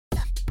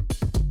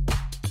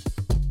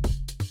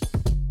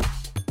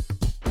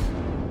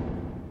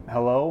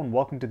Hello and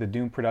welcome to the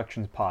Doom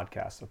Productions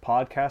podcast, a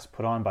podcast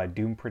put on by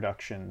Doom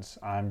Productions.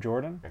 I'm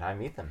Jordan. And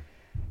I'm Ethan.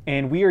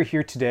 And we are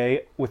here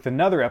today with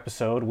another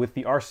episode with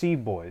the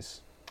RC boys.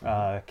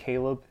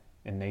 Caleb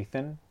and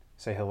Nathan.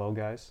 Say hello,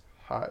 guys.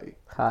 Hi.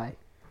 Hi.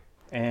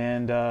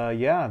 And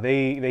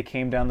they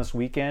came down this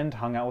weekend,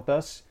 hung out with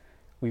us.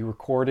 We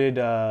recorded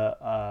 2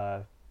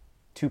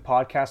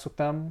 podcasts with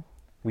them.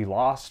 We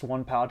lost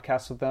 1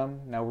 podcast with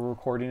them. Now we're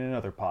recording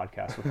another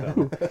podcast with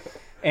them.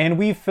 And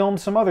we filmed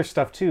some other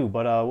stuff too,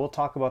 but we'll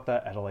talk about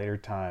that at a later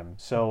time.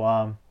 So,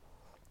 How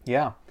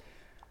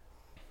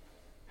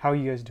are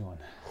you guys doing?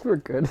 We're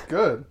good.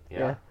 Good.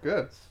 Yeah.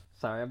 Good.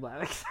 Sorry, I'm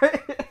not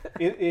excited.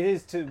 It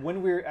is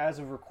when we're, as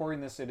of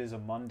recording this, it is a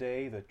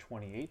Monday, the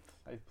 28th,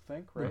 I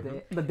think,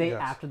 right? The day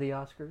Yes. after the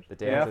Oscars. The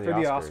day after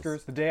the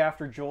Oscars. The day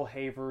after Joel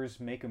Haver's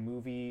Make a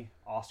Movie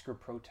Oscar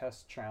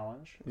Protest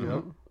Challenge.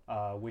 Yep.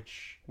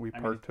 Which We I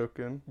mean, partook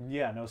in.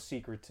 yeah, no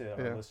secret to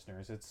our Yeah.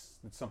 listeners. It's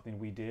something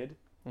we did.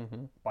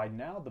 Mm-hmm. By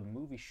now, the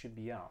movie should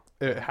be out.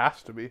 It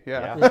has to be.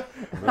 Yeah. Yeah.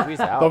 The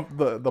movie's out.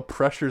 The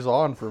pressure's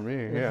on for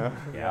me. Yeah.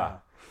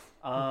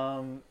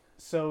 Yeah.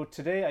 So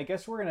today, I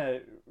guess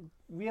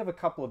we have a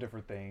couple of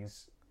different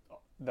things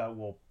that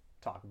we'll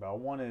talk about.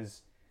 One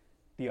is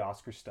the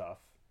Oscar stuff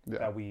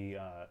that we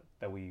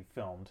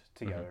filmed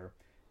together.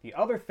 Mm-hmm. The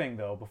other thing,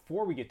 though,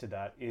 before we get to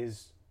that,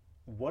 is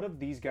what have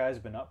these guys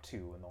been up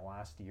to in the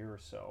last year or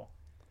so?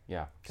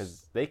 Yeah,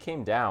 because they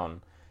came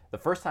down. The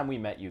first time we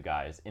met you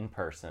guys in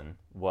person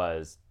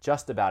was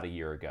just about a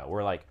year ago.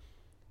 We're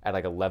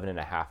at 11 and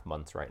a half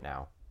months right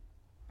now.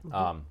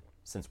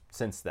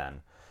 Since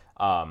then.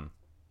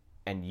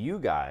 And you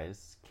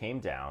guys came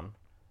down.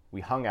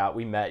 We hung out.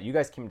 We met. You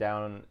guys came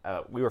down.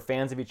 We were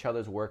fans of each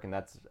other's work, and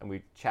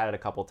we chatted a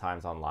couple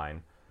times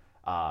online.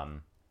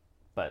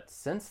 But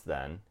since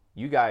then,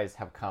 you guys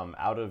have come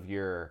out of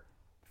your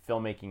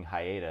filmmaking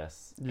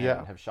hiatus and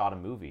have shot a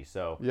movie.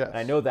 So and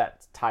I know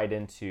that tied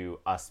into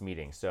us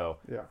meeting. So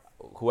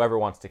whoever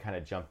wants to kind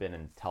of jump in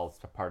and tell us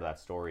a part of that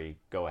story,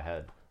 go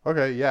ahead.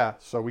 Okay. Yeah.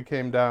 So we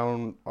came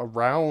down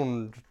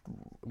around,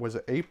 was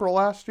it April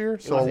last year?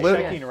 So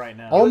checking right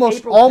now.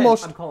 almost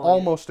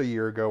a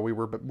year ago. We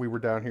were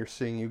down here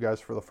seeing you guys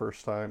for the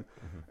first time,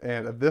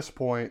 and at this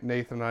point,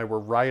 Nathan and I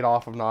were right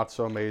off of Not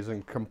So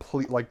Amazing.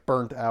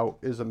 Burnt out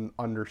is an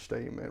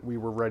understatement. We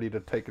were ready to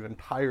take an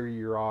entire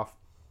year off.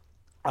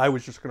 I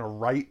was just going to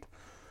write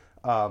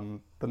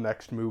the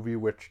next movie,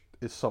 which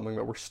is something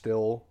that we're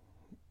still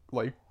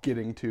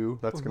getting to.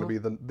 That's going to be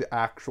the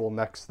actual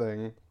next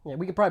thing. Yeah,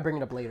 we could probably bring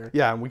it up later.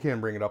 Yeah, and we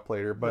can bring it up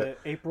later. But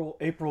April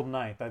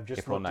 9th. I've just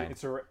April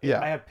looked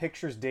 9th. I have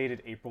pictures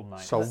dated April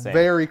 9th. So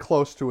very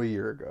close to a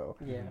year ago.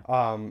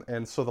 Yeah.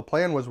 And so the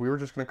plan was we were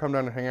just going to come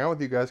down and hang out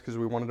with you guys because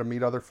we wanted to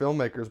meet other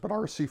filmmakers. But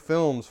RC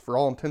Films, for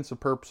all intents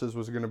and purposes,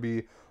 was going to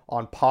be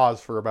on pause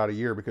for about a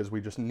year because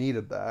we just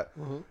needed that.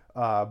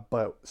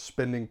 But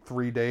spending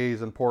 3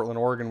 days in Portland,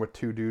 Oregon with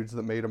 2 dudes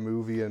that made a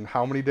movie, and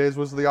how many days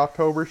was the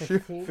October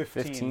shoot?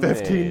 15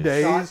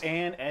 days. Shot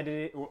and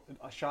edited,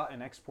 shot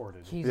and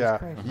exported. Jesus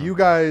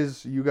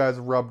Christ. You guys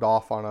rubbed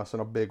off on us in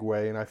a big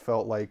way, and I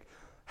felt like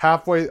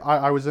halfway,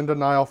 I was in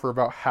denial for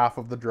about half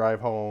of the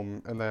drive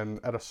home, and then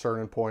at a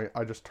certain point,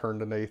 I just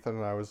turned to Nathan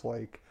and I was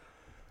like,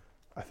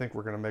 I think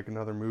we're gonna make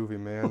another movie,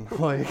 man.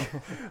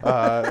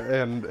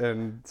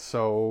 And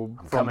so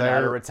from coming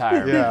out of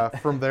retirement.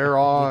 from there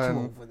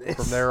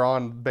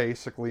on,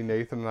 basically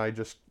Nathan and I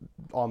just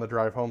on the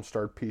drive home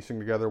started piecing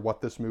together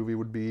what this movie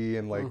would be,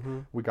 and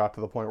we got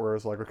to the point where it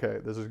was like, okay,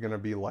 this is gonna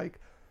be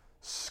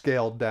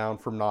scaled down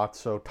from Not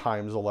So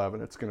times 11.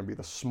 It's gonna be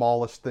the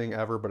smallest thing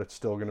ever, but it's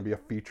still gonna be a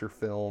feature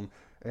film,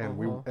 and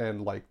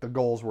the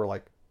goals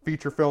were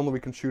feature film that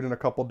we can shoot in a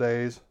couple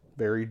days.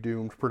 Very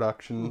Doomed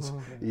Productions.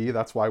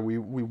 That's why we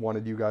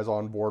wanted you guys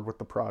on board with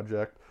the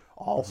project.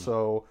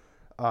 Also,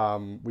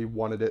 we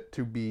wanted it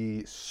to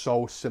be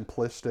so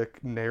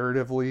simplistic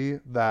narratively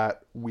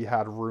that we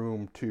had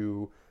room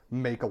to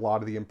make a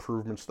lot of the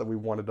improvements that we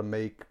wanted to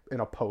make in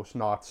a post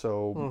Not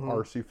So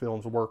RC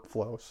Films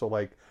workflow.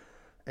 So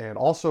and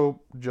also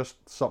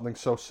just something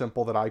so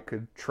simple that I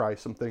could try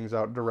some things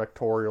out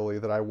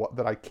directorially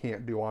that I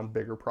can't do on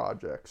bigger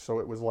projects. So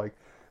it was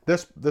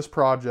this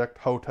project,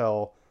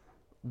 Hotel,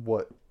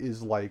 what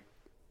is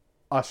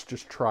us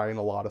just trying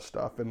a lot of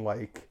stuff, and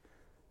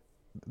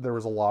there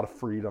was a lot of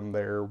freedom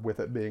there with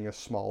it being as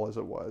small as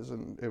it was,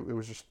 and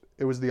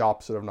it was the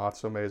opposite of Not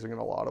So Amazing in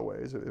a lot of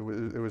ways. It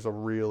was a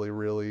really,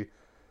 really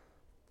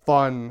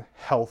fun,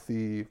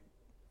 healthy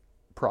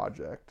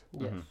project.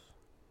 Yes.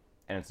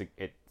 And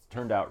it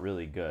turned out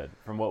really good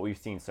from what we've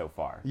seen so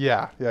far.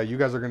 Yeah, you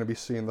guys are going to be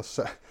seeing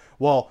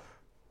well,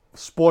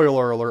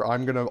 spoiler alert,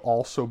 I'm going to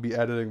also be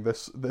editing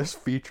this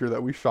feature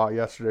that we shot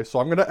yesterday. So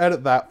I'm going to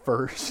edit that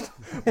first.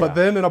 But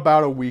then in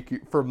about a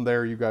week from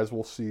there, you guys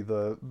will see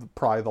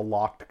probably the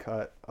locked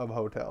cut of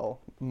Hotel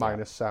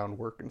minus sound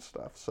work and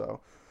stuff. So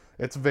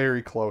it's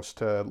very close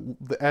to,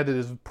 the edit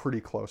is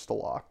pretty close to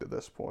locked at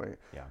this point.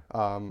 Yeah.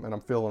 And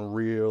I'm feeling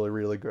really,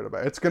 really good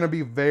about it. It's going to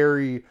be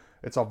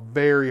it's a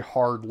very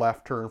hard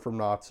left turn from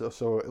Not So.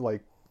 So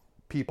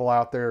people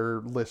out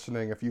there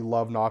listening, if you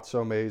love Not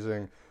So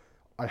Amazing,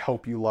 I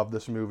hope you love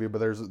this movie, but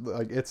there's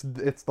like it's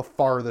the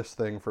farthest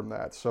thing from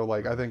that. So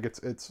like I think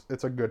it's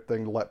a good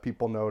thing to let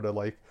people know to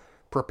like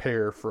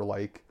prepare for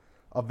like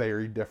a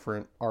very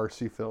different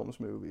RC Films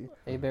movie.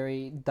 A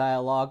very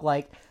dialogue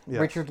like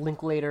Richard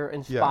Linklater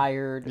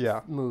inspired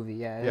movie.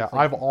 Yeah. Yeah, like,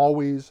 I've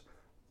always,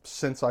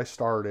 since I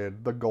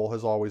started, the goal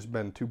has always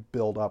been to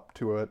build up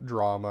to a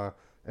drama,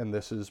 and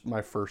this is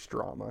my first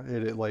drama.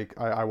 It like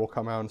I will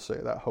come out and say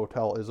that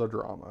Hotel is a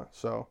drama.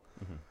 So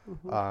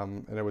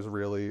and it was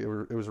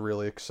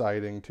really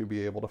exciting to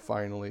be able to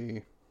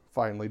finally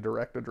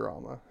direct a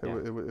drama.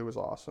 It was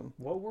awesome.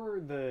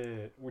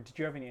 Did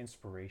you have any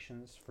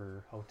inspirations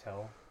for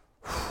Hotel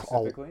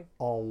specifically?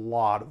 A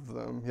lot of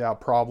them. Yeah,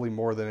 probably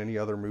more than any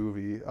other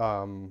movie.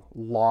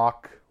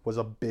 Locke was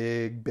a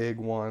big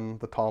one.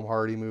 The Tom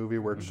Hardy movie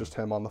where it's just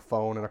him on the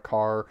phone in a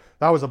car.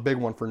 That was a big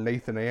one for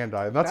Nathan and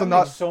I. That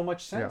makes so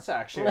much sense,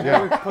 actually. I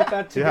never put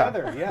that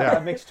together. Yeah,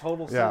 that makes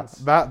total sense.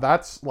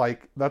 That's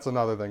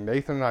another thing.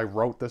 Nathan and I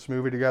wrote this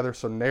movie together,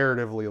 so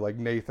narratively, like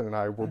Nathan and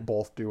I were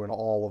both doing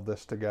all of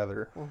this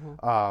together.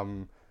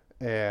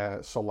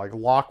 And so like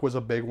Locke was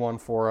a big one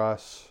for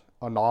us.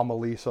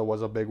 Anomalisa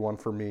was a big one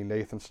for me.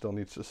 Nathan still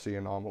needs to see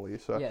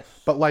Anomalisa. Yes.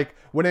 But like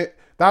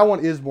that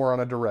one is more on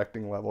a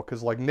directing level,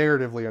 because like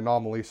narratively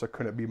Anomalisa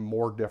couldn't be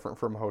more different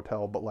from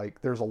Hotel, but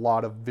like there's a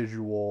lot of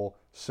visual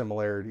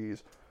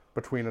similarities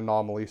between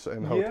Anomalisa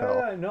and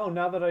Hotel. Yeah, no,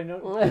 now that I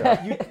know,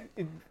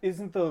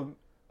 isn't the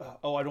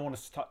I don't want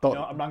to stop.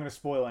 No, I'm not going to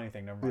spoil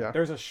anything. Never mind. Yeah.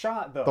 There's a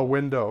shot though. The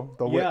window.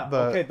 The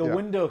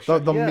window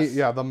shot.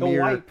 The the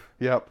mirror. Wipe.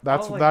 Yep.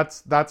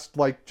 That's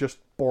like just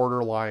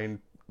borderline.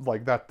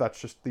 Like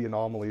that's just the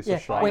Anomalisa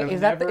shot. Wait,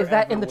 is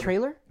that in the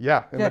trailer?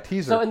 Yeah, in the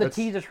teaser. So in the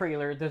teaser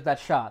trailer, there's that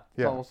shot.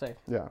 That's all we'll say.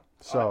 Yeah.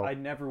 So I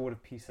never would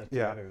have pieced that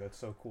together. That's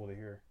so cool to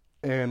hear.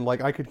 And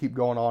like I could keep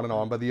going on and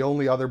on, but the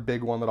only other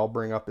big one that I'll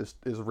bring up is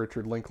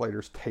Richard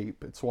Linklater's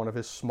Tape. It's one of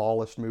his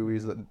smallest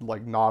movies that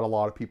like not a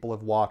lot of people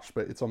have watched,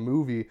 but it's a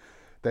movie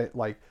that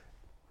like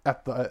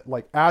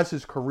as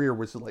his career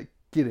was like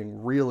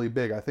getting really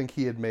big. I think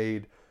he had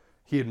made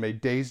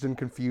Dazed and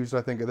Confused.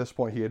 I think at this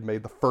point he had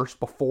made the first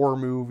Before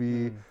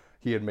movie.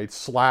 He had made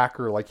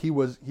Slacker. Like he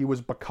was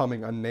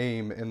becoming a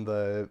name in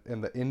the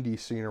indie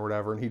scene or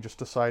whatever. And he just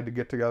decided to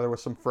get together with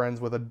some friends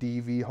with a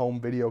DV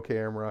home video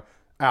camera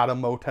at a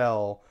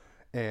motel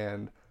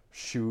and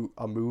shoot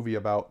a movie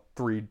about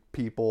 3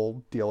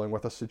 people dealing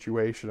with a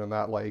situation. And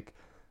that like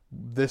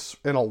this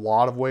in a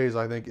lot of ways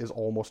I think is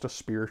almost a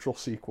spiritual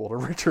sequel to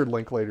Richard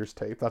Linklater's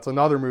Tape. That's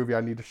another movie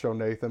I need to show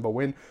Nathan. But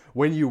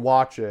when you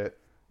watch it,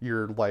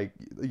 you're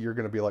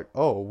gonna be like,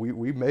 oh,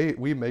 we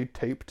made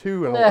Tape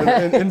too, and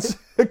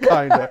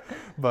kind of,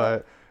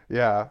 but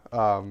yeah.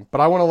 But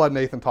I want to let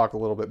Nathan talk a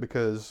little bit,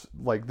 because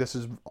like this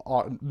is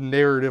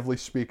narratively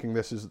speaking,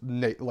 this is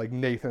like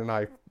Nathan and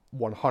I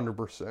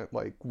 100%.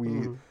 Like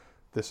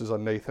this is a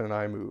Nathan and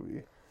I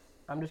movie.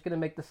 I'm just gonna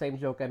make the same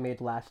joke I made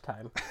last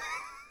time.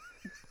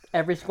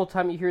 Every single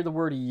time you hear the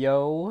word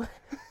 "yo"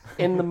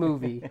 in the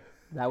movie,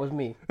 that was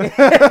me. It's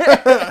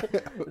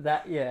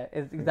the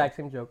exact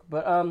same joke,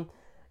 but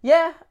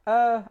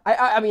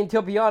I mean,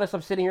 to be honest,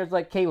 I'm sitting here, it's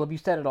like, Caleb, you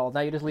said it all. Now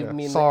you're just leaving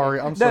me in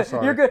sorry, I'm so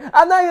sorry. You're good.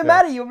 I'm not even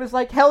mad at you. I'm just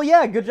like, hell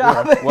yeah, good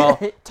job. Yeah. Well,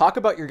 talk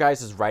about your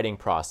guys' writing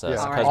process.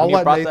 Yeah. Because I'll when you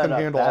let brought Nathan that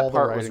up, handle that all the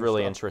part writing was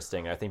really stuff.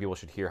 interesting. I think people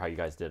should hear how you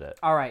guys did it.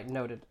 All right,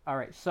 noted. All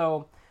right,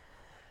 so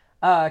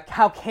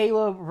how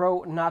Caleb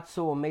wrote Not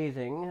So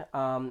Amazing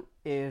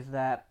is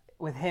that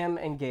with him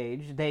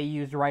engaged, they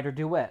used writer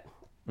duet.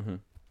 Mm-hmm.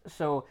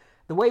 So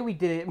the way we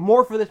did it,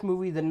 more for this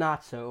movie than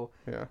Not So,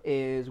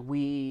 is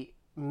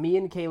me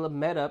and Caleb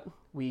met up.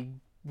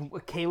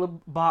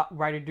 Caleb bought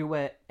writer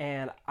duet,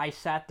 and I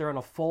sat there on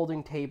a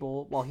folding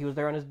table while he was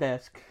there on his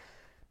desk,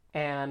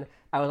 and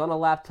I was on a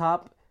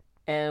laptop,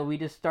 and we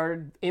just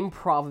started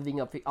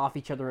improvising off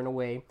each other in a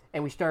way,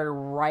 and we started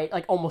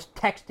almost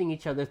texting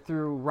each other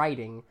through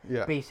writing,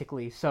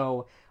 basically.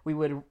 So we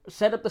would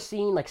set up the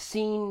scene, like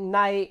scene,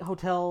 night,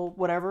 hotel,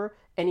 whatever,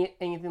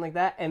 anything like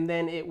that, and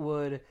then we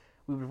would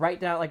write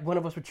down, like one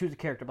of us would choose a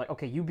character, like,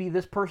 okay, you be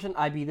this person,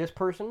 I be this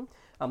person.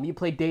 You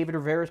play David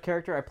Rivera's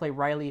character, I play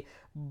Riley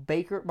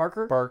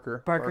Barker.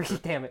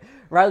 Damn it,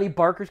 Riley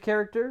Barker's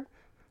character,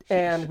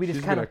 and we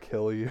just kind of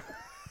kill you.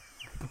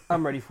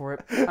 I'm ready for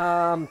it.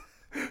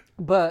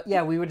 But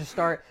yeah, we would just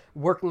start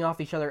working off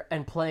each other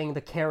and playing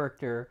the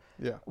character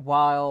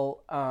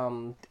while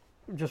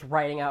just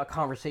writing out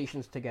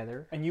conversations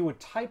together. And you would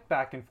type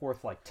back and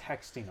forth like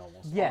texting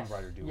almost on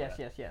writer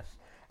duet. Yes.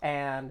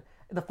 And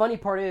the funny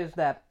part is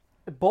that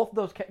both of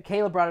those,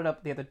 Caleb brought it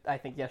up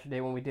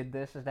yesterday when we did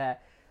this, is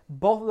that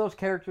both of those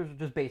characters are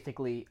just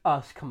basically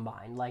us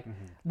combined. Like,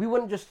 we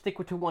wouldn't just stick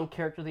to one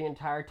character the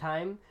entire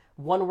time.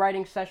 One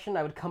writing session,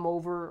 I would come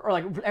over, or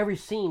like every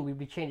scene, we'd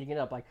be changing it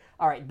up. Like,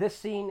 all right, this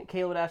scene,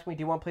 Caleb would ask me, do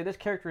you want to play this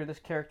character or this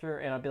character?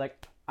 And I'd be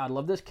like, I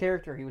love this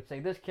character. He would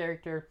say this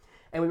character.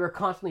 And we were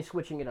constantly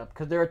switching it up,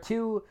 because there are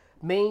 2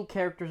 main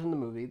characters in the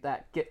movie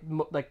that get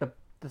the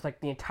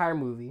entire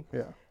movie.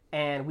 Yeah.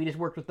 And we just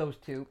worked with those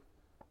 2.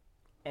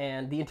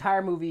 And the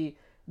entire movie,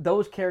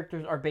 those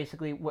characters are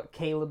basically what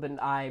Caleb and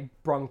I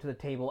brung to the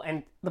table.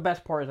 And the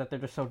best part is that they're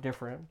just so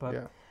different.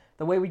 But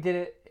the way we did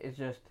it is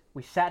just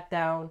we sat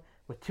down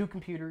with 2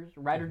 computers,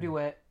 writer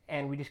duet,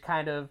 and we just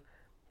kind of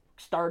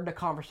started a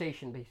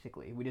conversation,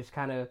 basically. We just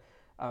kind of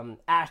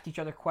asked each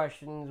other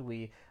questions.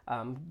 We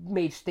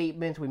made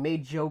statements. We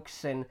made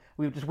jokes, and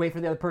we would just wait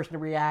for the other person to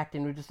react.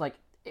 And we just like,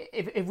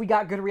 if we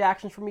got good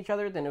reactions from each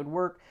other, then it would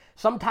work.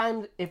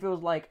 Sometimes if it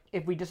was like,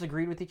 if we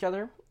disagreed with each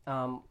other,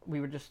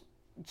 we would just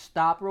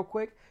stop real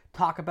quick,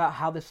 talk about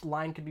how this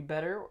line could be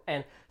better.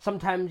 And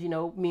sometimes, you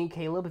know, me and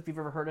Caleb, if you've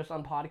ever heard us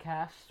on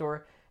podcasts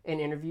or in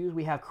interviews,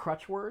 we have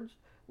crutch words.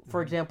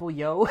 For example,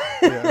 yo.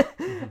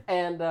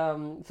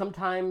 And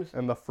sometimes...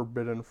 And the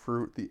forbidden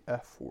fruit, the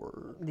F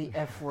word. The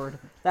F word.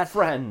 That's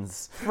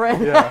friends.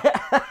 Friends.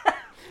 Yeah.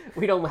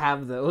 We don't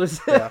have those.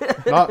 Yeah.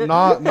 Not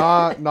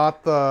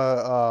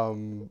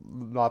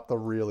the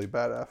really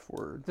bad F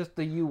word. Just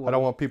the U word. I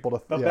don't want people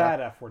to... The bad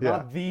F word,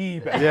 not the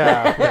bad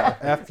Yeah.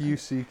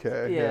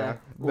 F-U-C-K. Yeah.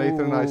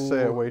 Nathan and I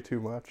say it way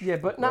too much. Yeah,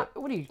 but not...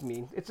 What do you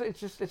mean?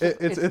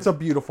 It's a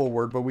beautiful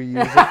word, but we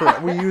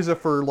use it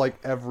for like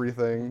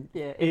everything.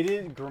 Yeah. It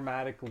is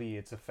grammatically,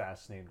 it's a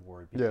fascinating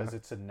word because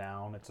it's a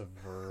noun, it's a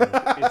verb,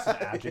 it's an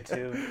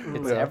adjective.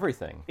 It's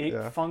everything. It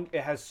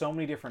has so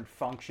many different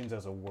functions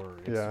as a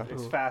word.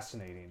 It's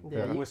fascinating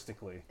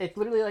linguistically. It's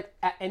literally like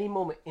at any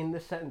moment in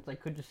this sentence, I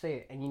could just say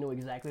it, and you know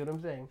exactly what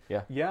I'm saying.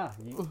 Yeah. Yeah.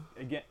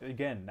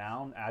 Again,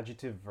 noun,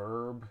 adjective,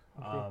 verb.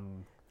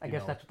 I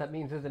guess that's what that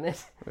means, isn't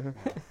it?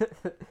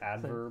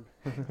 Adverb,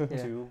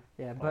 too.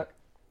 Yeah, but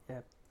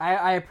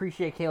I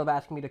appreciate Caleb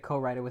asking me to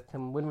co-write it with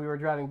him. When we were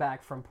driving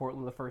back from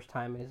Portland the first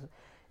time, it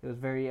was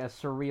very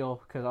surreal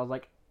because I was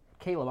like,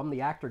 Caleb, I'm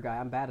the actor guy.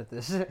 I'm bad at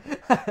this.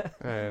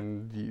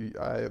 And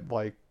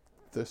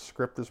this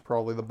script is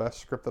probably the best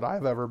script that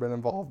I've ever been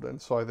involved in.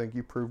 So I think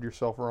you proved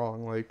yourself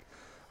wrong. Like,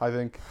 I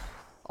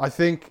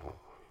think,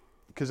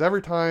 because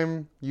every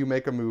time you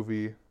make a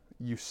movie,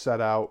 you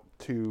set out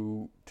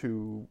to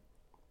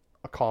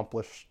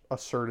accomplish a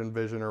certain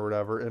vision or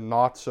whatever, and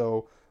Not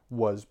So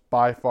was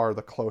by far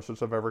the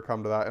closest I've ever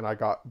come to that, and I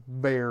got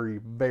very,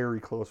 very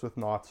close with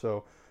Not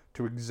So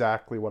to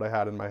exactly what I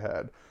had in my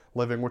head.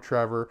 Living with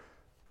Trevor,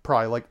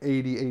 probably like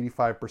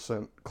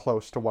 80-85%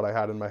 close to what I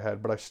had in my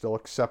head, but I still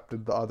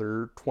accepted the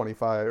other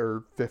 25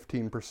 or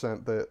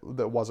 15%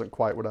 that wasn't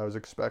quite what I was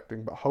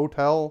expecting. But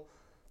Hotel,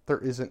 there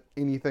isn't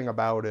anything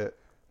about it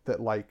that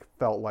like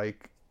felt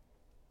like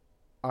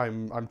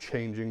I'm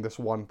changing this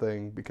one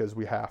thing because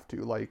we have to.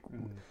 Like,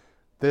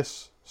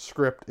 this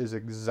script is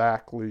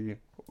exactly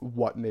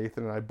what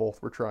Nathan and I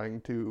both were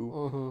trying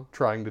to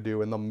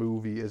do, and the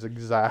movie is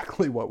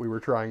exactly what we were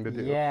trying to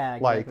do. Yeah,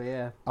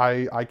 exactly.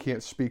 Like, I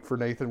can't speak for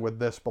Nathan with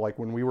this, but like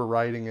when we were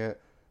writing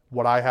it,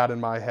 what I had in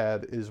my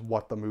head is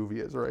what the movie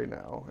is right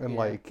now, and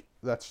like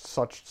that's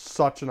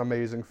such an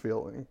amazing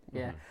feeling.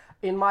 Yeah,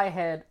 in my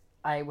head,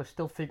 I was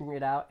still figuring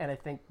it out, and I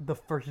think the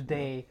first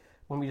day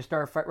when we just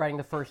started writing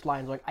the first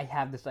lines, like, I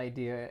have this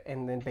idea,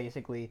 and then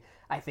basically,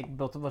 I think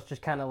both of us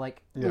just kind of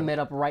like met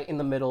up right in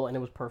the middle, and it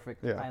was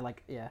perfect. Yeah.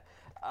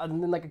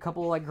 And then like a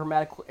couple of like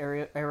grammatical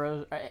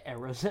errors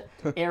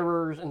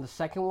in the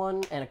second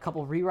one, and a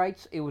couple of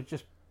rewrites. It was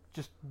just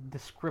the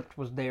script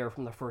was there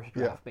from the first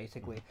draft,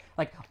 basically.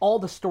 Like all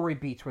the story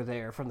beats were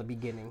there from the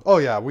beginning. Oh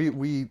yeah,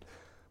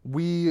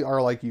 we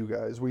are like you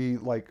guys. We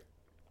like,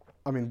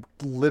 I mean,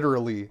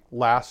 literally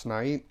last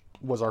night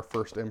was our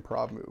first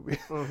improv movie.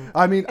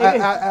 I mean,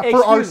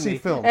 for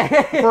RC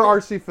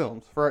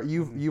Films.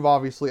 You've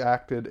obviously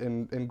acted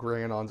in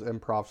Gray-Anon's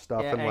improv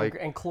stuff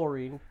and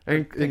Chlorine.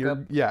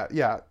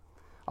 Yeah.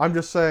 I'm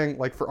just saying,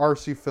 like, for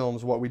RC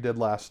Films, what we did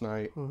last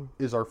night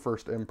is our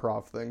first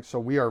improv thing. So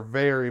we are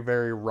very,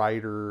 very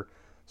writer.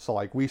 So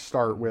like, we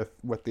start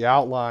with the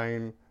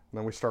outline, and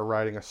then we start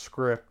writing a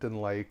script, and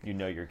like, you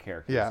know your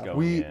characters. Yeah,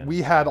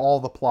 we had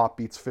all the plot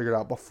beats figured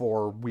out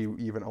before we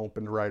even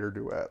opened Writer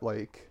Duet.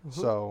 Like,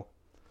 so.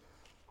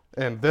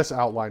 And this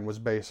outline was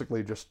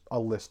basically just a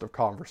list of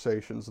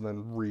conversations and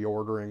then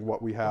reordering what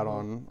we had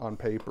on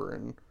paper,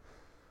 and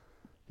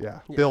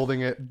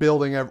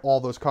building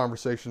all those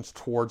conversations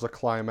towards a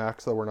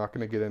climax that we're not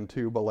going to get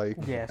into, but like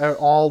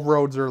all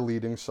roads are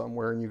leading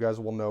somewhere, and you guys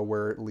will know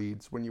where it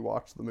leads when you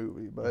watch the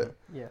movie. But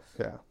yeah.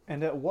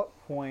 And at what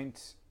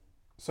point?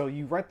 So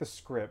you write the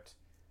script.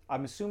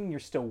 I'm assuming you're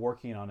still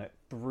working on it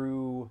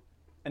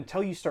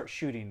until you start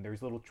shooting.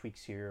 There's little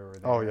tweaks here or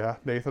there. Oh yeah,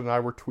 Nathan and I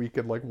were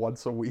tweaking like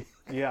once a week.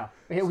 Yeah,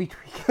 we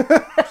tweak.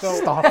 So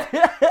stop.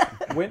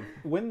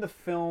 when the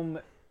film,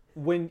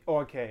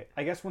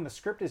 I guess when the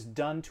script is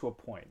done to a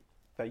point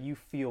that you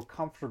feel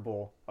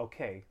comfortable,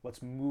 okay,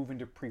 let's move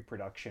into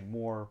pre-production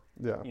more.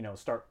 Yeah.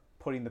 Start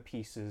putting the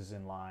pieces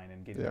in line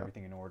and getting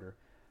everything in order.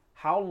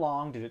 How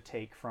long did it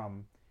take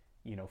from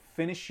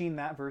finishing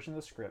that version of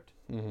the script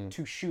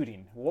to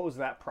shooting? What was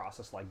that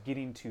process like,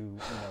 getting to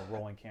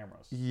rolling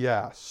cameras?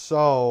 Yeah,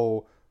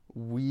 so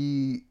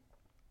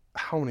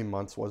how many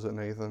months was it,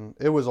 Nathan?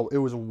 It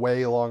was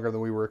way longer than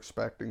we were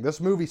expecting.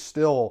 This movie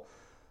still,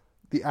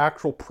 the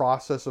actual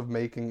process of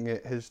making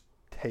it has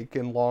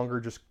taken longer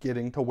just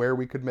getting to where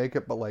we could make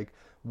it, but like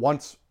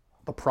once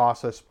the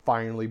process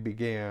finally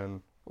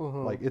began,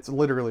 like it's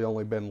literally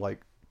only been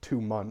like 2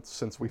 months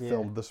since we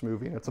filmed this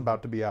movie, and it's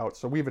about to be out.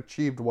 So we've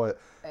achieved what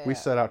we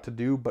set out to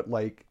do, but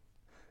like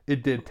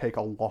it did take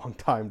a long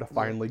time to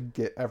finally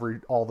get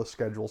all the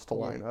schedules to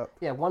line up.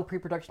 Yeah, one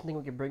pre-production thing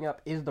we could bring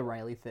up is the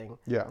Riley thing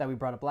that we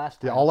brought up last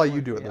time. Yeah, I'll let you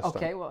do it this time.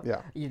 Okay, well,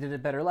 you did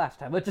it better last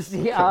time. Let's just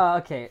see.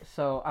 Okay,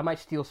 so I might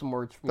steal some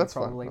words from you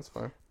probably. That's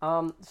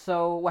fine.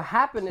 So what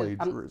happened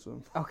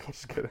Plagiarism. Okay.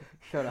 Just kidding.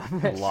 Shut up.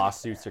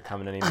 Lawsuits are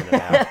coming any minute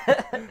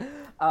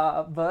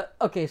now. But,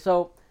 okay,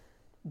 so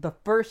the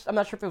first, I'm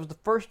not sure if it was the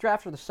first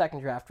draft or the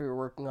second draft we were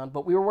working on,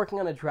 but we were working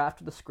on a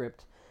draft of the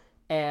script.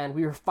 And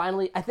we were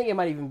finally, I think it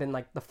might have even been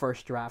like the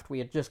first draft. We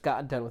had just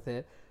gotten done with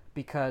it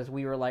because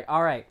we were like,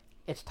 all right,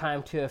 it's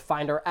time to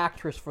find our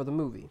actress for the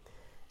movie.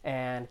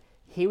 And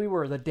here we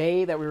were, the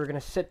day that we were going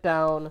to sit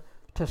down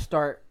to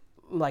start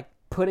like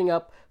putting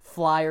up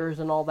flyers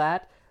and all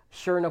that.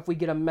 Sure enough, we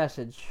get a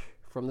message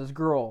from this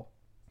girl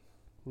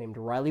named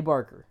Riley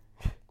Barker.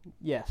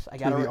 Yes, I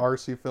got through the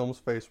RC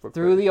Films Facebook page.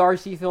 Through the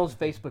RC Films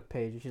Facebook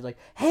page. And she's like,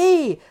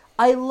 hey,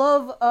 I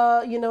love,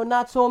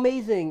 Not So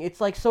Amazing. It's,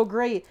 like, so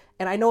great.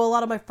 And I know a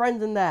lot of my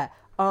friends in that.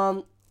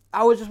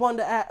 I was just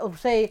wanting to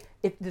say,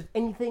 if there's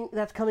anything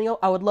that's coming out,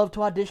 I would love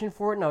to audition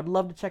for it, and I would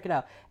love to check it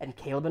out. And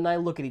Caleb and I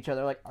look at each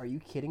other like, are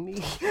you kidding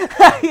me?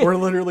 We're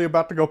literally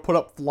about to go put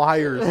up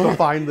flyers to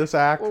find this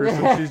actress,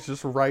 and she's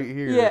just right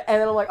here. Yeah,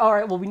 and then I'm like, all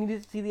right, well, we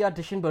need to see the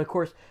audition. But, of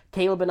course,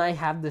 Caleb and I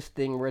have this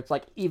thing where it's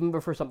like, even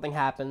before something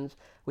happens,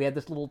 we have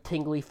this little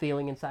tingly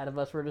feeling inside of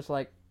us. We're just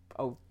like,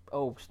 oh,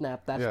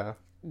 snap,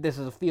 this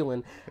is a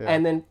feeling. Yeah.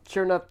 And then,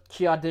 sure enough,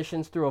 she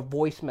auditions through a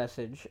voice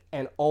message,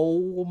 and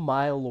oh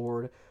my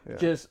lord,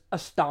 just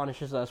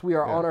astonishes us. We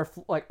are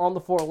on the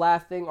floor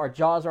laughing. Our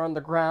jaws are on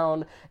the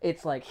ground.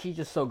 It's like, she's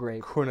just so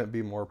great. Couldn't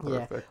be more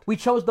perfect. Yeah. We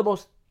chose the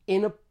most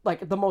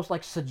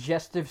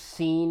suggestive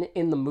scene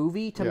in the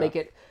movie to make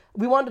it.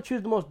 We wanted to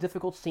choose the most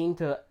difficult scene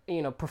to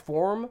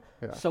perform,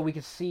 so we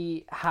could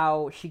see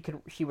how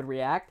she would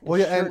react. Well,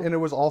 yeah, and it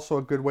was also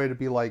a good way to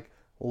be like,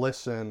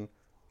 listen,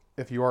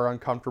 if you are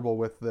uncomfortable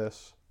with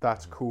this,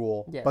 that's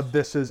cool. Yes. But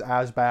this is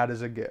as bad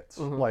as it gets.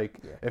 Like,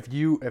 if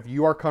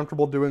you are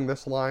comfortable doing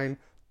this line,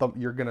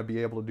 you're gonna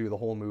be able to do the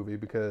whole movie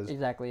because we're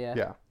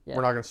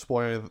not gonna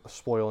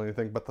spoil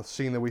anything. But the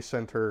scene that we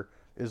sent her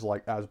is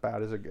like as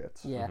bad as it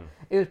gets. Yeah,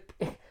 it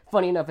was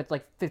funny enough. It's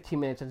like 15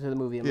 minutes into the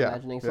movie. I'm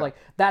imagining. So like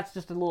that's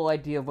just a little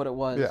idea of what it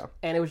was. Yeah.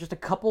 And it was just a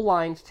couple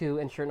lines too.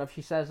 And sure enough,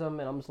 she says them,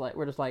 and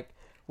we're just like.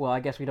 Well, I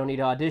guess we don't need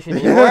to audition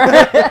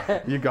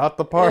anymore. You got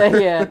the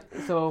part. Yeah.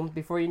 So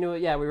before you knew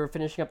it, we were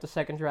finishing up the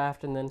second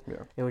draft, and then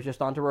it was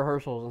just on to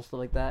rehearsals and stuff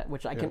like that,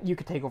 which you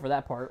could take over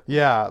that part.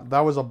 Yeah,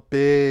 that was a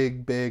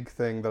big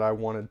thing that I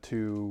wanted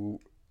to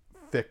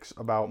fix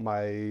about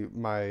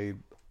my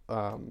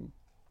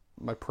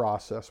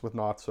process with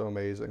Not So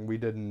Amazing. We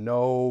did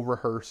no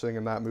rehearsing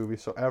in that movie,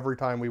 so every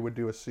time we would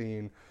do a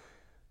scene,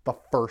 the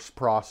first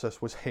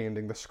process was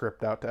handing the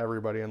script out to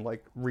everybody and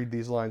like read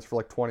these lines for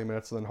like 20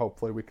 minutes and then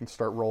hopefully we can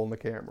start rolling the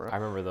camera. I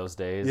remember those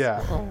days.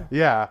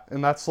 Yeah.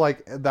 And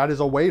that is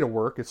a way to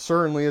work. It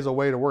certainly is a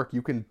way to work.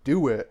 You can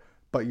do it,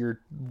 but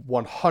you're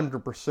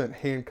 100%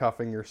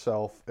 handcuffing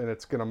yourself and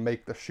it's going to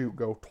make the shoot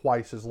go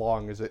twice as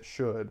long as it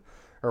should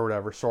or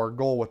whatever. So our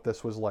goal with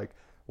this was like,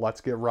 let's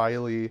get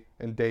Riley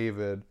and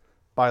David.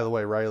 By the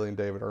way, Riley and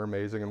David are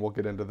amazing, and we'll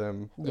get into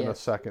them in a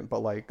second.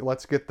 But, like,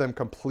 let's get them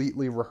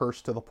completely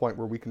rehearsed to the point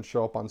where we can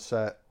show up on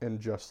set and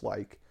just,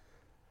 like,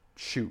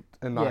 shoot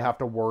and not have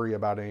to worry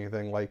about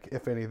anything. Like,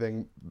 if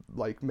anything,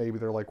 like, maybe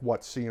they're like,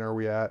 what scene are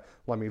we at?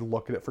 Let me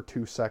look at it for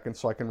 2 seconds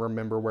so I can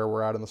remember where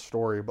we're at in the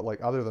story. But,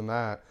 like, other than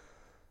that,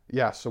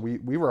 so we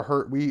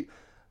rehearsed.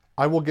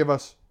 I will give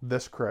us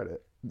this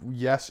credit.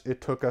 Yes,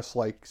 it took us,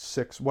 like,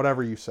 6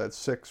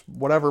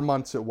 whatever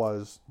months it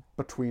was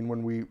between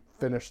when we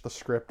finished the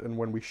script and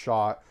when we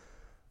shot.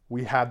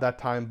 We had that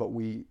time, but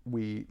we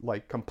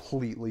like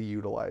completely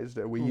utilized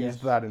it. We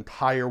used that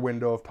entire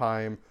window of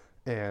time,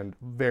 and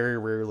very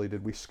rarely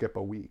did we skip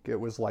a week. It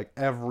was like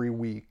every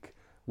week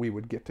we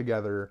would get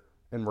together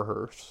and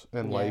rehearse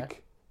and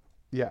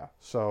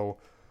so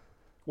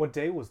what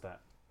day was that?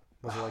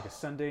 Was it like a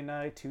Sunday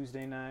night,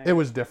 Tuesday night? It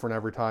was different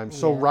every time.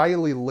 So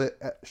Riley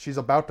she's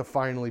about to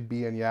finally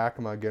be in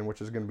Yakima again,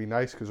 which is going to be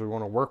nice because we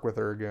want to work with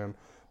her again.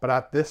 But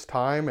at this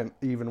time, and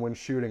even when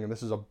shooting, and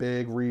this is a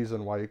big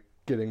reason why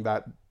getting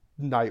that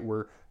night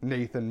where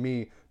Nathan,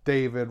 me,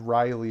 David,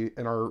 Riley,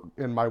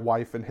 and my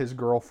wife and his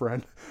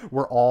girlfriend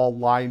were all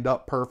lined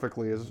up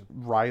perfectly, as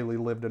Riley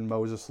lived in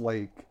Moses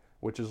Lake,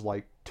 which is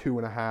like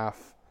 2.5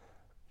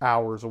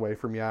 hours away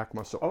from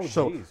Yakima. So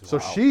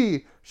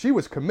she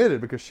was committed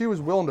because she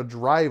was willing to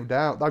drive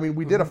down. I mean,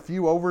 we did a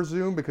few over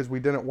Zoom because we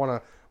didn't want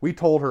to. We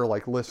told her,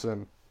 like,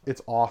 listen,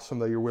 it's awesome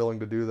that you're willing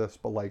to do this,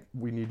 but like,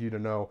 we need you to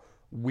know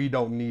we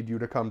don't need you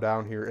to come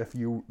down here if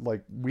you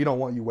like. We don't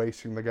want you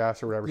wasting the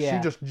gas or whatever. She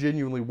just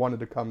genuinely wanted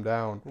to come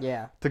down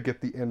to get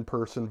the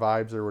in-person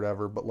vibes or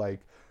whatever. But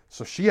like,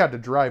 so she had to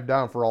drive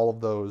down for all of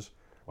those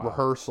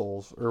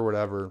rehearsals or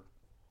whatever.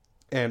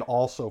 and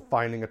also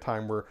finding a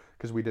time where,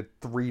 because we did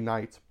 3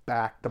 nights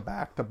back to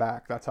back to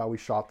back. That's how we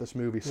shot this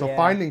movie. So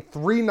finding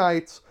 3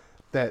 nights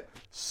that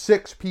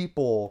 6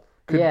 people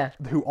could,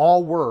 who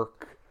all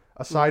work,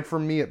 aside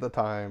from me at the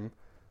time,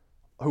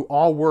 who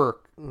all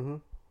work,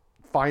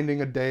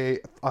 finding a day,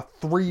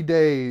 3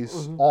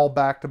 days, all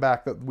back to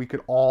back that we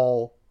could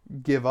all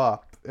give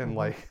up, and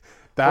like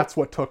that's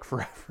what took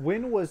forever.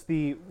 When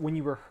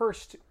you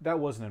rehearsed? That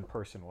wasn't in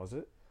person, was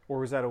it? Or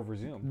was that over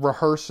Zoom?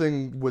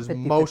 Rehearsing was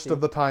 50-50. Most of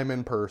the time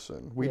in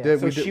person.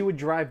 She would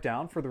drive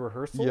down for the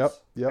rehearsals.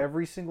 Yep.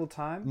 Every single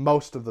time.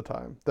 Most of the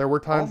time. There were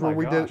times where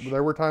we did.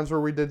 There were times where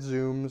we did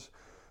Zooms,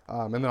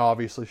 and then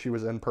obviously she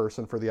was in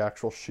person for the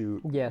actual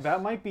shoot. Yes.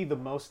 That might be the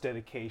most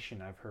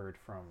dedication I've heard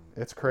from.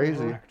 It's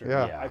crazy. An actor.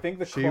 Yeah. I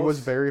think she was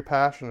very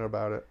passionate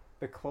about it.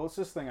 The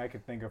closest thing I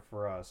could think of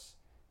for us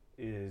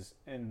is,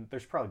 and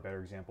there's probably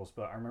better examples,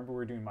 but I remember we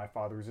were doing My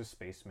Father Was a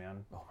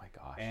Spaceman. Oh my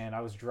gosh. And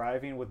I was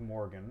driving with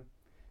Morgan,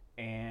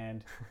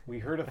 and we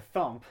heard a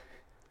thump.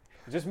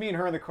 Just me and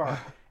her in the car,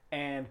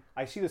 and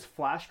I see this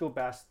flash go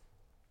past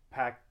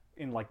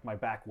in like my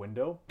back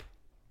window,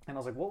 and I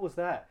was like, "What was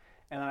that?"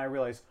 And then I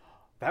realized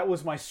that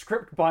was my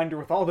script binder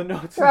with all the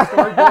notes and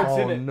storyboards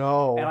in it. Oh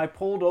no! And I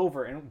pulled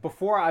over, and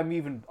before I'm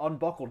even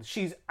unbuckled,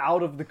 she's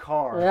out of the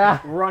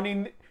car,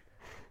 running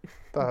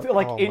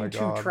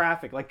into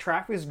traffic. Like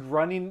traffic is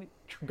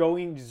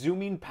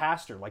zooming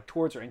past her, like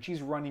towards her, and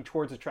she's running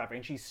towards the traffic,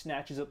 and she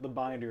snatches up the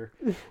binder,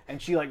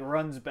 and she like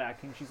runs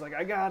back, and she's like,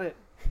 "I got it."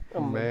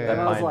 Oh man!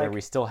 That binder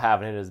we still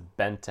have, and it is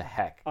bent to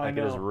heck. It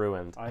is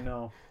ruined. I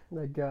know.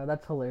 My God,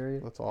 that's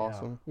hilarious. That's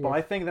awesome. Yeah. But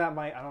I think that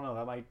might. I don't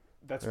know.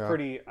 That's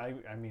pretty. I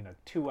mean,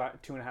 a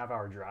 2.5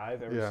 hour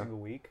drive every single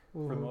week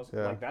for the most.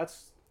 Like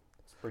that's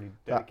pretty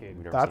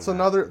dedicated. That's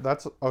another.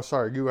 That's. Oh,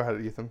 sorry. You go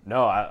ahead, Ethan.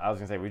 No, I was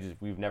gonna say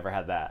we've never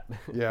had that.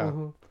 Yeah.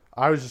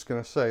 I was just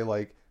gonna say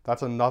like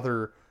that's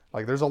another.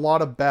 Like there's a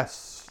lot of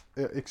bests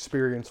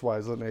experience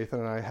wise that Nathan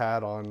and I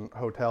had on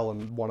Hotel,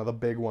 and one of the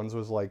big ones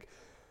was like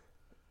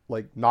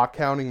not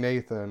counting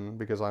Nathan,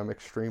 because I'm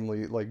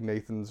extremely like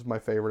Nathan's my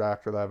favorite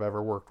actor that I've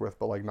ever worked with,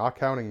 but like not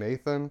counting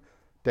Nathan,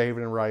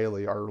 David and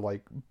Riley are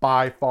like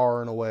by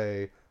far and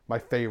away my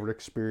favorite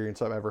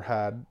experience I've ever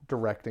had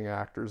directing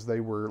actors.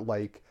 They were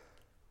like,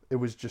 it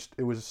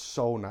was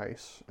so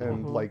nice,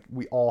 and like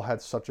we all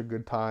had such a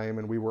good time,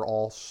 and we were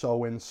all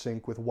so in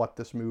sync with what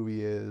this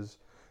movie is,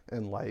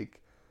 and like,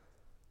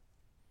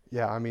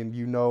 yeah, I mean,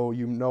 you know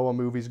a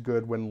movie's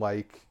good when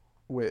like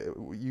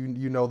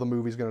you know the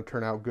movie's going to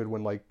turn out good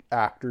when like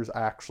actors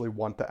actually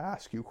want to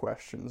ask you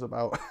questions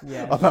about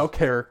about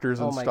characters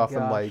and stuff. Gosh.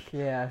 And like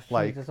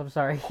like Jesus, I'm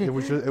sorry. it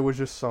was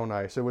just so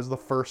nice. It was the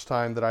first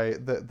time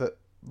that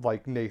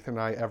like Nathan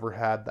and I ever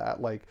had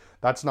that. Like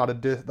that's not a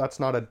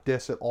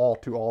diss at all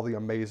to all the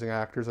amazing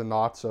actors and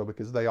not so,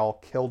 because they all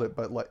killed it,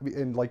 but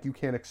like you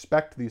can't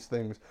expect these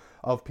things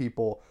of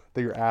people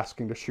that you're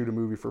asking to shoot a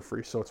movie for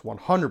free. So it's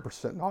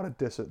 100% not a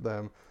diss at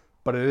them.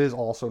 But it is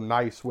also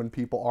nice when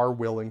people are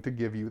willing to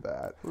give you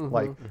that.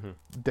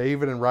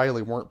 David and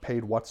Riley weren't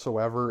paid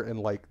whatsoever, and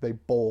like they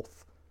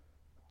both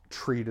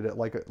treated it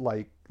like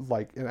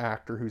an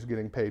actor who's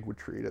getting paid would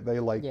treat it. They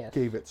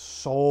gave it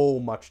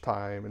so much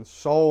time and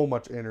so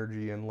much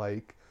energy, and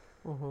like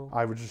I'm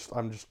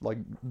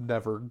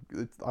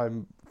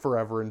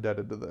forever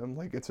indebted to them.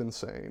 Like it's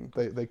insane.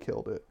 They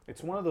killed it.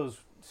 It's one of those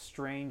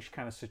strange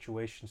kind of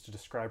situations to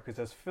describe, because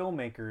as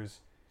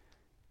filmmakers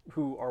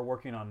who are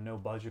working on no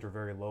budget or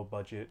very low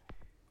budget,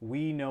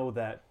 we know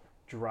that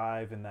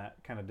drive and that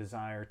kind of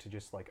desire to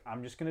just like,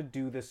 I'm just going to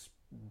do this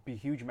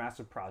huge,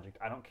 massive project.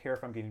 I don't care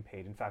if I'm getting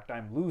paid. In fact,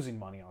 I'm losing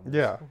money on this.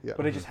 Yeah.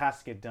 But it just has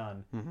to get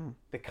done.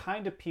 The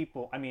kind of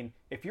people, I mean,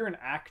 if you're an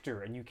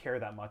actor and you care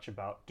that much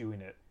about doing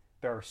it,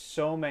 there are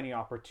so many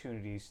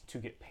opportunities to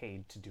get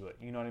paid to do it.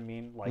 You know what I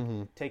mean? Like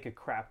take a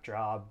crap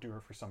job, do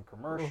it for some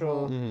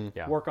commercial,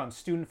 work on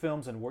student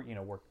films and work,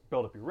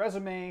 build up your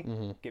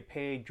resume, get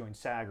paid, join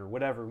SAG or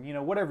whatever,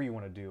 whatever you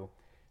want to do.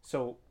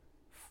 So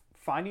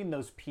finding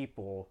those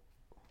people,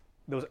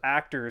 those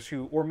actors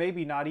who, or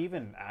maybe not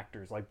even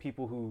actors, like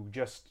people who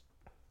just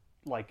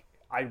like,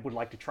 I would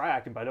like to try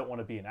acting, but I don't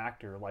want to be an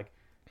actor. Like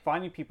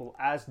finding people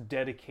as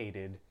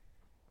dedicated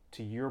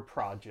to your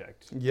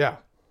project. Yeah.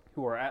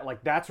 Who are at,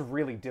 like, that's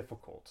really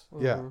difficult.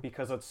 Yeah.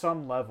 Because at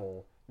some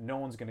level, no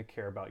one's going to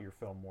care about your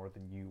film more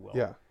than you will.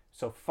 Yeah.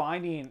 So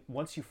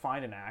once you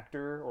find an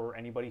actor or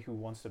anybody who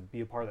wants to be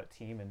a part of that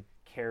team and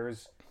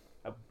cares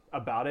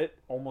about it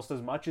almost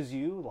as much as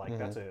you, like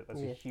that's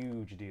a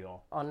huge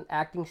deal. On an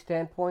acting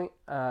standpoint,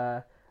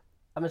 I'm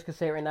just gonna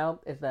say it right now,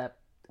 is that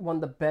one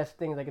of the best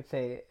things I could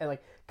say, and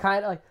like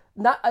kind of like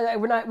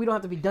we don't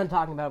have to be done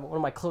talking about it, but one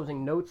of my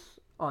closing notes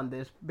on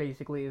this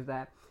basically is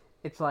that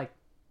it's like,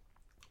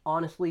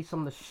 honestly, some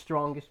of the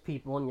strongest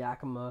people in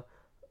Yakima,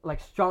 like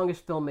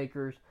strongest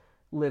filmmakers,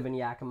 live in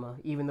Yakima,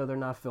 even though they're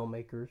not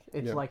filmmakers.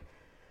 It's like,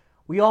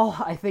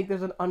 I think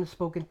there's an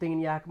unspoken thing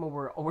in Yakima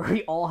where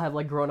we all have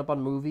like grown up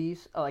on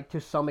movies, like to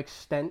some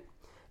extent,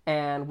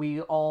 and we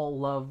all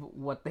love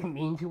what they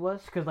mean to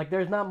us, because like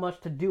there's not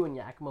much to do in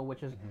Yakima, which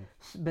has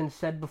been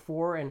said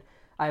before, and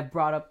I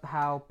brought up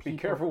how people... Be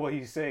careful what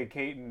you say,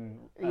 Kate and...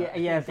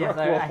 yes.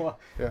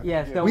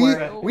 Don't we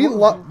worry.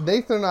 love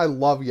Nathan and I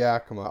love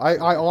Yakima.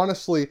 I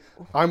honestly,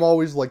 I'm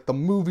always like the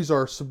movies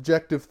are a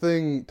subjective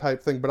thing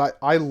type thing, but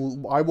I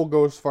will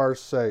go as far as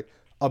say,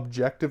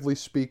 objectively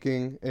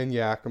speaking, in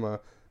Yakima,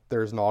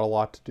 there's not a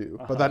lot to do.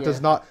 But that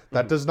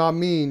does not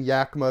mean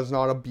Yakima is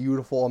not a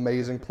beautiful,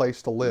 amazing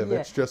place to live.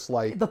 It's just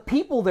like the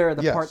people there are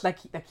the part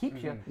that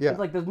keeps you. Yeah. It's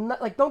like there's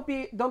not like don't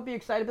be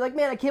excited. Be like,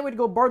 man, I can't wait to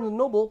go to Barnes and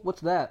Noble. What's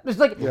that? It's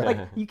like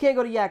you can't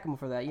go to Yakima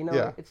for that. You know,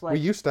 yeah. It's like we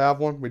used to have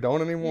one. We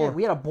don't anymore. Yeah,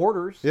 we had a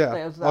Borders.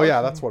 Yeah.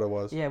 That's what it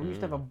was. Yeah, we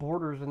used to have a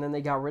Borders, and then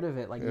they got rid of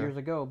it years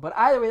ago. But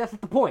either way, that's not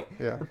the point.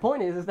 Yeah. The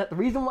point is that the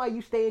reason why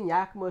you stay in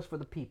Yakima is for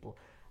the people.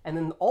 And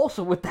then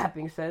also with that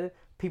being said,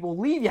 people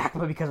leave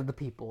Yakima because of the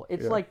people.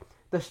 It's like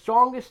the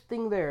strongest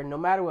thing there, no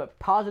matter what,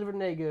 positive or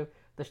negative,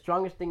 the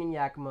strongest thing in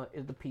Yakima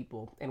is the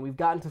people. And we've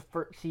gotten to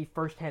see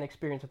firsthand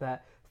experience of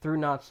that through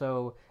Not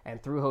So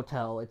and through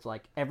Hotel. It's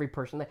like every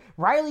person there.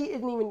 Riley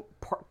isn't even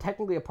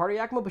technically a part of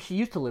Yakima, but she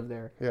used to live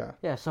there. Yeah.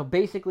 Yeah, so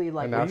basically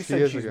like... And now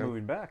she's again.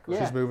 moving back. Right?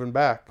 Yeah. She's moving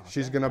back. Okay,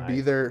 she's going to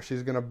be there.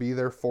 She's going to be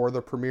there for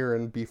the premiere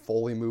and be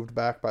fully moved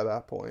back by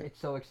that point.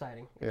 It's so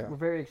exciting. Yeah. We're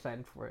very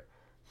excited for it.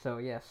 So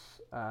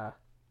yes,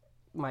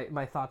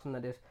 my thoughts on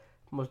that is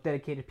most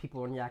dedicated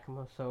people in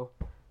Yakima. So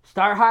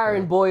start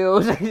hiring,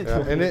 boyos.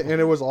 And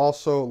it was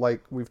also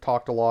like we've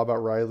talked a lot about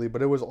Riley,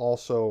 but it was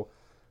also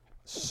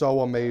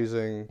so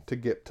amazing to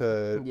get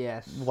to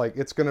like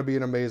it's going to be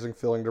an amazing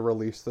feeling to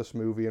release this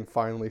movie and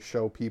finally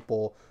show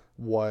people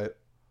what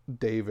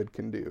David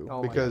can do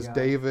because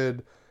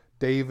David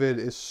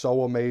is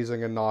so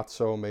amazing and not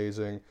so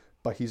amazing,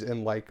 but he's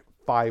in like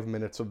 5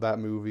 minutes of that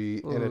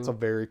movie and it's a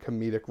very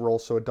comedic role,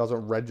 so it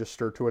doesn't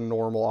register to a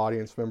normal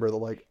audience member that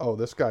like, oh,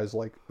 this guy's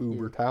like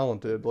uber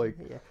talented. Like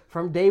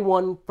from day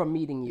one from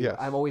meeting you,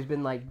 I've always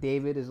been like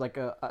David is like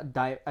a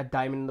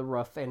diamond in the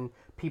rough, and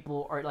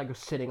people are like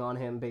sitting on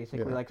him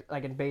basically,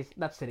 like in base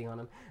not sitting on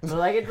him, but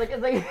like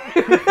it's like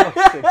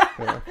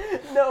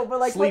no, but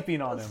like sleeping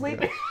on him.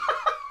 Sleeping.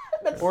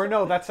 Or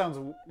no, that sounds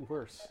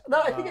worse. No,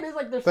 I think it is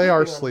like they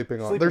are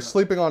sleeping on. They're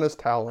sleeping on his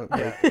talent.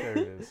 Like, there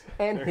it is.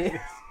 And his.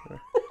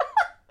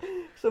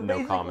 So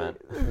no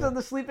comment. So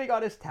the sleeping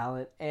on his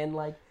talent, and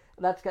like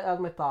that was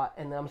my thought,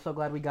 and I'm so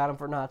glad we got him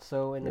for Not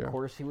So, and of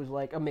course he was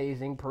like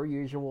amazing per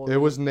usual. It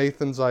was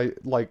Nathan's. I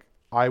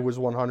was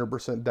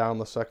 100% down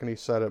the second he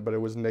said it, but it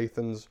was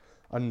Nathan's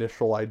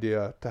initial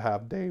idea to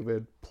have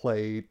David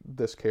play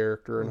this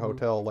character in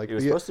Hotel. Like it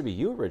was supposed to be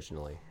you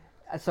originally.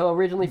 So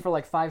originally for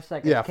like 5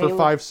 seconds. Yeah, for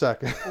 5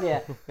 seconds.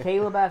 Yeah,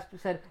 Caleb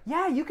said,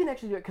 "Yeah, you can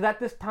actually do it." Because at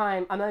this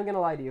time, I'm not even gonna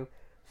lie to you.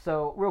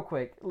 So real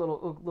quick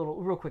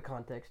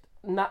context.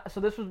 So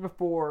this was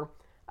before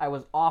I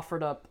was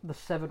offered up the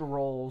 7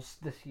 roles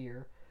this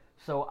year.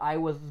 So I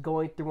was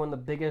going through one of the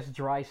biggest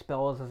dry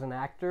spells as an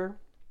actor,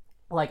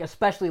 like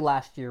especially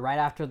last year, right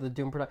after the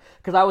Doom production.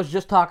 Because I was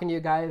just talking to you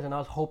guys, and I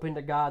was hoping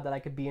to God that I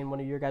could be in one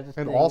of your guys' things.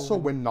 And also,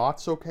 when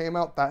Not So came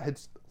out, that had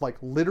like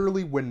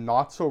literally when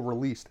Not So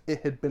released,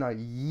 it had been a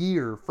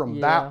year from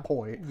that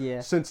point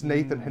since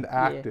Nathan had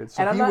acted.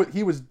 So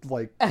he was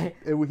like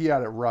he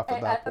had it rough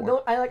at that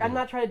point. I'm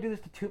not trying to do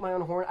this to toot my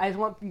own horn. I just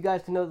want you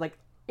guys to know, like,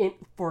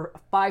 for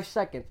 5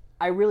 seconds,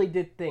 I really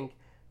did think,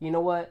 you know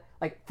what?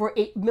 Like for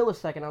 8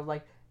 milliseconds, I was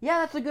like, yeah,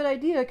 that's a good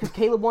idea, because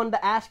Caleb wanted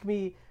to ask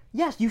me.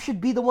 Yes, you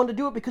should be the one to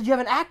do it because you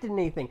haven't acted in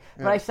anything.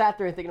 But I sat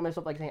there and thinking to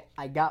myself, like, saying,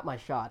 I got my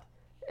shot.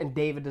 And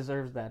David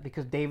deserves that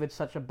because David's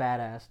such a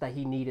badass that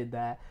he needed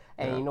that.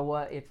 And you know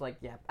what? It's like,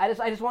 I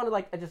just wanted,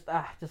 like,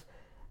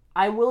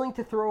 I'm willing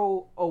to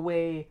throw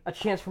away a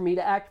chance for me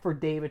to act for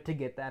David to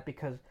get that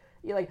because,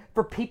 like,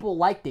 for people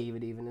like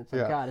David even, it's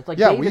like, God, it's like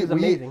David is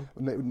amazing.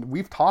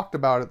 We've talked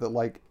about it that,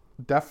 like,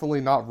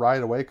 definitely not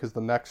right away because the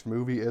next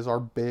movie is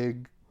our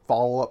big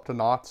follow-up to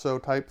Not So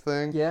type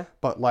thing. Yeah.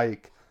 But,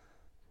 like,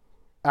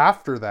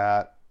 after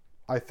that,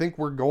 I think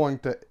we're going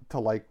to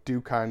like do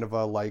kind of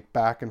a like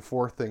back and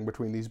forth thing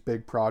between these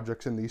big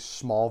projects and these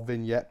small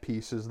vignette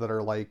pieces that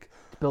are like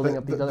building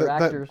up these other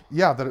actors.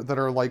 That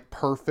are like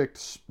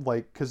perfect,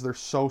 like because they're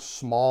so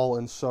small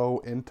and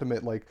so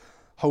intimate. Like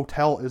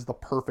Hotel is the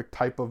perfect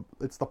type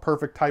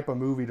of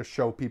movie to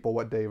show people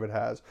what David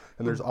has.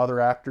 And there's other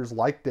actors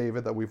like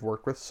David that we've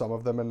worked with. Some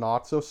of them in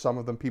Not So, some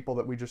of them people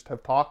that we just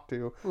have talked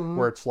to.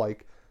 Where it's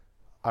like,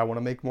 I want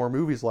to make more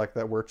movies like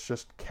that where it's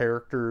just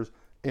characters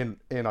in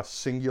a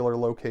singular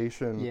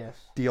location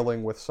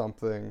dealing with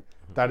something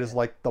that is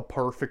like the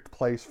perfect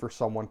place for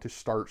someone to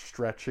start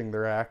stretching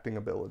their acting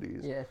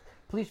abilities. Yes.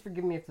 Please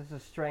forgive me if this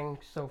is straying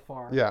so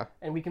far. Yeah.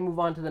 And we can move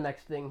on to the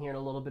next thing here in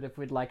a little bit if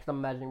we'd like. I'm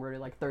imagining we're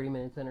like 30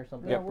 minutes in or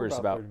something. Yep, we're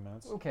about 30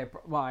 minutes. Okay.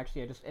 Well,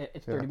 actually,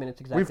 it's 30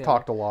 minutes exactly. We've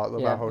talked a lot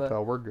about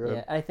Hotel. We're good.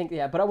 Yeah, I think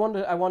but I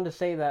wanted to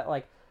say that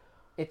like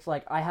it's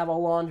like I have a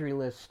laundry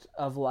list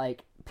of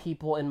like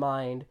people in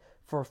mind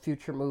for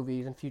future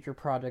movies and future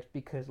projects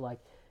because like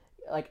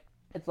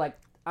it's like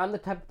I'm the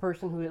type of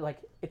person who like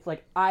it's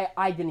like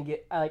I didn't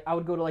get I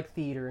would go to like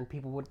theater and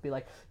people would be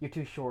like you're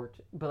too short,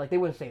 but like they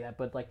wouldn't say that,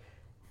 but like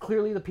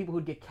clearly the people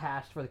who'd get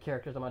cast for the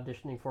characters I'm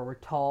auditioning for were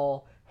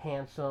tall,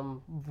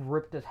 handsome,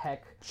 ripped as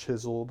heck,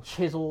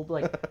 chiseled,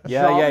 like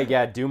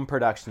yeah. Doom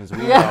Productions. We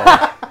know.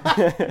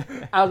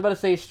 I was about to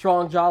say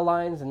strong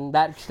jawlines, and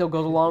that still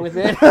goes along with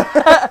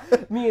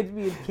it. me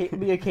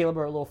and Caleb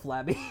are a little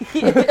flabby,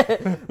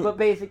 but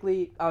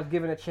basically, I was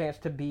given a chance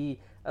to be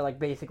like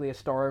basically a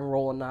starring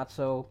role in Not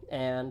So,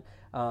 and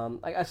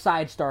like a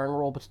side starring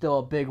role, but still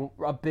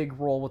a big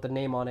role with a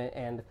name on it.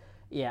 And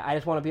yeah, I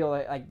just want to be able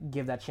to like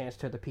give that chance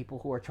to the people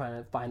who are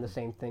trying to find the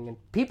same thing, and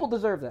people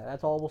deserve that.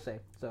 That's all we'll say.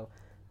 So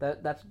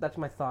that's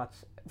my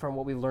thoughts from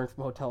what we've learned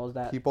from Hotel. Is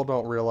that people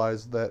don't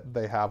realize that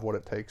they have what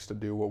it takes to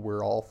do what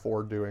we're all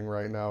for doing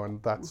right now,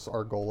 and that's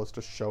our goal, is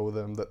to show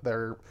them that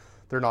they're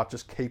not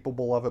just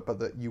capable of it, but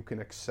that you can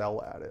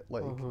excel at it.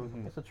 Like,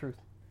 It's the truth.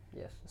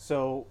 Yes.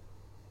 So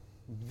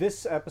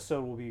this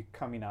episode will be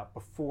coming out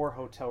before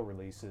Hotel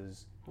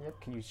releases.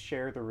 Yep. Can you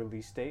share the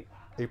release date?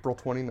 April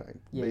 29th.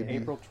 Yeah. Maybe.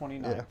 April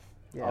 29th.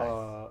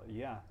 Yeah.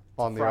 Yeah.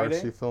 On the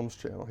Friday? RC Films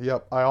channel.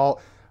 Yep.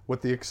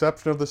 With the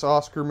exception of this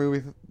Oscar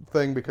movie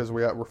thing, because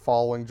we're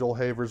following Joel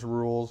Haver's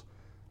rules,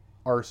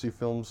 RC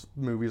Films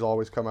movies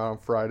always come out on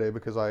Friday,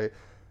 because I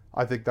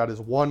think that is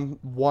one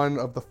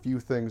of the few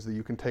things that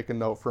you can take a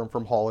note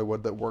from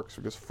Hollywood that works,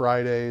 because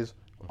Fridays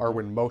are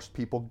when most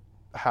people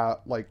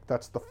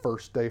that's the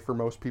first day for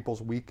most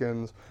people's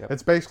weekends. Yep.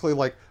 It's basically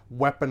like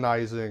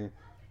weaponizing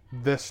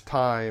this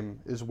time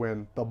is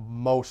when the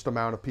most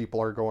amount of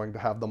people are going to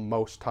have the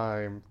most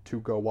time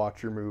to go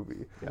watch your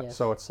movie. Yep. Yes.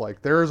 So it's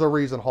like, there's a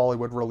reason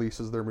Hollywood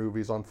releases their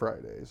movies on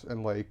Fridays.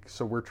 And like,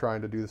 so we're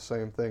trying to do the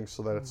same thing,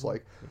 so that it's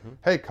like,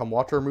 hey, come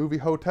watch our movie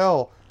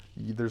Hotel.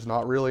 There's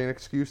not really an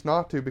excuse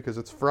not to, because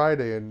it's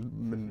Friday,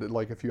 and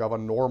like, if you have a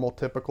normal,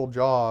 typical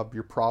job,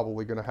 you're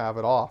probably going to have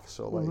it off.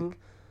 So like,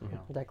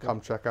 Exactly.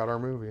 come check out our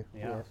movie.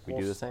 Yeah. Yes. We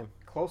do the same.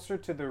 Closer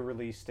to the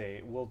release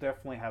date, we'll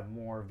definitely have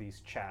more of these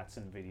chats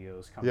and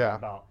videos coming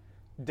about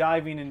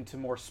diving into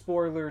more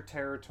spoiler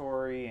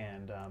territory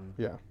and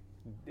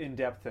in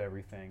depth to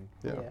everything.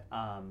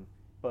 Yeah.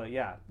 But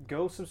yeah,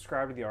 go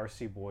subscribe to the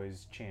RC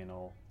Boys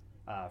channel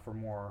for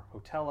more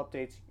hotel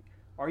updates.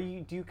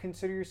 Do you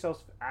consider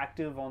yourselves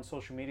active on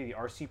social media, the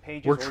RC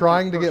pages? We're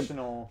trying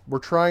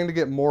to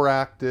get more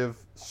active.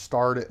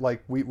 Started,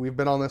 like, we've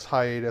been on this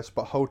hiatus,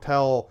 but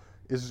Hotel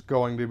is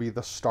going to be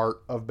the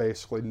start of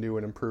basically new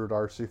and improved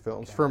RC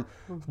films. Okay. From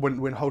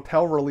when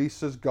Hotel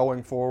releases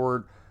going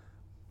forward,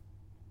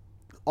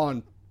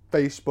 on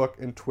Facebook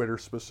and Twitter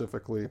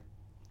specifically,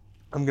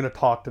 I'm going to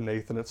talk to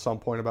Nathan at some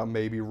point about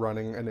maybe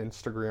running an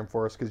Instagram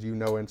for us, because you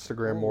know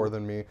Instagram more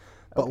than me.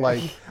 But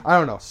like, I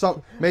don't know,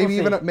 maybe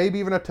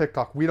even a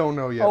TikTok. We don't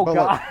know yet. Oh, but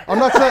God. like,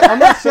 I'm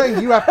not saying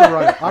you have to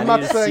run it. I'm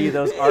not saying see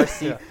those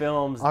RC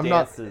films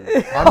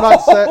dances.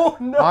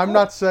 I'm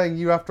not saying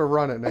you have to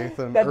run it,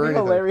 Nathan. That'd or be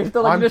anything. hilarious.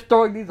 They're like, just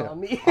throwing these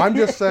on me. I'm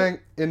just saying,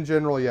 in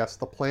general, yes,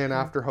 the plan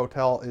after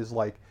Hotel is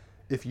like,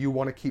 if you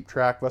want to keep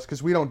track of us,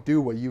 because we don't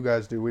do what you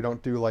guys do. We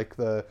don't do like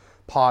the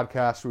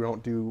podcast. We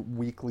don't do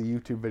weekly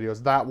YouTube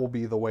videos. That will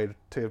be the way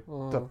to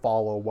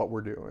follow what we're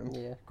doing.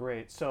 Yeah.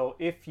 Great. So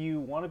if you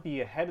want to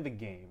be ahead of the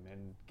game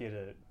and get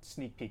a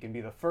sneak peek and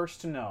be the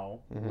first to know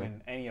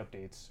when any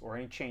updates or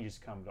any changes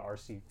come to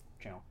RC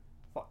channel,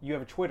 you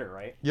have a Twitter,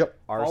 right? Yep.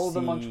 Follow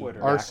them on Twitter.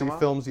 RC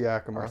Films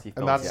Yakima.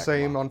 And that's the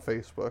same on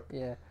Facebook.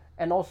 Yeah.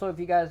 And also, if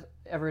you guys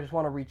ever just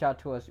want to reach out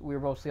to us, we're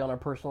mostly on our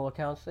personal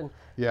accounts. And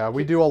yeah,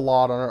 we do a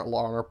lot on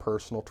our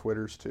personal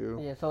Twitters too.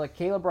 Yeah, so like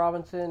Caleb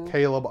Robinson.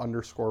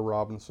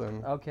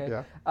 Caleb_Robinson. Okay.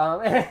 Yeah.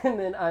 And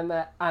then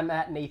I'm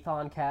at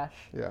Nathan Cash.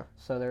 Yeah.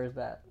 So there's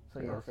that.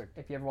 So perfect.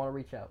 If you ever want to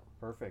reach out.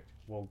 Perfect.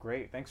 Well,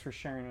 great. Thanks for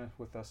sharing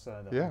with us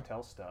the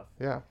hotel stuff.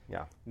 Yeah.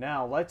 Yeah.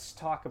 Now let's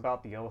talk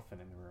about the elephant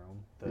in the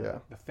room.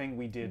 The thing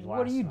we did last night.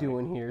 What are you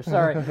doing here?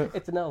 Sorry,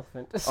 it's an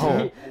elephant.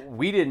 Oh,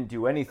 we didn't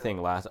do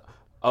anything last.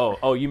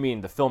 Oh, you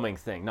mean the filming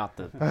thing, not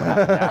the.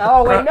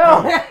 Oh wait,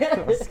 no.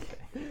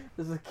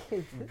 This is a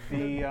kid.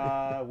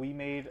 We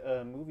made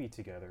a movie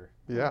together.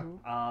 Yeah.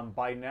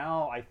 By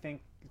now, I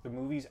think the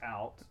movie's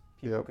out.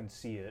 People can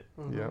see it.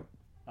 Yep.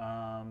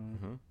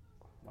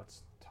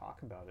 Let's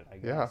talk about it, I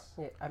guess.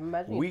 Yeah, I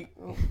imagine.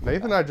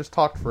 Nathan and I just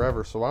talked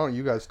forever, so why don't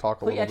you guys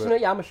talk a little bit? No,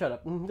 yeah, I'm gonna shut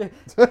up.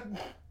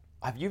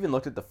 Have you even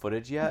looked at the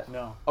footage yet?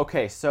 No.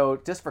 Okay, so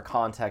just for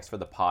context for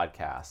the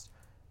podcast,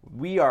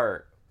 we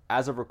are,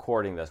 as of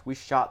recording this, we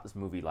shot this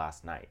movie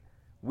last night.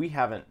 We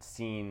aren't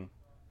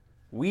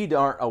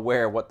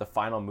aware what the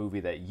final movie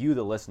that you,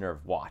 the listener,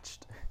 have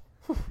watched.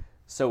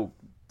 So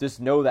just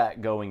know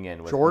that going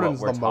in with Jordan's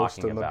what we're the most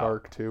talking in the about.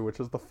 dark too, which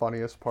is the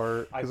funniest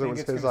part, because it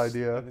was his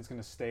idea. I think it's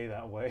going to stay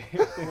that way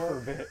for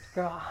a bit.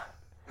 God.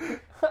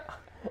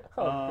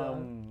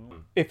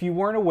 If you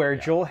weren't aware,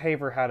 Joel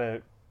Haver had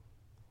a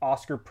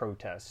Oscar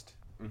protest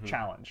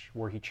challenge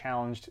where he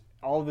challenged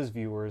all of his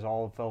viewers,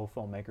 all of fellow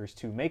filmmakers,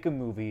 to make a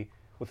movie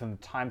within the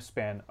time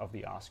span of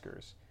the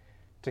Oscars,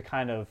 to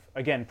kind of,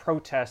 again,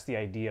 protest the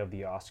idea of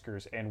the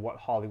Oscars and what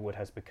Hollywood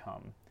has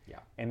become. Yeah.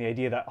 And the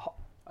idea that...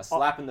 A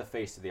slap in the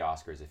face to the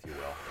Oscars, if you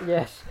will.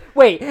 Yes.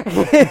 Wait.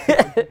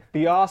 The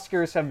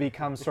Oscars have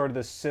become sort of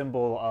the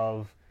symbol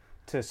of,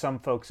 to some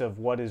folks, of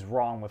what is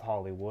wrong with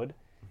Hollywood.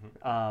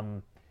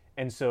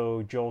 And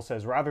so Joel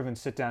says, rather than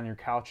sit down on your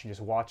couch and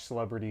just watch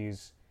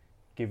celebrities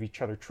give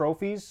each other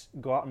trophies,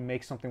 go out and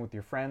make something with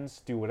your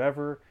friends, do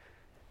whatever.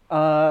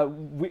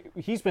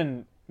 He's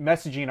been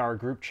messaging our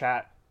group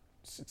chat.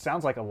 It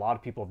sounds like a lot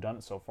of people have done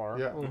it so far.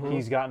 Yeah.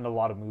 He's gotten a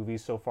lot of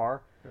movies so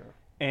far. Yeah.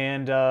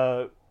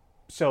 And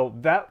so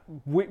that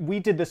we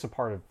did this a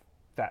part of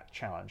that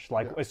challenge.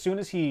 Like as soon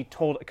as he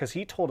told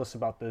us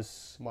about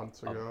this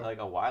months ago, like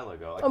a while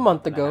ago, like a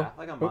month ago,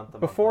 like a month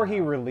before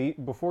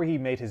he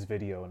made his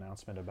video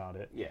announcement about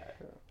it. Yeah.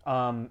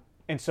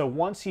 And so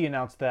once he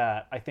announced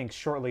that, I think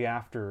shortly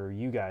after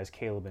you guys,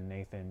 Caleb and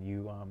Nathan,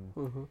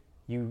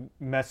 you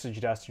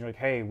messaged us and you're like,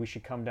 hey, we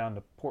should come down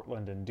to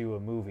Portland and do a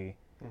movie.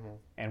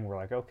 And we're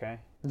like, okay.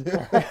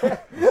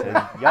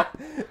 Yep.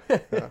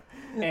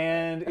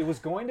 And it was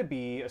going to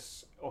be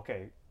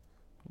okay.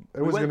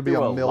 It was going to be a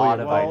million lot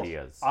of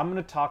ideas. I'm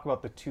going to talk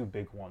about the two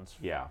big ones.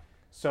 Yeah.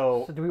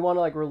 So do we want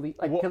to release?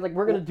 Because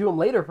we're going to do them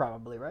later,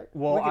 probably, right?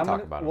 Well, we can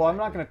talk about them. Well, I'm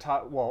not going to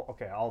talk. Well,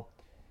 okay,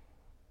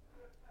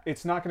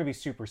 it's not going to be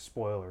super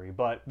spoilery,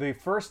 but the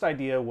first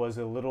idea was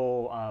a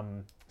little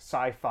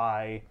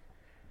sci-fi,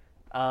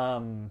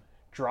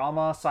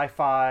 drama,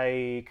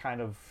 sci-fi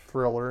kind of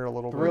thriller a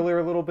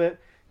little bit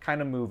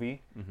kind of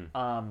movie.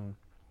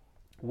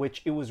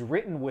 Which it was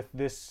written with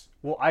this.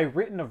 Well, I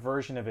written a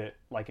version of it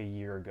like a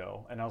year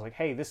ago, and I was like,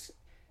 hey,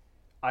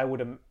 I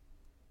would.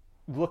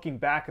 Looking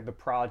back at the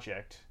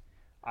project,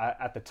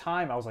 at the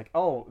time, I was like,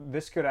 oh,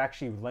 this could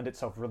actually lend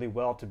itself really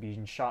well to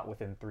being shot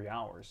within 3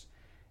 hours.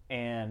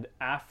 And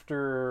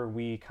after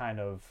we kind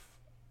of,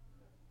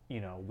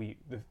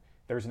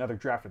 there was another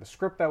draft of the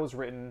script that was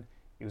written.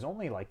 It was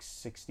only like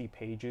 60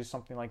 pages,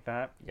 something like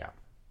that. Yeah.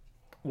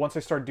 Once I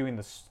started doing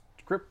the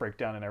script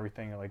breakdown and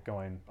everything, like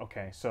going,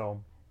 okay,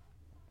 so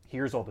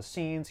here's all the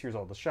scenes, here's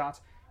all the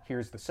shots,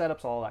 here's the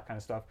setups, all that kind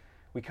of stuff.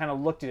 We kind of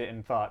looked at it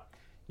and thought,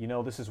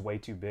 this is way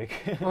too big.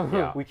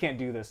 Yeah. We can't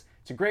do this.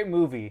 It's a great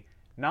movie,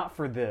 not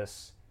for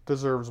this.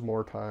 Deserves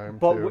more time,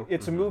 but too.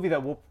 It's a movie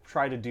that we'll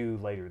try to do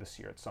later this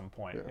year at some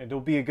point. Yeah.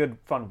 It'll be a good,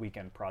 fun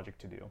weekend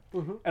project to do.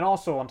 And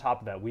also, on top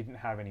of that, we didn't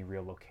have any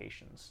real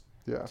locations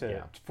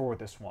for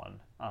this one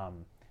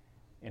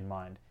in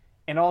mind.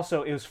 And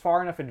also, it was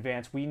far enough in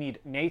advance.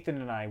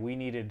 Nathan and I,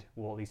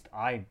 well, at least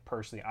I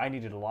personally, I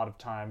needed a lot of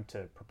time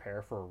to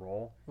prepare for a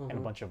role and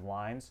a bunch of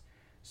lines.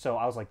 So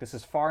I was like, this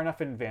is far enough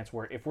in advance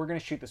where if we're going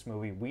to shoot this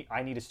movie,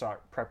 I need to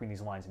start prepping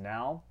these lines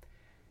now.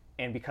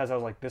 And because I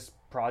was like, this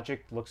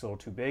project looks a little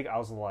too big, I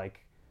was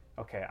like,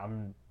 okay,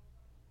 I'm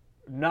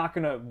not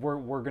going to,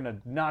 we're going to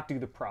not do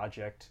the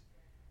project.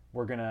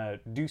 We're going to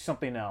do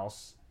something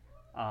else.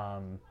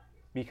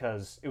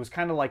 Because it was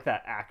kind of like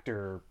that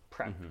actor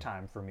prep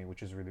time for me,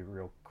 which is really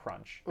real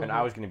crunch. And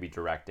I was going to be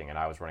directing, and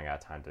I was running out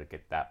of time to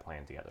get that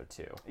plan together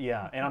too.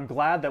 Yeah, and I'm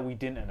glad that we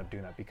didn't end up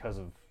doing that because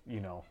of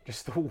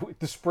just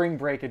the spring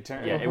break in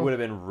turn. Yeah, it would have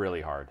been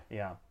really hard.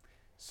 Yeah,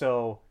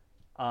 so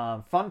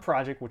fun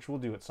project, which we'll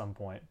do at some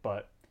point.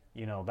 But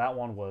that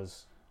one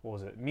was, what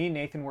was it? Me and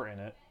Nathan were in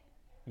it.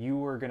 You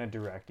were going to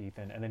direct,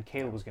 Ethan, and then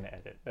Caleb was going to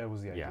edit. That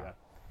was the idea. Yeah.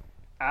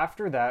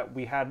 After that,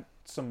 we had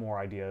some more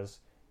ideas.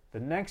 The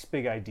next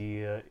big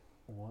idea...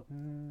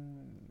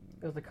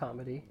 It was a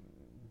comedy.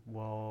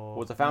 Well... It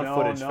was a found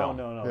footage film.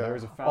 No. Yeah. There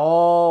was a found...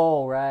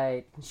 Oh,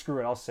 right. Screw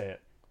it, I'll say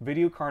it.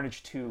 Video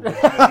Carnage 2 was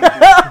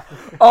gonna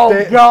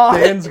be... God!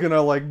 Dan's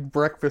gonna,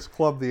 Breakfast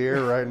Club the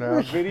air right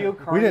now. Video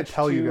Carnage We didn't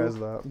tell 2, you guys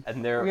that.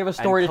 And we have a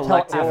story to tell.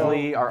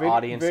 Collectively, our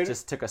audience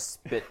just took a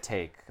spit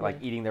take,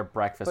 eating their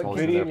breakfast while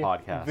listening to their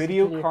podcast.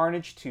 Video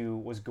Carnage 2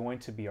 was going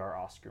to be our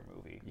Oscar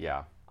movie.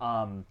 Yeah.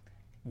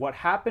 What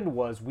happened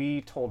was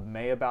we told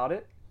May about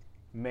it.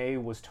 May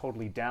was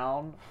totally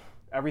down.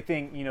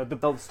 Everything,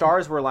 the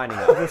stars were lining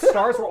up. The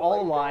stars were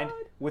all aligned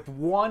with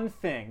one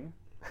thing.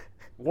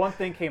 One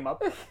thing came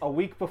up a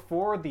week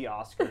before the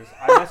Oscars.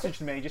 I messaged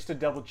May just to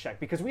double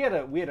check because we had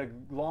a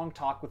long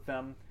talk with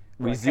them.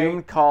 We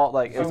Zoom call,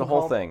 it was a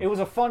whole thing. It was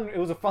a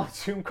fun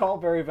Zoom call,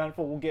 very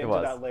eventful. We'll get into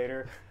that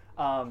later.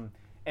 And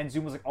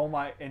Zoom was like, oh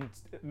my, and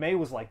May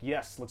was like,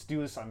 yes, let's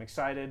do this. I'm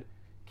excited.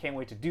 Can't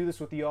wait to do this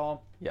with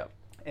y'all. Yep.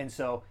 And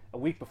so a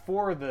week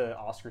before the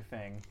Oscar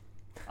thing,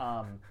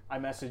 I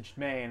messaged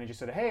May and I just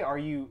said, hey, are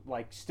you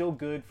still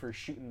good for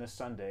shooting this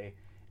Sunday?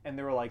 And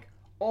they were like,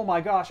 oh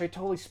my gosh, I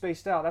totally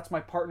spaced out. That's my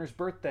partner's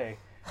birthday.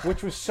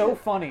 Which was so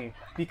funny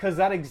because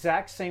that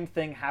exact same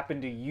thing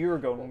happened a year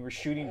ago when we were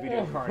shooting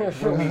Video Carnage.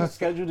 Where we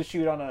scheduled to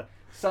shoot on a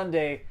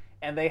Sunday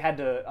and they had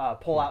to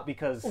pull out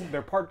because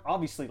their part,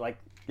 obviously,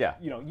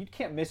 you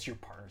can't miss your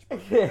partner's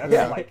birthday.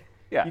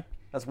 That's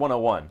that's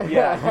 101.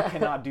 Yeah, you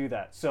cannot do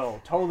that. So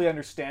totally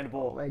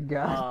understandable. Oh my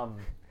God.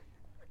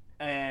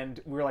 And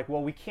we were like,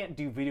 well, we can't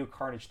do Video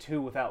Carnage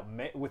 2 without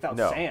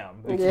No.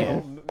 Sam. We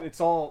can't, it's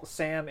all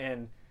Sam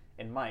and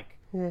Mike.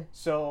 Yeah.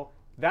 So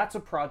that's a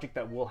project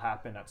that will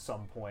happen at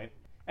some point.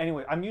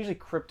 Anyway, I'm usually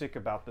cryptic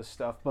about this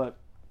stuff, but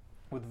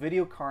with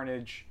Video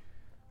Carnage,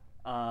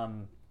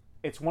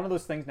 it's one of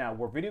those things now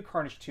where Video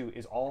Carnage 2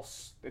 is all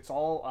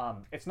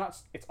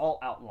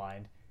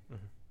outlined.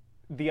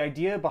 Mm-hmm. The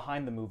idea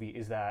behind the movie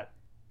is that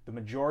the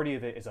majority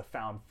of it is a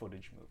found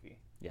footage movie.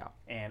 Yeah.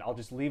 And I'll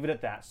just leave it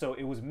at that. So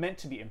it was meant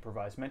to be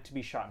improvised, meant to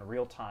be shot in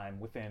real time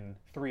within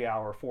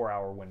 3-hour,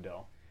 4-hour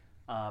window.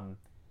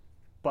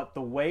 But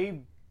the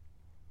way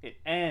it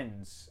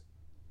ends,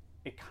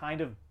 it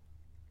kind of,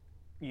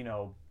 you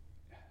know,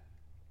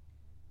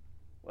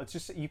 let's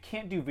just say you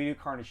can't do Video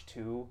Carnage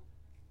 2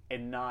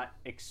 and not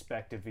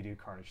expect a Video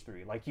Carnage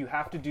 3. Like, you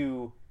have to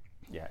do...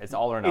 Yeah, it's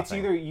all or nothing. It's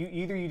either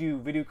you do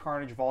Video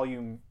Carnage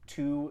Volume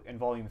 2 and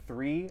Volume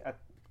 3,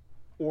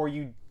 or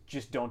you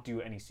just don't do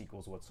any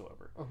sequels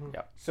whatsoever.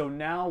 Yep. So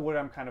now what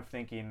I'm kind of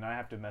thinking, and I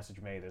have to message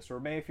May this, or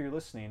May, if you're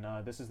listening,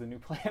 this is the new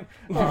plan.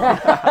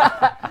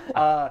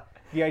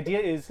 The idea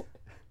is,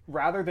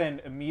 rather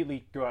than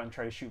immediately go out and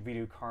try to shoot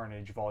Video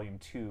Carnage Volume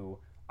 2,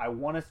 I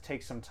want us to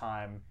take some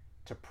time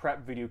to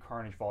prep Video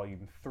Carnage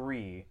Volume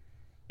 3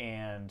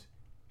 and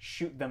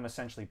shoot them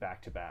essentially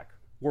back to back.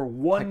 Where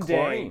one like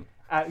day...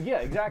 yeah,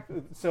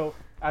 exactly. So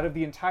out of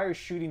the entire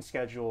shooting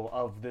schedule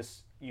of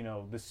this, you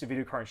know, the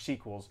Video Carnage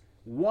sequels,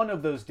 one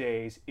of those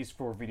days is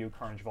for Video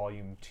Carnage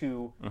Volume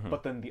 2,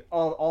 but then the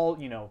all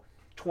you know,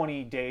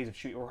 20 days of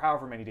shooting, or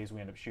however many days we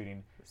end up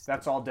shooting,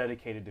 that's all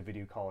dedicated to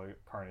Video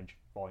Carnage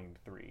Volume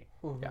 3.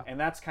 Yeah. And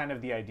that's kind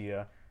of the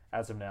idea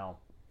as of now.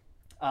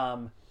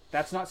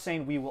 That's not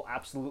saying we will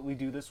absolutely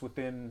do this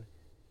within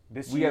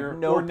this year have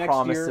no or next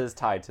promises year.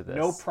 tied to this.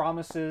 No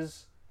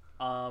promises.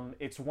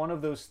 It's one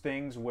of those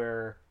things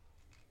where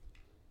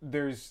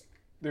there's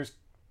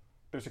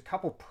a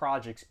couple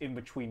projects in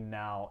between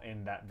now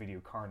and that Video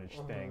Carnage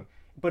thing.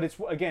 But it's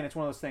one of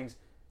those things.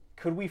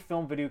 Could we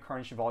film Video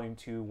Carnage Volume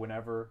 2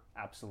 whenever?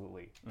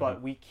 Absolutely.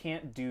 But we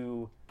can't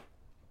do...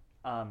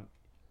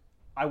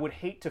 I would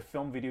hate to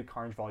film Video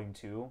Carnage Volume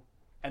 2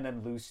 and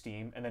then lose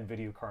steam, and then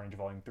Video Carnage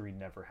Volume 3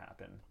 never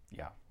happen.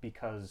 Yeah.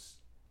 Because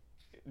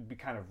it'd be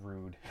kind of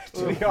rude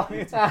to the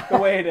audience the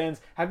way it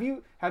ends. Have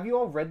you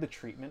all read the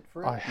treatment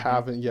for it? I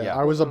haven't yet. Yeah.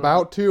 I was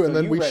about to, and So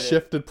then you we read it.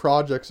 shifted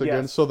projects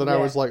again, Yes. so then I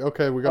was like,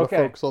 okay, we got to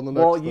focus on the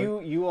next thing.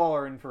 Well, you all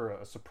are in for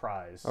a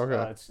surprise.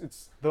 Okay.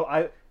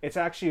 It's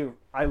actually,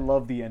 I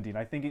love the ending.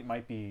 I think it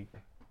might be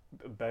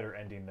a better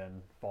ending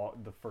than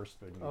the first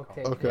Video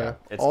Okay. Carnage. Okay, Yeah,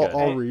 it's I'll, good.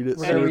 I'll read it.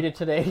 We're gonna read it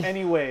today.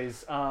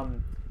 Anyways,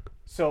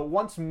 so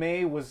once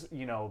May was,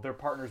 you know, their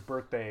partner's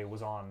birthday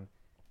was on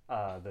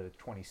the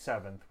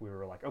 27th, we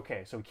were like,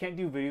 okay, so we can't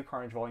do Video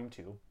Carnage Volume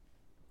 2.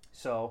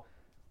 So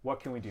what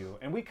can we do?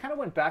 And we kind of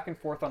went back and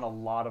forth on a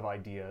lot of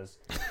ideas.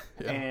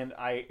 Yeah. And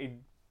it'd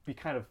be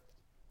kind of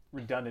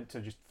redundant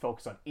to just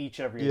focus on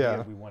every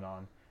idea we went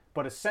on.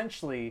 But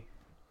essentially,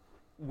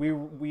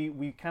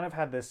 we kind of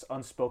had this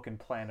unspoken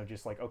plan of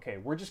just like, okay,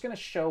 we're just going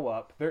to show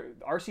up.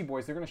 RC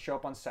Boys, they're going to show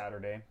up on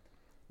Saturday.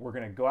 We're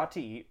going to go out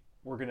to eat.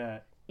 We're going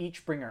to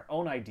each bring our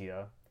own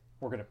idea.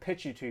 We're going to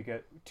pitch it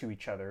to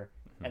each other.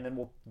 And then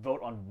we'll vote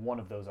on one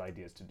of those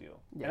ideas to do.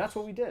 Yes. And that's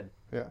what we did.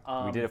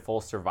 Yeah. We did a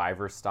full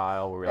Survivor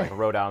style where we like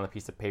wrote down on a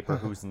piece of paper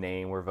whose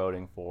name we're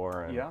voting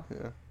for. And Yeah.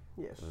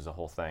 Yes. It was a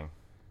whole thing.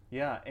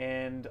 Yeah,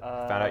 and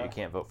Found out you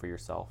can't vote for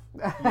yourself.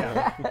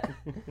 Yeah.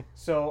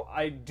 So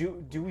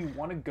do we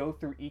want to go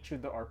through each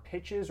of our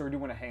pitches, or do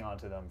we want to hang on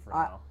to them for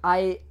now?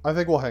 I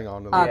think we'll hang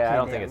on to that. Yeah, I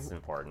don't Okay, think it's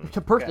important.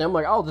 So personally, I'm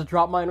like, I'll just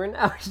drop mine right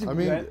now. I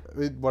mean,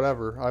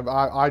 whatever.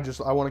 I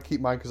want to keep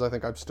mine because I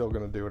think I'm still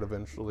going to do it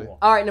eventually. Cool.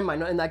 All right, never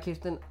mind. In that case,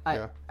 then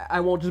Yeah. I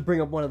won't just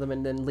bring up one of them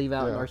and then leave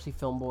out an Yeah. RC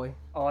Film Boy.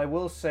 Oh, I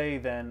will say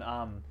then,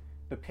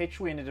 the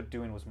pitch we ended up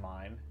doing was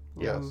mine.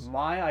 Yes.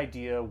 My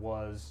idea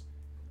was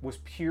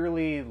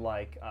purely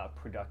like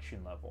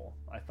production level.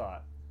 I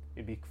thought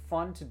it'd be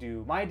fun to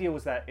do. My idea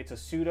was that it's a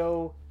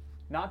pseudo,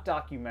 not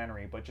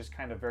documentary, but just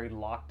kind of very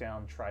locked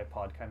down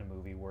tripod kind of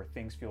movie where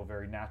things feel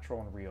very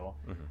natural and real.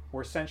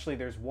 Where essentially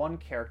there's one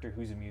character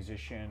who's a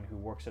musician who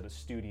works at a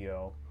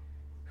studio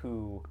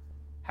who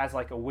has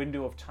like a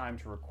window of time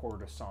to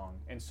record a song.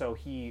 And so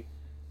he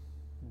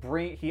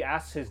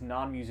asks his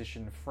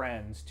non-musician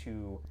friends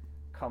to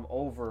come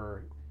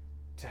over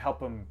to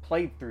help him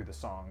play through the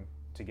song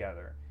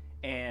together.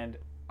 And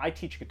I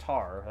teach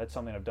guitar. That's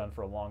something I've done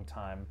for a long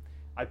time.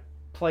 I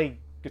play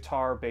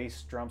guitar,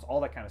 bass, drums, all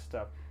that kind of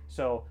stuff.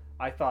 So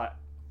I thought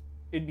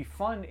it'd be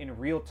fun in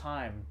real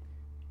time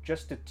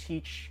just to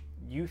teach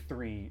you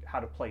three how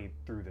to play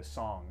through this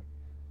song.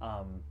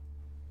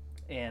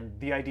 And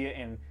the idea,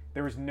 and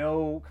there was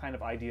no kind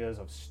of ideas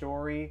of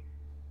story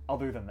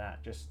other than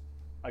that. Just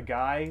a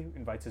guy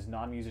invites his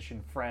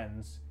non-musician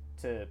friends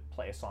to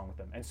play a song with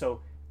him. And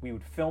so we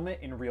would film it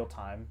in real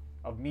time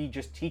of me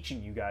just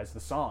teaching you guys the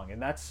song.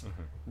 And that's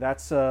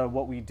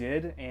what we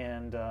did.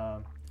 And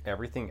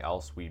Everything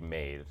else we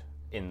made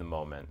in the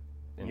moment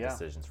in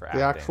decisions for acting.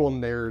 The actual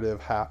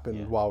narrative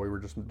happened while we were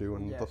just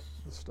doing the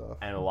stuff.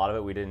 And a lot of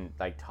it we didn't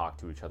like talk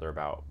to each other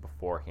about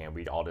beforehand.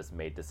 We'd all just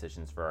made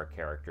decisions for our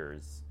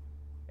characters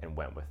and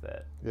went with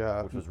it.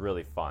 Yeah. Which was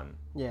really fun.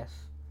 Yes.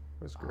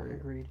 It was great.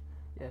 Agreed.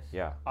 Yes.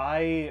 Yeah.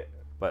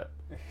 But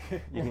you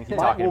can keep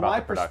talking about my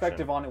the production.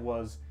 perspective on it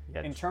was,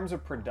 Yeah. in terms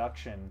of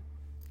production,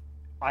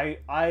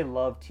 I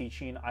love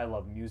teaching. I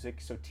love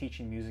music, so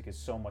teaching music is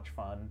so much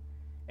fun.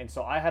 And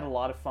so I had a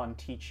lot of fun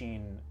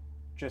teaching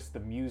just the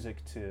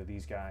music to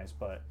these guys,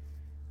 but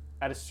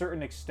at a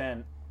certain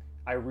extent,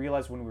 I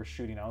realized when we were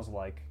shooting, I was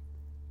like,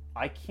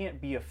 I can't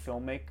be a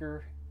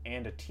filmmaker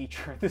and a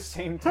teacher at the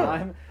same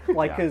time.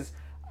 Like, because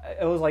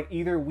it was like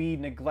either we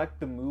neglect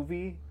the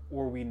movie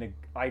or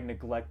I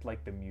neglect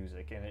like the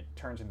music, and it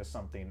turns into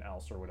something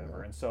else or whatever.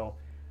 Yeah. And so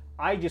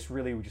I just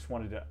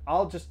wanted to,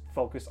 I'll just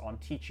focus on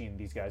teaching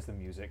these guys the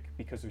music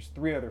because there's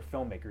 3 other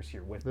filmmakers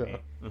here with me.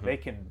 Mm-hmm. They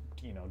can,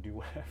 do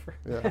whatever.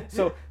 Yeah.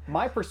 So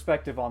my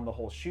perspective on the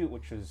whole shoot,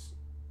 which was,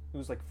 it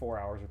was like 4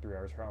 hours or 3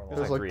 hours. It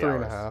was like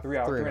 3.5.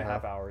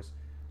 3.5 hours.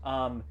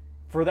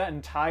 For that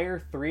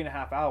entire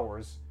 3.5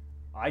 hours,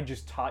 I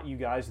just taught you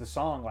guys the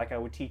song like I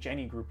would teach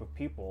any group of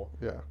people.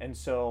 Yeah. And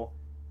so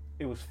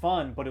it was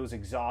fun, but it was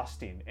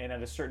exhausting. And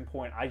at a certain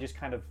point, I just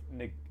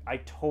I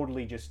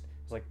totally just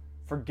was like,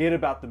 forget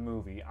about the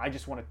movie. I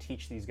just want to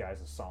teach these guys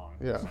a song,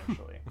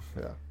 essentially.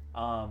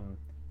 Yeah.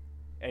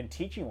 And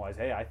teaching-wise,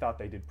 hey, I thought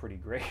they did pretty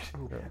great.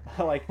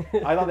 Yeah.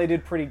 I thought they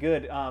did pretty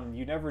good.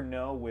 You never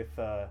know with...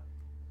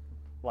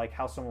 like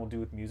how someone will do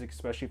with music,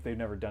 especially if they've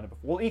never done it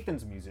before. Well,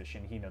 Ethan's a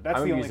musician. He knows.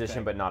 I'm a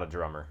musician, but not a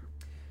drummer.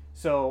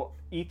 So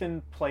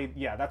Ethan played.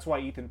 Yeah, that's why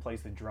Ethan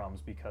plays the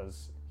drums,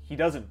 because he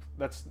doesn't.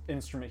 That's the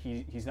instrument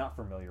he's not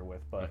familiar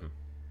with. But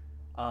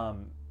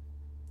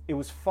it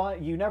was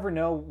fun. You never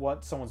know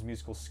what someone's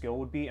musical skill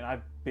would be, and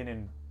I've been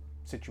in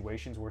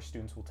situations where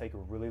students will take a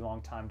really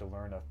long time to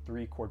learn a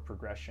 3-chord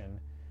progression,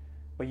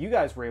 but you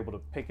guys were able to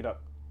pick it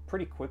up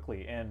pretty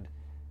quickly. And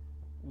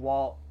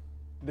while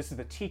this is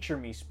the teacher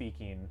me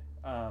speaking.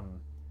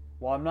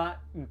 While I'm not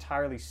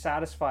entirely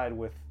satisfied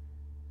with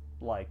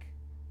like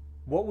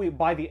what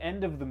by the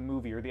end of the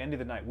movie or the end of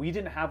the night, we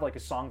didn't have like a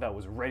song that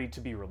was ready to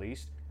be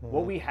released. Mm-hmm.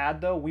 What we had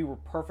though, we were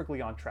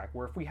perfectly on track,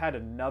 where if we had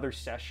another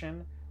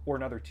session or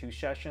another 2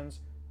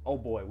 sessions, oh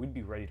boy, we'd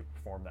be ready to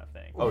perform that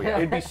thing. Oh yeah.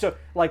 It'd be so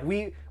like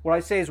what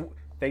I say is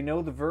they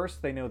know the verse,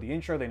 they know the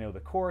intro, they know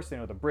the chorus, they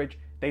know the bridge,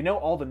 they know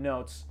all the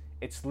notes.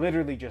 It's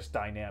literally just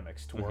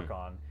dynamics to work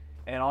on.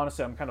 And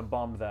honestly, I'm kind of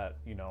bummed that,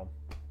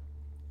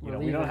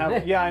 we don't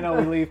have. Yeah, I know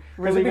we leave.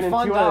 We're leaving in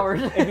 2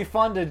 hours. It'd be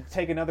fun to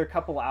take another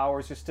couple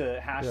hours just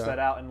to hash that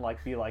out and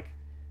like be like,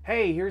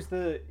 hey, here's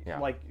the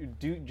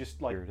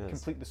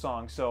complete the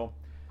song. So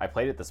I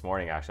played it this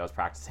morning. Actually, I was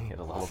practicing it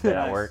a little bit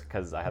at work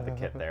because I had the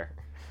kit there.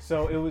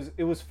 So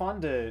it was fun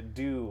to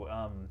do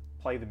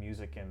play the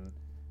music and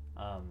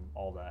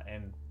all that.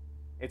 And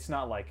it's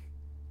not like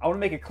I want to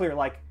make it clear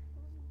like.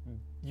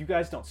 You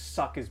guys don't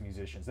suck as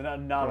musicians,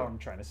 and not what I'm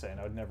trying to say, and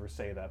I would never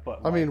say that.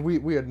 But I mean,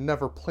 we had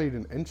never played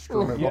an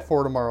instrument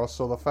before tomorrow,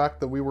 so the fact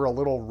that we were a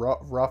little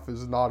rough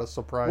is not a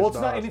surprise. Well, it's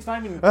not. And it's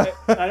not even.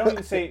 I don't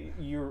even say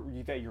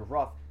that you're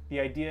rough. The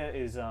idea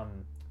is,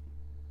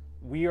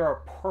 we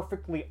are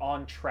perfectly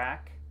on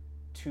track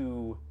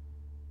to,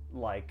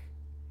 like,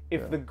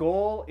 if the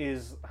goal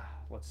is,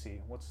 let's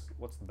see,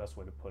 what's the best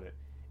way to put it?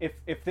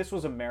 If this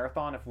was a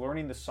marathon, if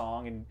learning the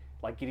song and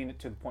like getting it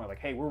to the point like,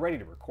 hey, we're ready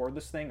to record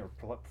this thing or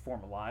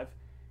perform it live,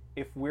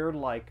 if we're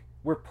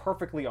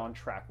perfectly on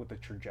track with the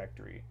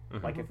trajectory.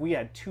 Mm-hmm. Like if we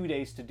had 2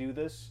 days to do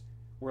this,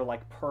 we're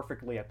like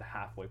perfectly at the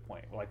halfway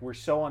point. Like we're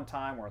so on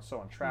time, we're so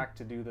on track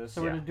to do this.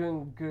 So we're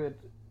doing good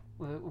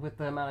with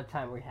the amount of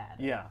time we had.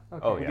 Yeah.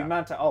 Okay. Oh yeah. The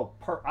amount of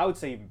I would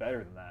say even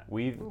better than that.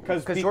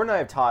 Because Jordan and I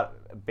have taught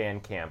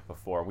band camp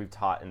before. We've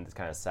taught in this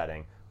kind of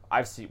setting.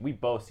 We've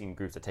both seen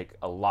groups that take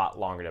a lot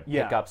longer to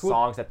pick up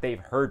songs that they've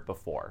heard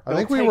before. I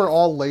think we were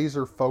all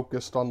laser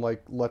focused on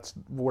like,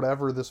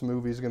 whatever this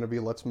movie's going to be,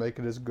 let's make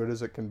it as good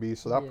as it can be.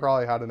 So that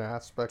probably had an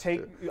aspect.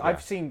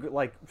 I've seen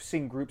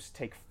groups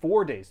take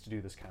 4 days to do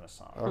this kind of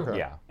song. Okay.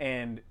 Yeah.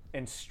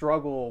 And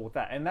struggle with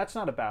that, and that's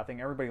not a bad thing.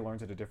 Everybody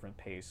learns at a different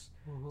pace.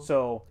 Mm-hmm.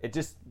 So it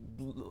just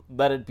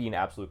let it be an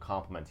absolute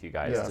compliment to you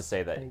guys to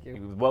say that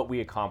what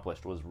we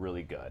accomplished was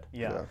really good.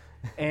 Yeah.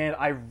 And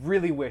I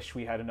really wish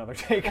we had another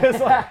day because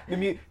like,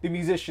 the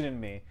musician in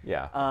me.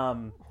 Yeah.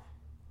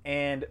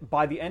 And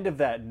by the end of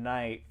that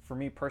night, for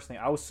me personally,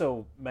 I was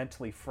so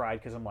mentally fried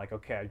because I'm like,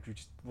 okay, I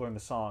just learned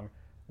the song.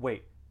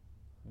 Wait,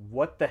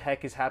 what the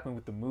heck is happening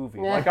with the movie?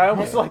 Like I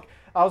was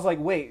like,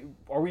 wait,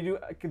 are we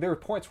doing? There were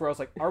points where I was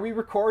like, are we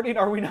recording?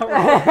 Are we not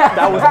recording?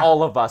 That was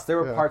all of us. There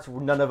were parts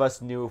where none of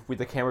us knew if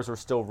the cameras were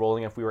still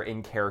rolling, if we were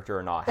in character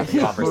or not,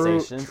 having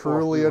conversations.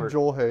 Truly a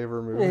Joel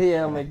Haver movie.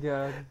 Yeah, oh my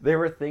god. There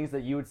were things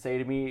that you would say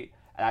to me,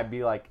 and I'd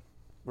be like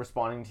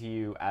responding to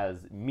you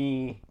as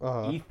me,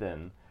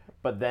 Ethan.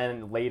 But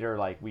then later,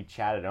 like we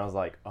chatted, and I was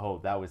like, oh,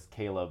 that was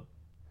Caleb.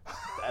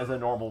 As a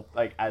normal,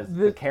 like, as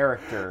the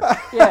character.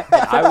 Yeah.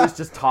 I was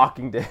just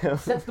talking to him.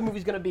 Since the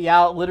movie's going to be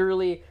out,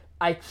 literally,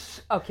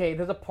 there's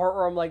a part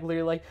where I'm, like,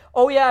 literally like,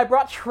 oh, yeah, I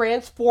brought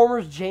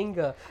Transformers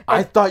Jenga.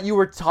 I thought you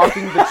were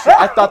talking the truth.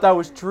 I thought that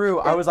was true.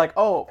 I was like,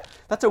 oh,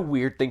 that's a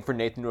weird thing for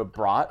Nathan to have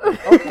brought.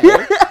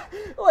 Okay.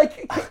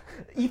 Like,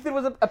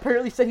 Ethan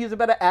apparently said he was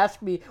about to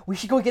ask me, we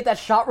should go get that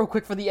shot real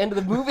quick for the end of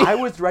the movie. I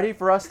was ready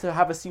for us to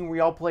have a scene where we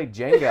all played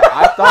Jenga.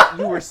 I thought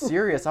you were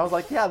serious. I was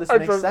like, yeah, this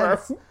makes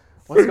sense.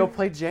 Let's go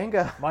play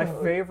Jenga. My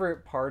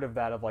favorite part of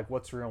that, of like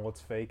what's real and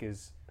what's fake,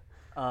 is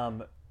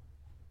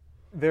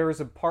there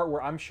is a part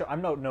where I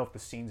don't know if the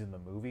scene's in the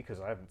movie because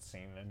I haven't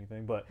seen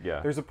anything, but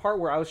there's a part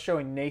where I was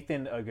showing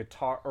Nathan a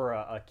guitar or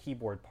a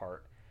keyboard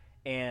part,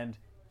 and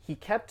he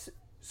kept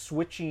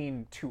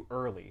switching too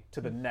early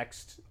to the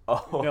next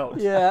note.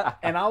 Yeah.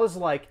 And I was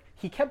like,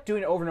 he kept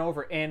doing it over and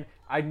over, and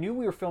I knew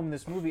we were filming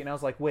this movie, and I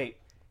was like, wait,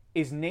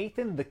 is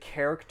Nathan the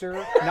character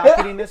not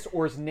getting this,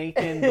 or is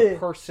Nathan the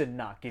person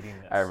not getting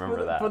this? I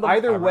remember that.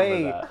 Either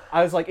way,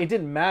 I was like, it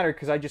didn't matter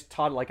because I just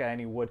taught it like I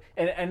knew would.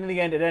 And in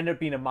the end, it ended up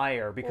being a my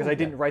error because I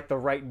didn't write the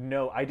right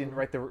note. I didn't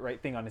write the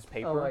right thing on his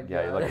paper. Oh my God.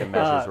 Yeah, like the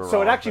measures were so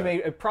wrong, it actually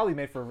it probably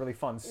made for a really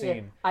fun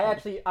scene. Yeah.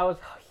 I was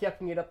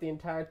yucking it up the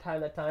entire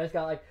time that time. I just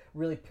got like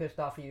really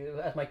pissed off at you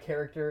as my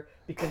character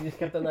because you just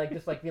kept on like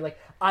just like being like,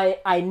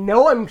 I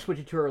know I'm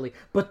switching too early,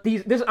 but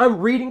I'm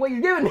reading what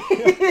you're doing.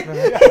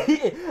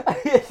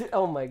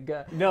 Oh my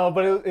God. No,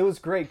 but it was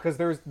great because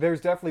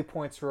there's definitely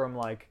points where I'm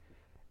like,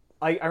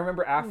 I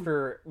remember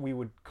after we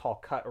would call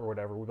cut or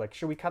whatever, we'd be like,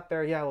 should we cut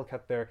there? Yeah, we'll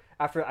cut there.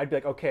 After I'd be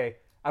like, okay.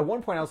 At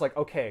one point I was like,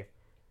 okay,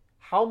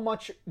 how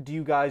much do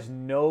you guys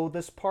know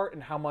this part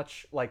and how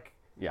much like?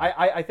 Yeah.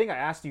 I think I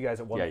asked you guys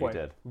at one point.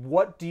 You did.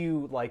 What do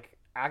you like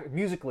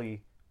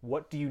musically?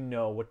 What do you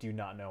know? What do you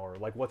not know? Or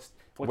like what's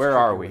where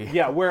are we?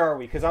 Yeah, where are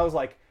we? Because I was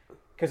like.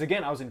 Because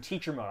again, I was in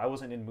teacher mode. I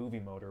wasn't in movie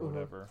mode or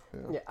whatever.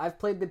 Yeah, I've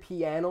played the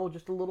piano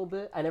just a little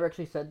bit. I never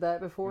actually said that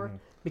before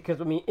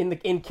because I mean,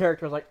 in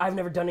character, I was like, I've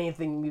never done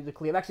anything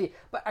musically. That's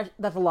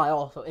a lie.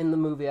 Also, in the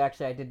movie,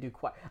 actually, I did do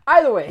quite.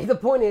 Either way, the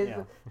point is,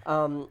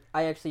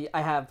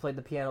 I have played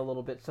the piano a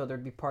little bit, so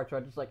there'd be parts where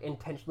I just like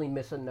intentionally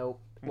miss a note,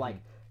 like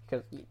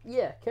because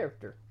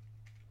character.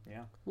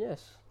 Yeah.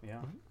 Yes.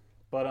 Yeah.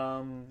 But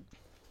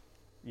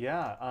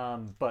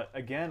but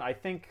again, I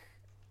think.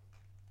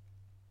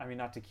 I mean,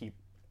 not to keep.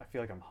 I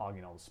feel like I'm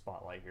hogging all the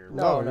spotlight here.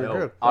 No,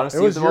 you're good.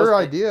 Honestly, it was your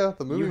idea.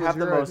 The movie was your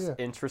idea. You have the most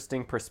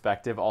interesting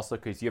perspective also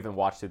because you haven't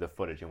watched through the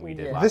footage and we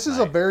did last This is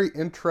night. a very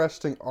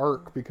interesting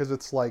arc because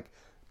it's like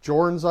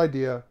Jordan's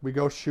idea. We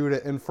go shoot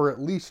it, and for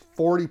at least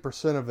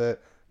 40% of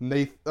it,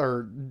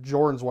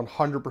 Jordan's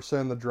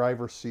 100% in the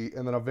driver's seat,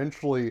 and then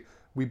eventually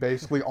we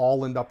basically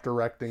all end up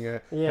directing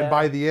it. Yeah. And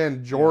by the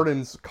end,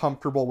 Jordan's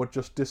comfortable with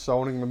just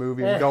disowning the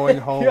movie and going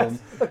home,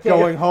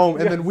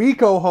 and then we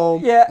go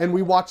home and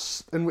we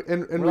watch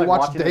we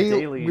watch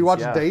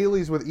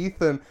dailies with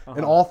Ethan,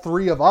 and all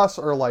three of us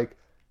are like,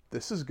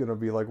 this is gonna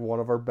be like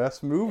one of our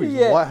best movies.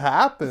 Yeah. What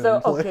happened?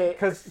 So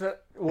because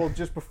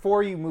just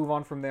before you move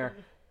on from there,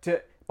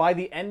 by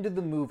the end of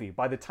the movie,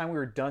 by the time we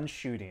were done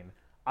shooting,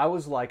 I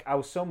was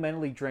so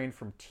mentally drained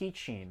from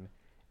teaching,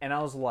 and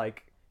I was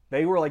like.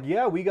 They were like,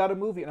 yeah, we got a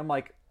movie. And I'm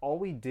like, all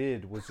we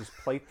did was just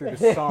play through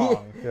the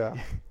song. Yeah.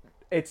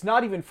 It's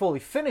not even fully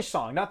finished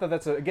song. Not that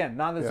that's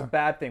a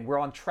bad thing. We're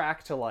on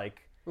track to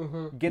like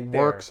get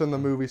there. Works in the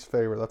movie's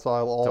favor. That's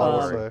all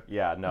I'll say.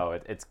 Yeah, no,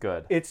 it's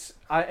good.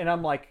 And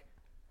I'm like,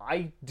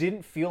 I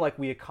didn't feel like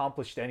we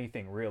accomplished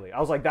anything really. I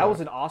was like, that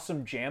was an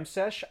awesome jam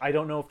sesh. I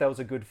don't know if that was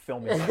a good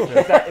filming session,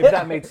 if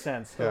that made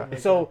sense. Yeah.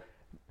 So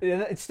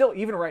it's still,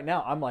 even right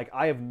now, I'm like,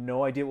 I have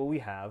no idea what we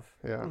have.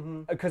 Yeah.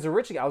 Because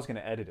originally I was going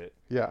to edit it.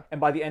 Yeah. And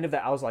by the end of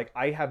that, I was like,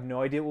 I have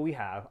no idea what we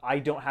have. I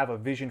don't have a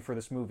vision for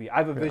this movie. I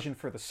have a vision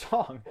for the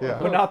song,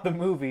 but not the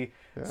movie.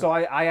 Yeah. So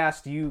I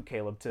asked you,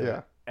 Caleb,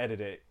 to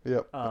edit it.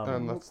 Yep.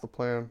 And that's the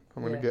plan.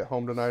 I'm going to get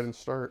home tonight and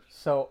start.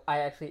 So I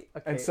actually...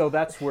 Okay. And so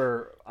that's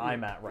where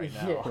I'm at right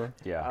now.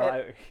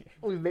 Yeah.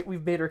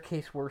 We've made our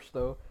case worse,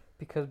 though,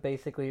 because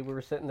basically we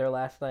were sitting there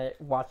last night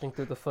watching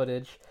through the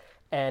footage,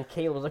 and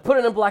Caleb was like, put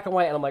it in black and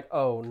white, and I'm like,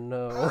 oh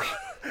no.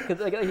 Because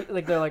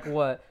like they're like,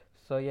 what?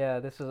 So yeah,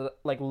 this is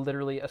like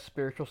literally a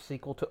spiritual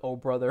sequel to Oh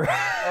Brother.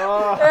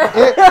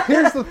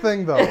 Here's the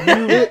thing, though.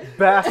 You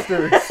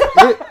bastards.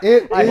 I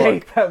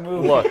hate that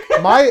movie.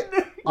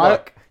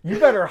 Look. You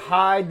better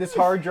hide this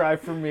hard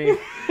drive from me.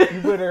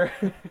 You better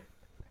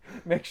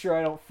make sure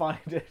I don't find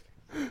it.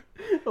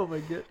 Oh my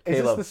god.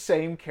 Is this the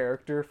same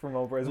character from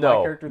Oh Brother? Is my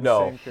character the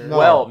same character? No,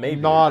 well,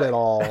 maybe. Not at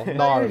all.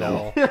 Not at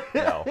all.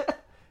 No.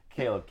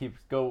 Caleb, say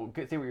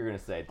what you're going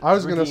to say. I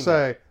was going to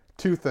say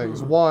two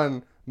things.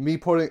 One, me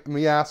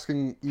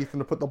asking Ethan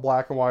to put the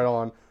black and white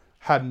on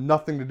had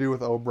nothing to do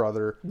with Oh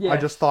Brother. Yes. I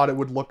just thought it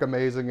would look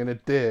amazing, and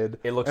it did.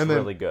 It looks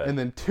really good. And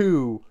then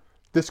two,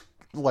 this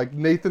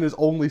Nathan is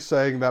only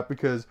saying that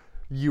because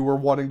you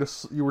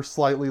were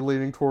slightly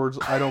leaning towards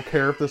I don't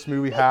care if this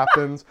movie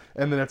happens,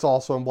 and then it's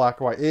also in black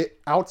and white.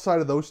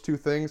 Outside of those two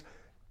things,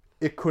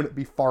 it couldn't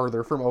be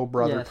farther from Oh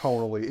Brother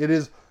tonally. It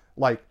is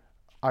like.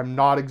 I'm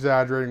not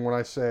exaggerating when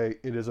I say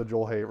it is a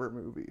Joel Haver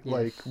movie. Yes.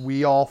 Like,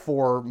 we all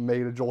four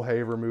made a Joel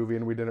Haver movie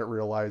and we didn't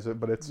realize it,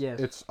 but it's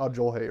a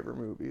Joel Haver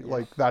movie. Yes.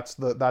 Like, that's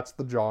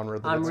the genre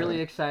that I'm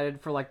really excited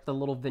for like the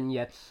little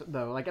vignettes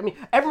though. Like, I mean,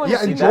 everyone's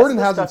seen Jordan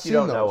hasn't seen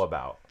those. Know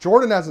about.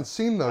 Jordan hasn't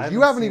seen those.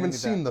 You haven't even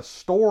seen the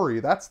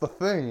story. That's the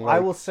thing. Like, I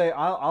will say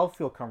I'll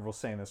feel comfortable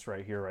saying this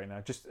right here right now.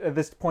 Just at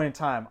this point in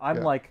time,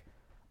 I'm like,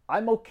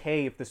 I'm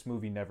okay if this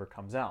movie never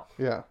comes out.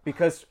 Yeah.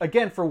 Because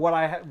again, for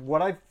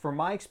from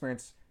my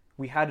experience,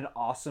 we had an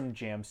awesome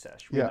jam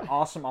sesh. An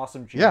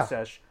awesome jam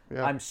sesh.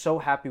 Yeah. I'm so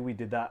happy we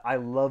did that. I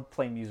love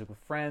playing music with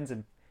friends,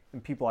 and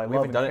and people I We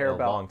love haven't and done it care in a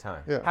about. long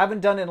time. Yeah. Haven't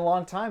done it in a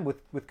long time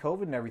with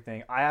COVID and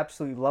everything. I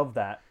absolutely love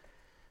that.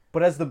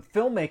 But as the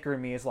filmmaker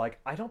in me is like,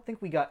 I don't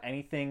think we got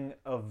anything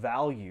of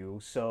value,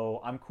 so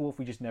I'm cool if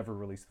we just never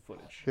release the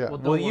footage. Yeah. Well,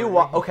 Will don't you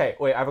worry. okay,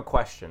 wait, I have a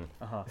question.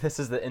 Uh-huh. This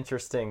is the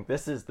interesting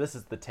this is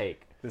the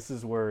take. This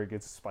is where it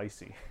gets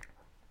spicy.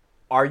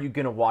 Are you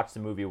gonna watch the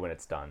movie when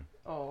it's done?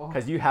 Oh.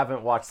 Because you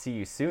haven't watched See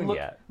You Soon Look,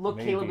 yet. look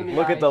Maybe. Caleb in the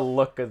Look eyes. at the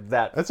look of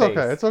that It's face.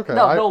 okay. It's okay.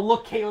 No,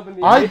 look Caleb in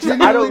the I eyes.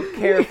 genuinely- I don't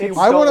care if you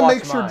I want to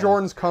make sure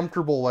Jordan's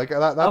comfortable. Like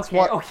that's Okay,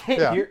 what. okay.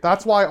 Yeah,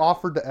 that's why I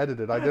offered to edit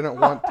it. I didn't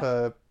want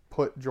to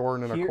put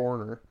Jordan in a Here-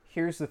 corner.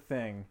 Here's the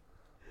thing.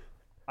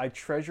 I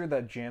treasure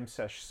that jam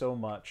sesh so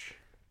much.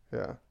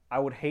 Yeah. I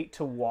would hate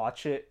to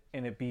watch it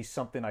and it be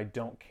something I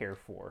don't care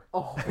for.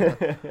 Oh,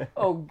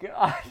 oh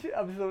gosh,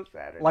 I'm so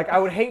sad. right Like, now. I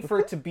would hate for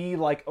it to be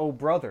like, oh,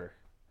 brother.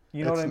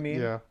 You know what I It's-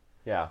 mean? Yeah.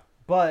 Yeah.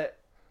 But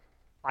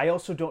I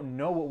also don't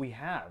know what we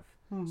have.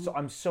 So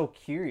I'm so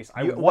curious.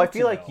 I Well, I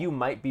feel like you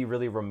might be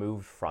really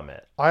removed from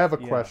it. I have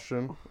a Yeah.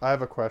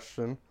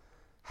 question.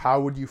 How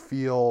would you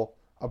feel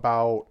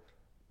about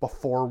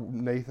before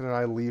Nathan and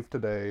I leave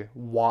today?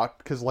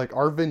 Because like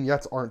our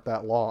vignettes aren't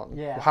that long.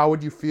 Yeah. How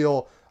would you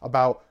feel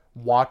about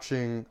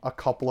watching a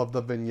couple of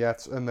the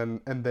vignettes and then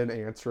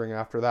answering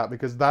after that?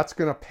 Because that's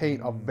gonna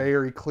paint a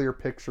very clear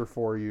picture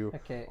for you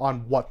Okay.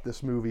 on what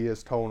this movie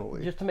is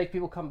tonally. Just to make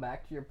people come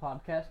back to your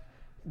podcast,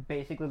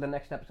 basically the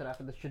next episode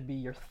after this should be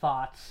your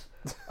thoughts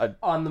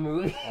on the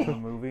movie. On the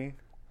movie?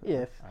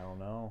 Yes. I don't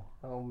know.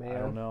 Oh man. I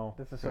don't know.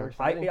 This is so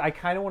exciting. I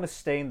kind of want to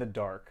stay in the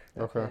dark.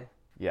 Okay.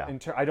 Yeah.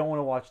 I don't want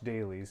to watch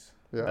dailies.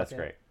 Yeah. That's Okay.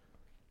 great.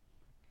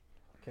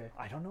 Okay.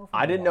 I don't know if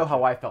I didn't know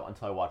how I felt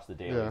until I watched the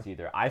dailies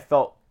either. I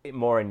felt it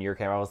more in your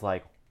camera. I was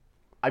like,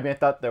 I mean, I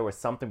thought there was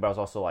something, but I was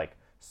also like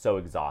so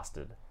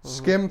exhausted.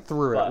 Skim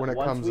through it But when it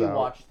once comes we out.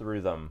 watched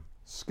through them,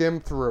 Skim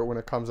through it when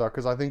it comes out,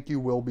 because I think you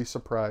will be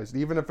surprised.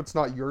 Even if it's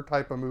not your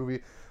type of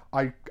movie,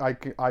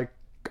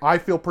 I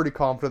feel pretty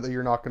confident that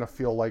you're not going to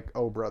feel like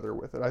Oh Brother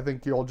with it. I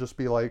think you'll just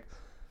be like,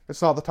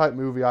 it's not the type of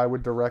movie I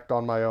would direct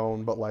on my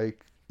own, but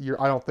like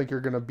I don't think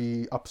you're going to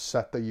be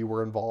upset that you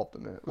were involved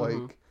in it.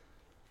 Like,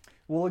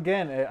 Well,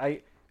 again,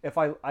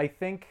 I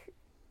think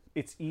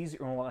it's easier.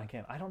 Well,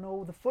 again, I don't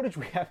know the footage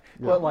we have,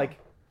 but like,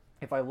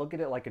 if I look at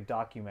it like a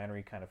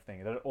documentary kind of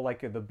thing, or like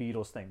the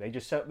Beatles thing, they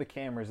just set up the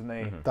cameras and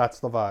they that's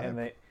the vibe. and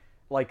they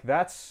like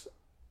that's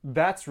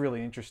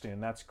really interesting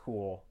and that's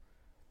cool.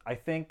 I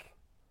think,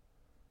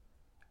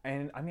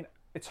 and I mean,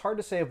 it's hard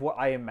to say of what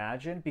I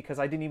imagined because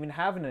I didn't even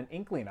have an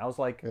inkling. I was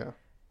like, Yeah.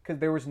 because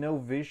there was no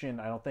vision,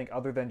 I don't think,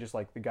 other than just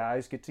like the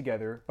guys get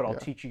together, but I'll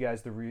teach you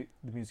guys the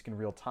music in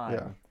real time.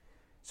 Yeah.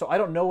 So I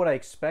don't know what I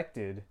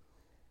expected.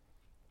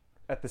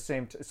 At the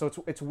same time, so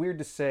it's weird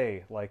to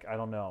say. Like, I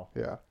don't know.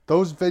 Yeah.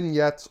 Those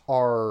vignettes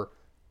are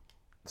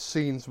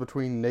scenes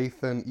between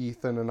Nathan,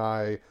 Ethan, and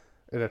I,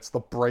 and it's the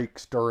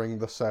breaks during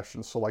the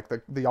session. So, like,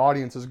 the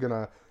audience is going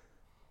to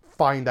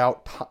find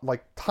out,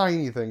 like,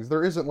 tiny things.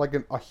 There isn't, like,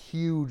 a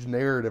huge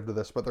narrative to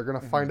this, but they're going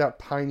to find out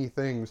tiny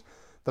things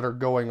that are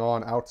going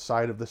on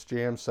outside of this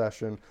jam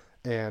session.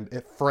 And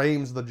it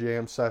frames the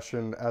jam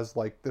session as,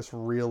 like, this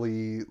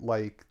really,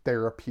 like,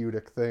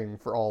 therapeutic thing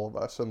for all of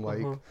us. And,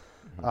 like...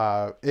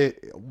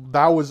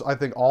 that was, I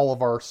think, all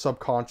of our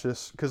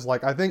subconscious, because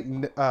like I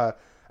think at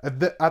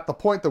the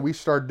point that we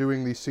started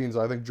doing these scenes,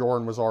 I think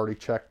Jordan was already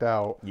checked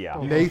out. Yeah.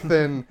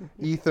 Nathan,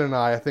 Ethan, and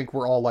I think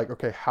we're all like,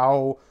 okay,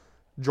 how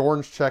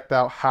Jordan's checked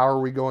out? How are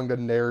we going to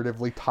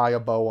narratively tie a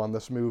bow on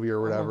this movie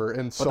or whatever?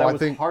 And but so that I was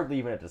think hardly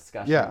even a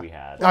discussion we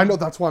had. I know,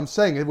 that's what I'm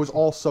saying. It was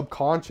all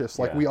subconscious.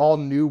 Like we all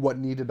knew what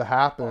needed to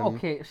happen.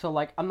 Okay, so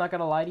like I'm not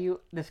gonna lie to you,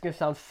 this is gonna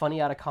sound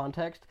funny out of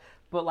context,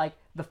 but like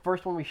the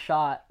first one we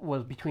shot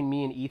was between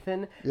me and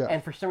Ethan,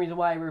 and for some reason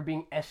why we were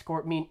being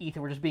me and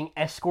Ethan were just being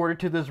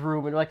escorted to this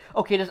room, and we're like,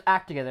 okay, just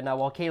act together now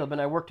while Caleb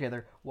and I work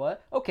together.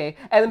 What? Okay,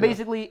 and then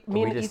basically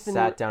me and we just Ethan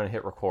sat down and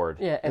hit record.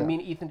 me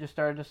and Ethan just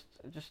started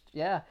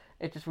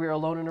we were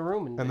alone in a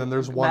room, And then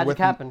there's one magic with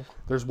happened.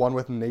 There's one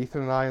with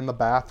Nathan and I in the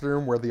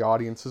bathroom where the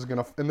audience is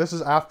gonna, and this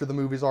is after the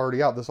movie's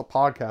already out. This is a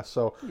podcast,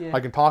 so I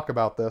can talk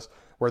about this.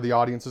 Where the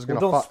audience is gonna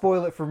Don't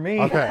spoil it for me.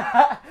 Okay,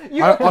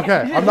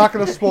 I'm not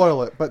gonna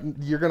spoil it, but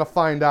you're gonna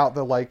find out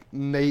that like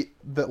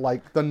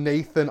the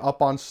Nathan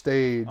up on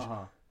stage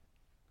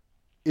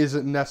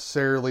isn't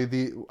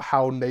necessarily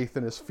how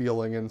Nathan is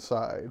feeling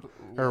inside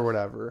or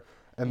whatever.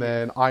 And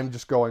then I'm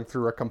just going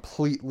through a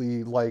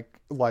completely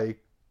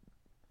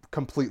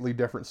completely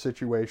different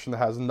situation that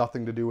has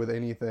nothing to do with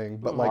anything.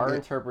 But like our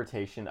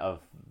interpretation of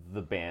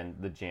the band,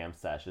 the jam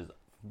sesh, is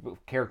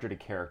character to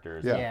character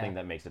is the thing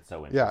that makes it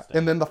so interesting. Yeah,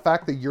 and then the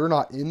fact that you're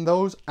not in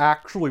those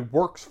actually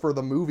works for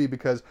the movie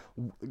because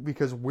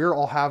we're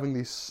all having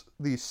these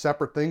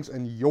separate things,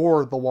 and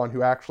you're the one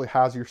who actually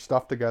has your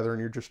stuff together,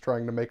 and you're just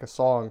trying to make a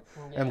song.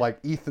 And like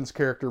Ethan's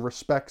character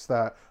respects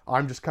that.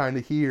 I'm just kind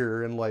of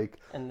here, and like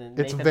And then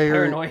it's Nathan's very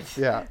paranoid.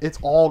 yeah.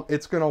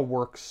 It's gonna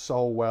work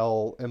so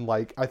well, and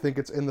like I think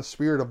it's in the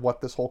spirit of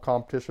what this whole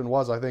competition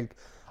was.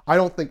 I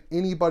don't think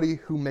anybody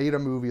who made a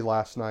movie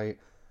last night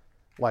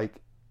like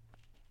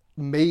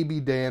maybe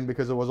Dan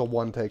because it was a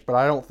one take, but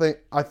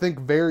I think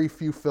very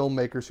few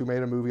filmmakers who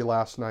made a movie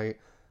last night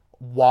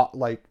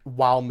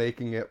while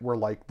making it were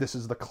like, this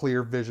is the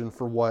clear vision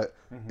for what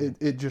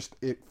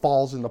it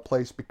falls into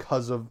place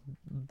because of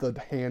the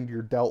hand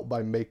you're dealt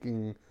by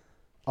making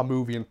a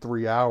movie in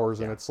 3 hours.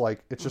 And it's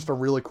like, it's just a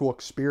really cool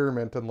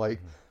experiment. And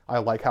like, I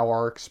like how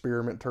our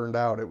experiment turned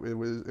out. It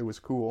was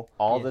cool.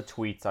 All the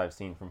tweets I've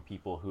seen from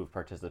people who have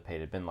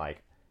participated have been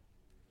like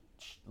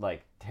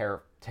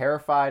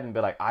terrified and be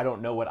like, I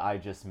don't know what I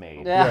just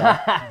made.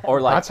 Or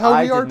like, that's how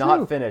I we are did not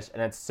too. finish.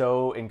 And it's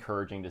so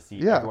encouraging to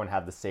see everyone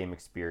have the same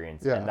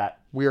experience. Yeah. And that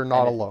we are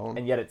not alone.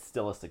 And yet it's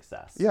still a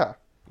success. Yeah.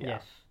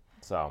 Yes.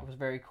 So it was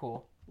very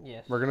cool.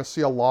 Yes. We're going to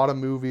see a lot of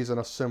movies in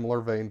a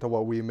similar vein to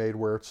what we made,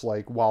 where it's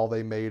like, while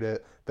they made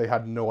it, they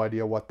had no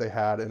idea what they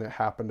had, and it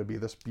happened to be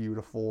this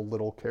beautiful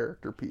little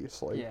character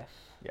piece. Like, Yes.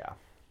 Yeah.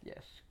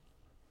 Yes.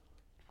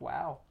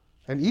 Wow.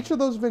 and each of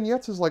those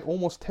vignettes is like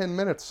almost 10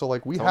 minutes. So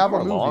like, we have a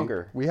movie.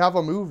 Longer. We have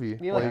a movie.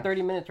 We have like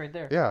 30 minutes right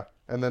there. Yeah.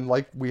 And then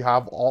like, we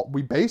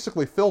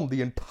basically filmed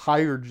the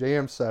entire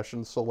jam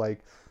session. So like,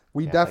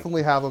 we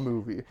definitely have a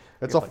movie.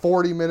 It's a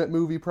 40-minute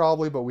movie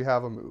probably, but we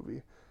have a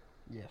movie.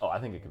 Yes. Oh, I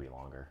think it could be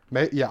longer.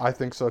 Yeah, I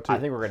think so too. I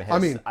think we're gonna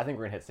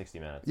hit 60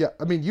 minutes. Yeah,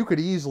 I mean, you could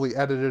easily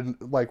edit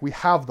it. Like, we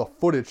have the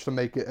footage to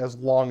make it as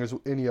long as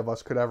any of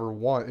us could ever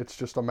want. It's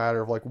just a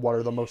matter of like, what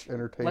are the most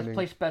entertaining. Let's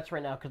place bets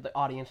right now because the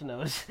audience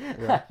knows.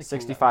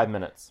 65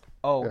 minutes.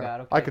 Oh Yeah,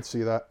 God. Okay. I could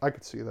see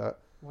that.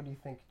 What do you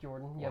think,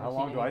 Jordan? You How haven't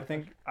long seen do I any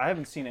think? I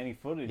haven't seen any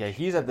footage. Yeah,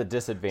 he's at the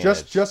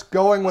disadvantage. Just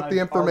going with the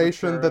I'm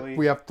information that arbitrarily-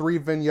 we have 3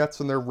 vignettes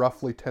and they're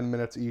roughly 10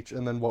 minutes each,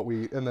 and then what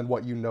we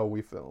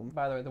filmed.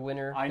 By the way, the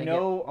winner. I they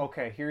know.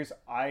 Okay,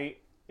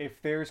 if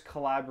there's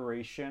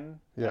collaboration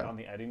Yeah. on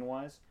the editing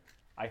wise,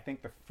 I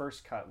think the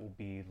first cut will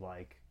be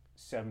like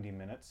 70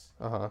 minutes.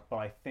 Uh-huh. But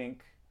I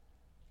think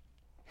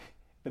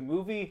the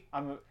movie,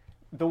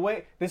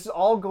 this is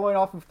all going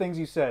off of things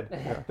you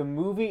said. The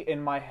movie in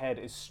my head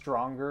is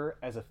stronger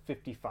as a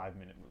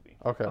 55-minute movie.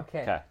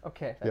 Okay.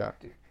 Okay. Yeah.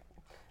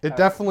 It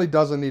definitely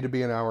doesn't need to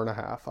be an hour and a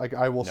half.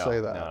 I will No, say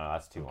that. No,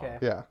 that's too long. Okay.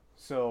 Yeah.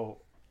 So,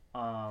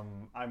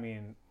 I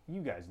mean,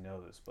 you guys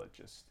know this, but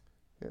just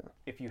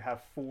if you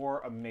have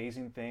 4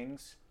 amazing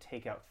things,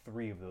 take out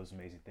 3 of those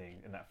amazing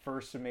things, and that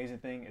first amazing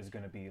thing is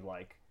going to be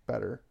like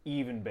Better.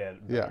 even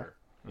better.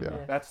 Yeah.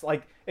 That's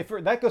like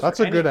that goes. That's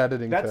for a good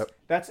editing tip.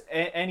 That's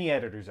any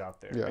editors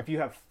out there. Yeah. If you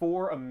have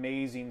 4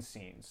 amazing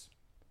scenes,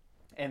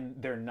 and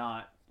they're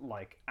not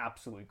like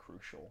absolutely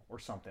crucial or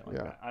something like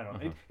that. I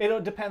don't know.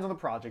 It depends on the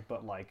project,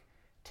 but like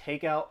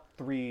take out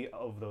 3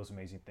 of those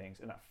amazing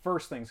things, and that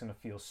first thing's going to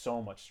feel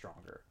so much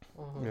stronger.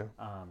 Yeah.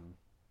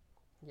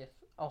 Yes.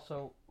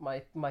 Also,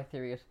 my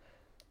theory is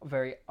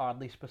very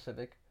oddly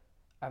specific.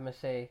 I'm gonna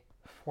say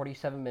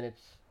 47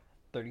 minutes,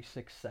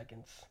 36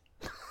 seconds.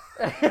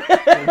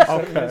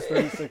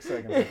 36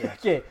 seconds.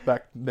 Okay.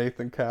 Back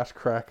Nathan Cash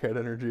crackhead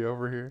energy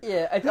over here.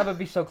 Yeah, I'm gonna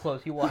be so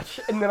close. You watch,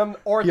 and then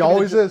He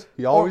always is.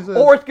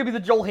 Or it's gonna be the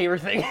Joel Haver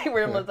thing,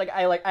 where I'm like,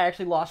 I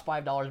actually lost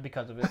 $5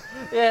 because of it.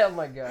 Yeah. Oh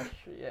my gosh.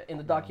 Yeah. In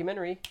the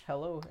documentary,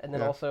 hello, and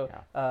then also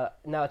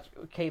now it's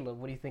Caleb.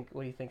 What do you think?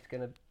 What do you think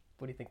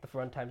the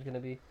runtime's gonna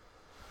be?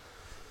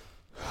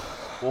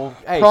 Well,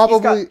 hey,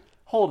 Probably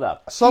hold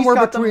up. somewhere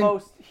he's got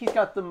between- He's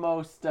got the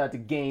most to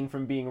gain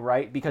from being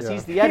right because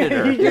he's the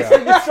editor.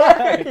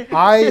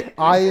 I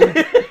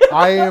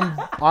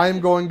am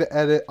going to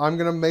edit. I'm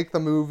going to make the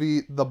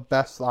movie the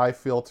best I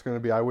feel it's going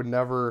to be. I would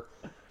never.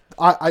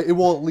 It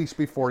will at least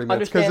be 40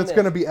 minutes because Understand it's this.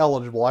 going to be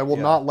eligible. I will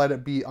not let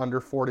it be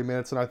under 40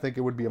 minutes, and I think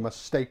it would be a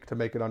mistake to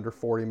make it under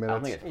 40 I minutes.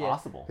 don't think it's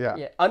possible. Yeah.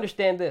 Yeah,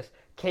 understand this.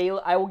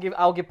 Caleb,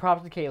 I'll give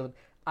props to Caleb.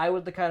 I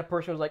was the kind of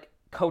person who was like,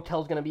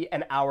 Cotel's gonna be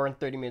an hour and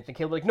 30 minutes, and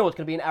Caleb was like, no, it's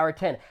gonna be an hour and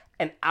 10.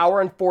 An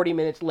hour and 40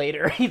 minutes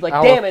later, he's like,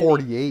 Hour damn it.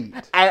 48.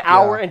 An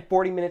hour and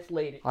 40 minutes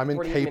later. I'm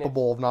 48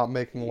 incapable of not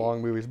making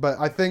long movies, but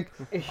I think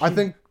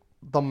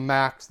the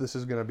max this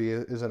is going to be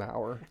is an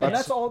hour. And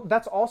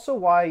that's also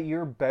why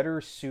you're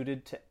better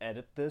suited to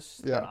edit this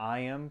than Yeah. I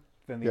am,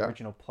 than the Yeah.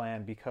 original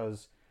plan,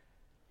 because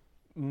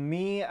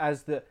me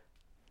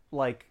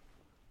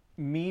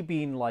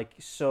being like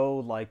so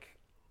like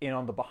in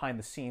on the behind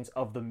the scenes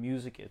of the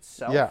music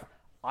itself. Yeah.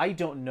 I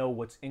don't know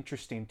what's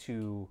interesting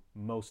to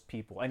most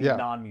people, any Yeah.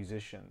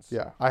 non-musicians.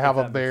 Yeah, I have if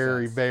a that makes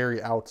very, sense.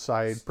 very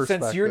outside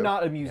perspective. Since you're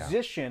not a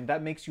musician,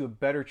 that makes you a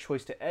better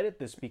choice to edit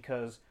this,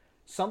 because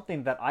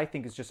something that I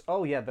think is just,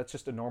 oh yeah, that's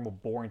just a normal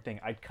boring thing,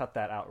 I'd cut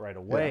that out right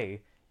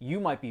away. You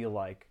might be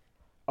like,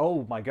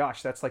 oh my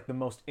gosh, that's like the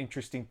most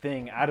interesting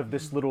thing out of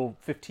this little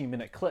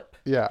 15-minute clip.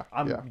 Yeah,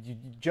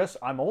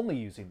 I'm only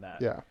using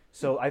that. Yeah.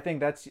 So I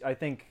think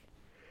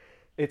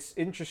it's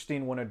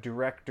interesting when a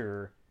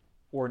director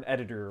or an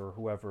editor or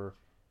whoever,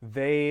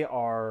 they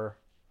are,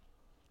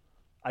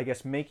 I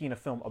guess, making a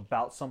film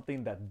about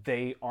something that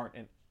they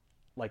aren't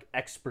like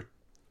expert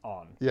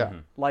on. Yeah. Mm-hmm.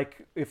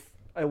 Like if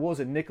what was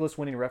it, Nicholas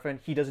Winding Refn,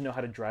 he doesn't know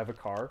how to drive a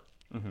car.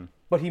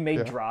 But he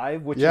made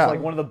Drive, which is like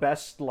one of the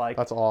best, like,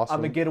 That's awesome.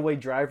 I'm a getaway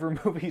driver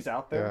movies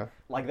out there. Yeah.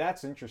 Like,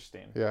 that's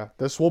interesting. Yeah,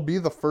 this will be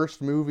the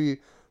first movie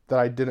that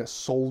I didn't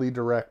solely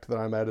direct, that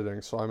I'm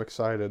editing. So I'm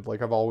excited.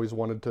 Like, I've always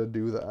wanted to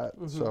do that.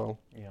 So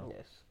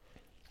Yes,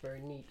 it's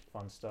very neat.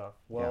 Fun stuff.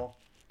 Well,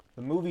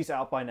 the movie's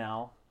out by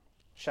now.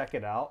 Check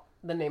it out.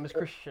 The name is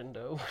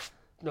Crescendo.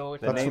 No,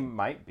 it's The name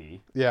might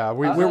be. yeah,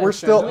 we're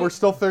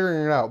still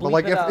figuring it out. But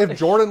like, if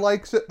Jordan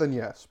likes it, then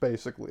yes,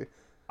 basically.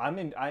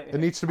 It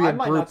needs to be a group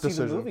decision. I might not see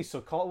the movie,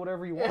 so call it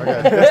whatever you want.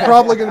 Okay. It's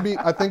probably going to be.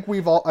 I think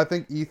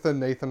Ethan,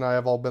 Nathan, and I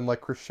have all been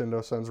like,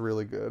 Crescendo sounds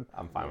really good.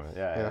 I'm fine with it.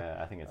 Yeah.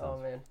 I think it sounds.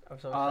 Oh man, I'm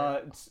so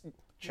excited.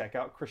 Check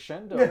out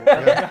Crescendo.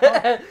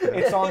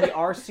 It's on the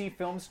RC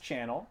Films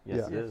channel.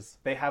 Yes, it is.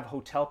 They have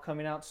Hotel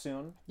coming out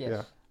soon.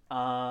 Yes.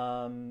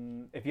 Yeah.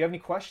 If you have any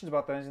questions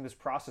about this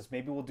process,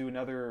 maybe we'll do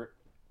another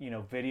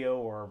video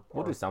or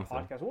we'll do something.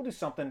 Podcast. We'll do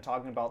something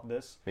talking about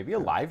this. Maybe a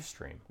live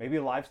stream. Maybe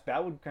a live.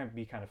 That would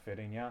be kind of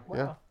fitting. Yeah.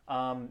 Yeah.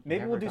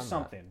 Maybe we'll do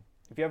something.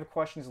 If you have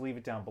questions, leave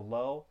it down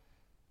below.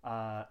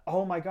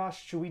 Oh my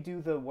gosh, should we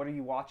do the what are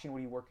you watching? What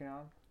are you working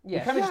on? Yeah.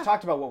 We kind of just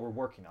talked about what we're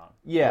working on.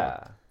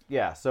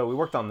 Yeah. So we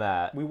worked on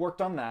that.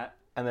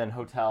 And then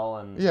Hotel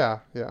and Yeah.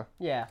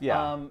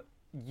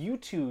 You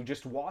two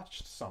just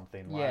watched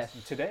something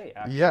today,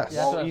 actually. Yes.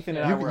 Well, Ethan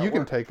and I were you at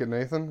can work. take it,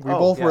 Nathan. We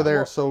both were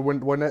there, so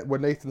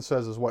when Nathan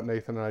says is what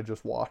Nathan and I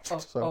just watched.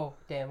 Oh,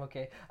 damn,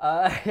 okay.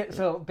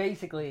 So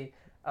basically,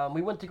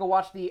 we went to go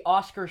watch the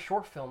Oscar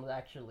short films,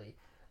 actually.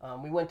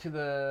 We went to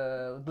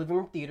the Living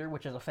Room Theater,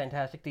 which is a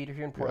fantastic theater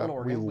here in Portland,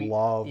 Oregon. We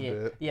loved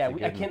it. Yeah,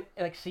 I can't,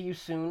 see you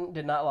soon,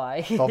 did not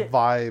lie. The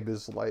vibe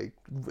is like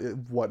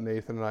what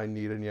Nathan and I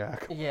need in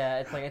Yakima.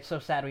 Yeah, it's so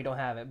sad we don't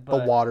have it. But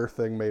the water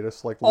thing made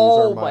us like lose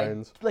our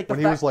minds. When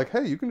he was like,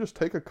 "Hey, you can just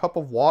take a cup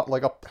of water,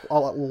 like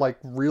a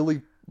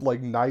really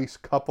like nice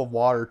cup of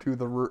water to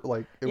the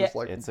like." It was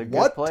like, it's a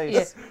what? good place.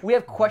 Yeah, we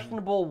have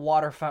questionable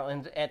water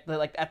fountains at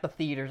the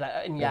theaters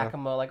in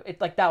Yakima.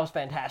 That was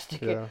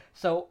fantastic. Yeah.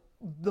 So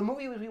the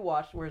movie we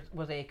watched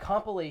was a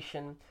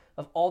compilation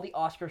of all the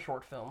Oscar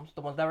short films,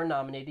 the ones that were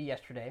nominated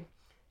yesterday,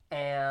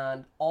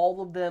 and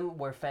all of them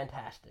were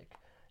fantastic.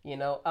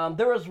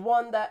 There was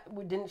one that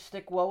didn't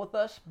stick well with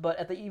us,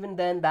 but even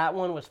then, that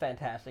one was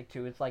fantastic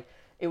too.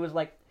 It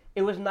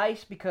was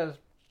nice because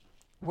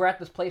we're at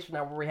this place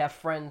now where we have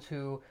friends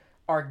who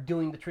are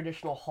doing the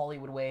traditional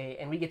Hollywood way,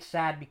 and we get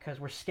sad because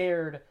we're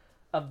scared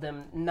of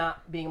them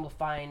not being able to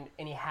find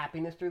any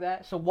happiness through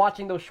that. So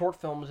watching those short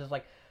films is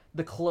like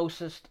the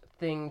closest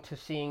thing to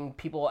seeing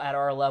people at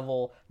our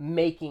level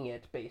making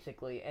it,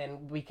 basically,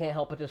 and we can't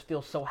help but just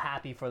feel so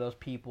happy for those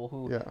people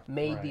who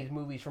made these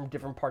movies from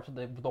different parts of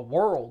the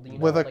world.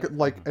 With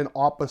an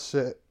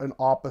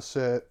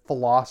opposite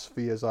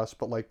philosophy as us,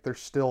 but like they're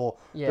still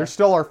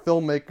our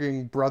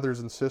filmmaking brothers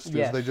and sisters.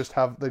 Yes. They just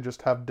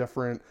have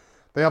different.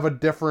 They have a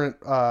different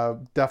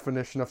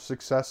definition of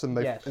success, and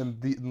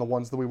the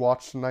ones that we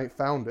watched tonight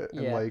found it.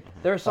 Yeah. And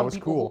there are some that was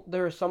people. cool.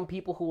 There are some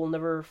people who will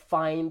never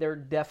find their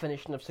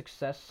definition of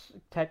success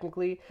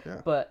technically,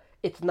 but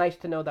it's nice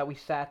to know that we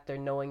sat there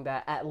knowing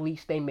that at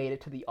least they made it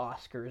to the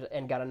Oscars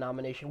and got a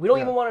nomination. We don't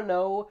even want to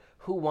know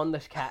who won the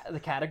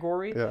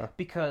category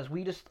because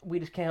we just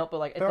can't help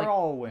but they're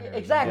all winners.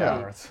 Exactly.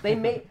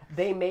 Yeah.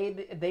 They made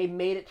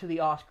it to the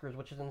Oscars,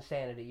 which is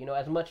insanity.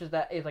 As much as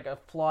that is like a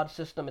flawed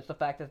system, it's the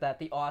fact that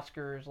the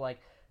Oscars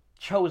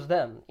chose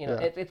them.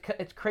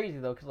 It's crazy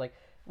though because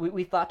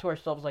we thought to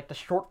ourselves the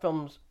short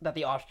films that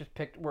the Oscars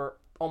picked were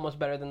almost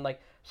better than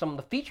some of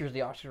the features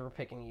the Oscars were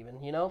picking even.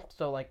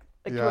 So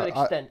to an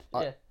extent.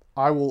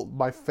 I will.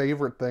 My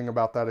favorite thing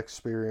about that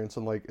experience,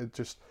 and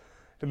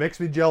it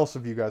makes me jealous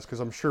of you guys because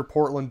I'm sure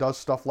Portland does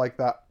stuff like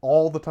that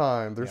all the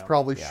time. There's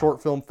probably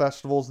short film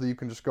festivals that you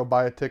can just go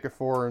buy a ticket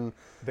for, and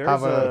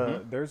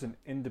there's an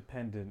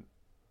independent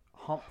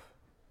hump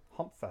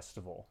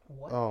festival.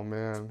 What? Oh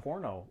man, it's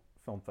porno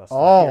film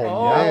festival.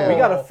 Oh man, we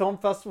got a film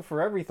festival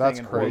for everything. That's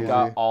crazy. We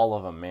got all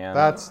of them, man.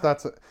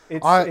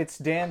 It's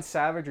Dan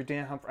Savage or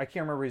Dan Humphrey. I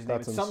can't remember his name.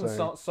 It's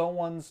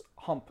someone's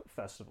Hump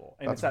Festival.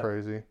 And that's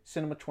crazy.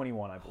 Cinema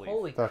 21, I believe.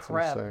 Holy that's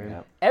crap! Insane.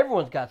 Yeah.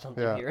 Everyone's got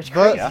something here. It's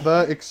crazy.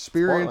 The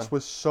experience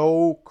was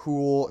so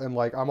cool, and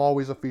I'm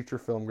always a feature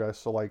film guy,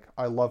 so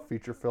I love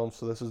feature films.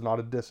 So this is not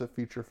a diss at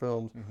feature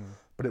films,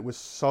 but it was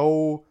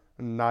so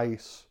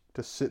nice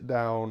to sit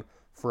down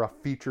for a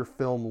feature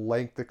film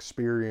length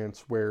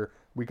experience where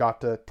we got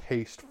to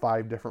taste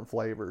 5 different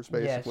flavors,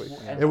 basically.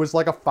 Yes. It was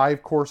like a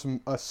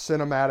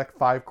cinematic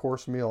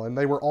 5-course meal, and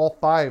they were all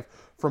 5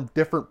 from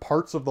different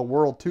parts of the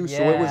world too. Yeah.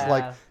 So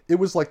it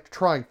was like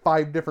trying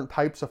 5 different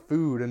types of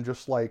food, and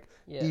just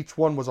each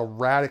one was a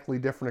radically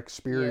different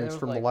experience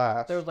from the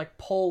last. There was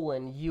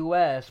Poland,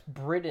 U.S.,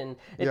 Britain.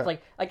 It's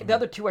the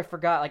other 2 I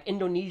forgot.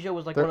 Indonesia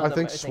was one of them. I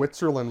think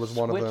Switzerland was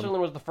one of them.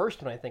 Switzerland was the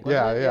first one, I think.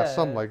 Yeah,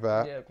 something like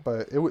that. Yeah.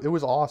 But it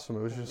was awesome.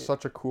 It was just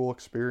such a cool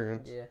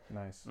experience. Yeah.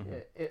 Nice.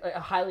 I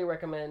highly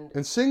recommend.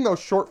 And seeing those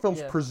short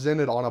films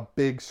presented on a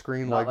big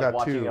screen Not that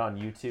watching too. It on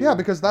YouTube. Yeah,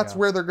 because that is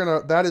where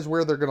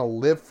they're gonna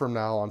live from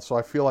now on. So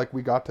I feel like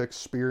we got to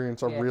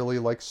experience a really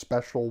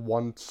special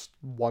once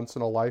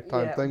in a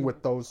lifetime thing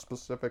with those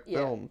specific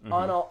films.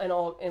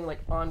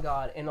 On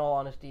God, in all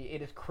honesty,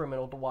 it is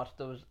criminal to watch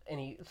those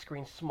any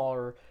screen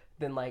smaller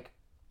than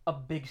a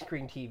big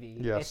screen TV.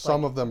 Yeah, It's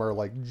some of them are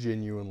like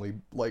genuinely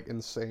like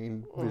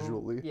insane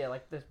visually. Yeah,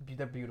 like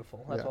they're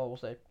beautiful. That's Yeah. all we'll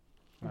say.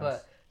 Nice.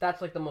 But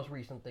that's like the most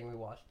recent thing we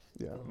watched.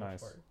 Yeah. for the most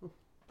Nice.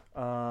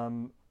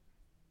 part.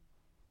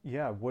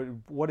 Yeah.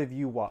 What have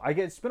you watched? I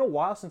guess it's been a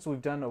while since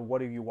we've done a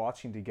What Have You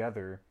Watching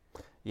together.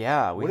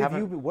 Yeah, What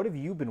have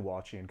you been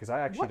watching? Because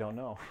I actually don't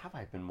know. Have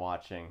I been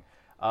watching?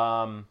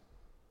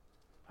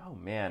 Oh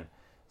man,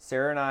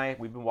 Sarah and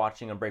we've been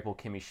watching Unbreakable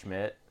Kimmy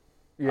Schmidt.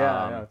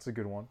 Yeah, it's a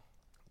good one.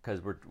 Because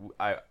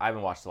I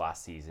haven't watched the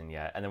last season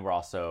yet, and then we're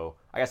also,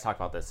 I guess, talked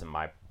about this in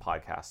my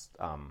podcast,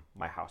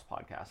 my house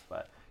podcast,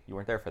 but you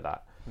weren't there for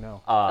that.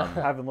 No, I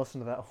haven't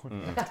listened to that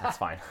one. That's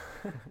fine.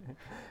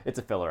 It's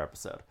a filler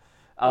episode.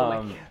 Oh my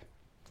God.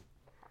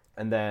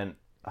 And then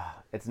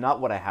it's not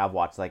what I have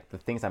watched. Like the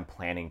things I'm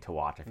planning to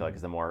watch, I feel like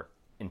is the more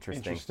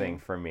interesting thing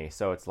for me.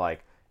 So it's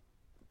like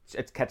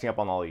it's catching up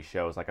on all these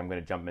shows. Like I'm going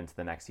to jump into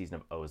the next season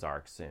of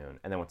Ozark soon,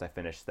 and then once I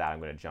finish that, I'm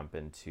going to jump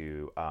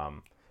into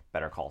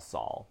Better Call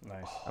Saul.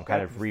 Nice. I'm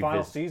kind of the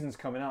final season's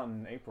coming out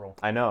in April.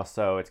 I know,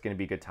 so it's going to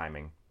be good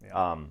timing.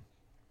 Yeah.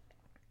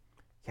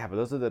 Yeah, but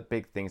those are the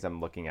big things I'm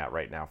looking at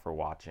right now for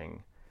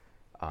watching.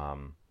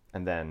 And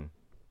then,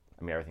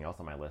 I mean, everything else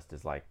on my list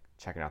is like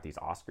checking out these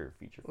Oscar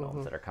feature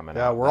films that are coming out.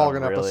 Yeah, we're all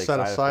gonna have to set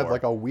aside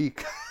like a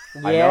week.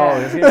 I know,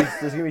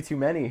 there's gonna be too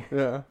many.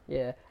 Yeah.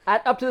 Yeah.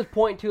 Up to this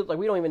point too, it's like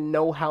we don't even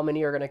know how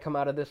many are gonna come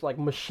out of this like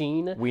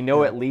machine. We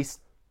know at least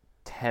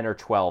 10 or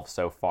 12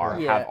 so far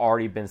Yeah. have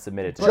already been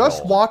submitted to Just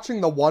Gold.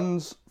 watching the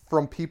ones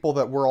from people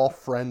that we're all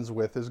friends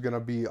with is gonna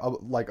be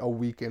like a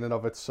week in and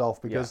of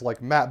itself because like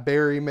Matt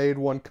Berry made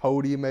one,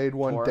 Cody made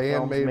one, Horror Dan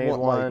Films made made one.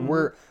 one.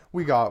 Like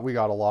we got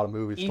a lot of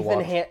movies to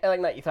watch.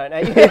 Not Ethan.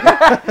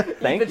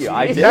 Thank you.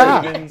 I did.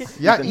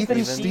 Yeah,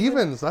 Ethan Stevens.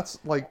 Stevens. That's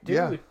like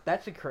Dude,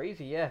 that's a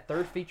crazy. Yeah,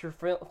 third feature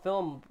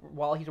film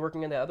while he's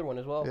working on the other one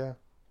as well. yeah.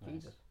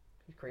 Jesus,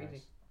 he's crazy.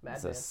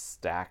 It's Madman. a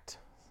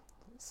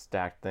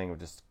stacked thing of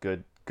just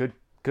good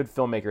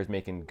filmmakers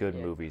making good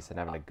movies and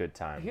having a good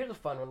time. Here's a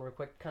fun one, real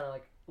quick. Kind of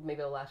like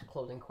maybe the last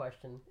closing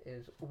question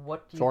is,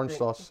 what do you Jordan think?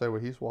 still has to say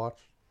what he's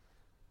watched.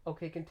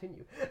 Okay,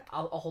 continue.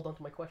 I'll hold on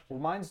to my question. Well,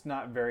 mine's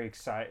not very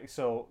exciting.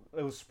 So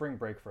it was spring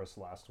break for us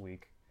last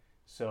week.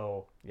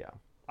 So Yeah.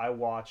 I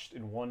watched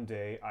in one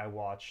day. I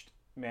watched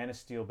Man of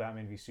Steel,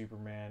 Batman v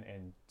Superman,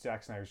 and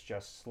Zack Snyder's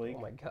Justice League.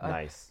 Oh my god.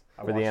 Nice.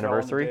 I For the watched it all in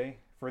anniversary? day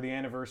for the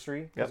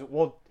anniversary. Yep.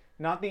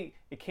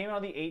 It came out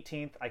on the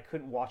 18th. I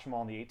couldn't watch them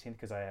all on the 18th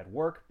because I had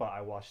work, but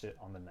I watched it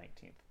on the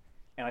 19th.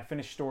 And I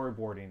finished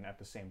storyboarding at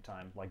the same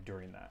time, like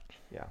during that.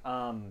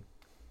 Yeah.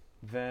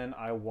 Then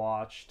I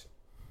watched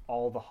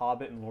all the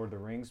Hobbit and Lord of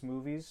the Rings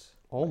movies.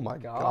 Oh my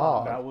God.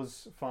 god. That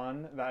was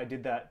fun. I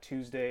did that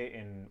Tuesday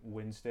and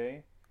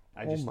Wednesday.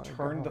 I just my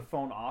turned God. the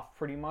phone off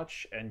pretty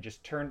much and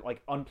just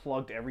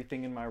unplugged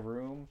everything in my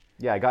room.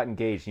 Yeah, I got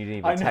engaged and you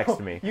didn't even text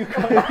me. You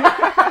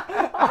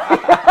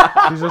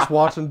He's just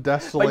watching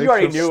Desolation. But you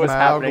already knew what was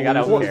happening. I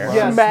don't loses care. his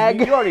Yes. mind.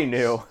 You already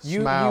knew.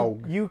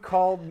 Smaug. You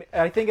called me.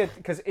 I think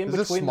because in Is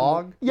this between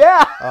Smog?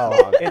 Yeah.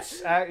 Oh,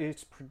 it's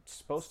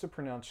supposed to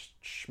pronounce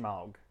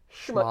Schmaug,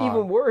 Schmog.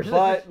 Even worse.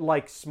 but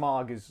like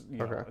smog is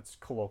Okay. it's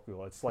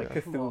colloquial. It's like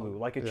Yeah. Cthulhu.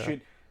 Like it Yeah.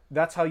 should.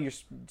 That's how you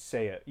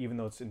say it, even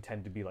though it's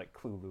intended to be like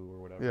Cthulhu or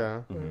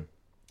whatever.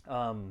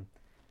 yeah.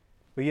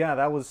 But yeah,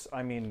 that was.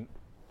 I mean,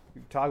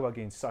 talk about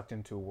getting sucked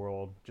into a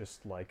world,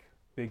 just like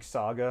big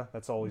saga.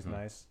 That's always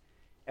nice.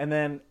 And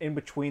then in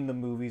between the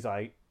movies,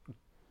 I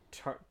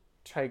turn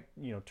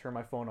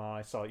my phone on.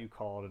 I saw you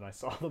called, and I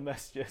saw the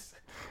messages.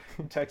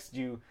 Texted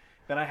you.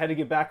 Then I had to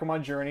get back on my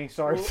journey.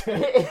 Sorry.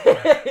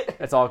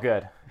 It's all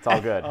good. It's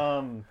all good.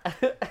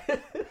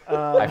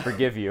 I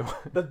forgive you.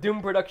 The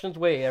Doom Productions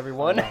way,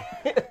 everyone.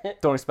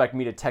 Don't expect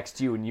me to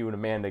text you and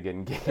Amanda get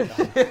engaged.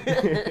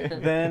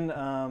 Then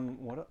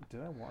what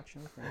did I watch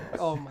anything else?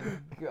 Oh my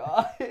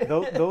god.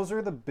 Those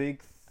are the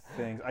big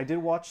things. I did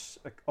watch.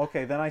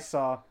 Okay, then I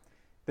saw.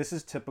 This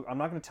is typical. I'm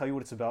not going to tell you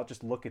what it's about.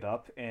 Just look it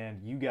up,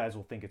 and you guys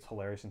will think it's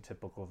hilarious and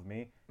typical of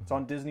me. It's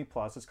on Disney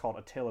Plus. It's called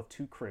A Tale of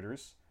Two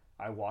Critters.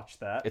 I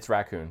watched that. It's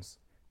raccoons.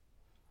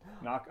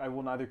 I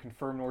will neither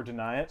confirm nor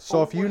deny it.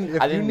 So if you I need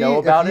didn't know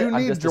about it,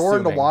 I'm need just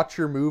Jordan assuming. to watch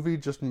your movie,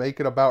 just make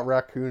it about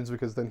raccoons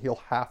because then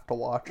he'll have to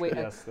watch Wait, it.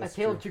 Yes, a that's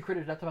Tale true. of Two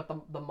Critters. That's about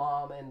the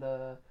mom and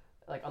the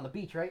on the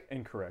beach, right?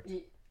 Incorrect.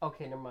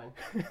 Okay, never mind.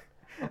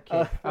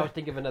 Okay, I was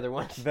thinking of another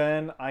one.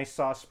 Then I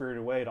saw Spirited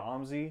Away to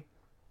Omzi,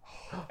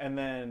 and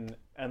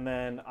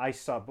then I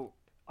saw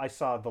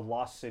The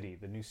Lost City,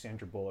 the new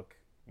Sandra Bullock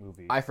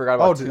movie. I forgot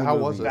about Oh, two how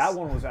was movies. it? That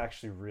one was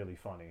actually really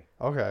funny.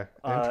 Okay,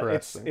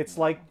 interesting. It's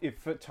like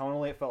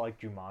tonally it felt like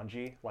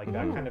Jumanji, like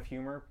that kind of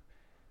humor,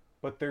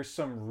 but there's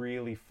some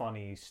really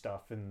funny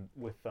stuff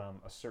with a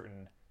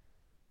certain.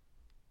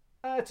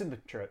 It's in the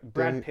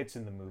Brad Pitt's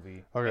in the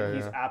movie. Okay, and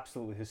he's yeah.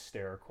 absolutely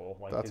hysterical.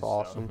 Like That's his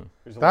awesome. Stuff.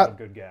 There's a That- lot of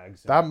good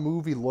gags. That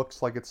movie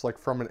looks like it's like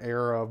from an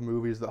era of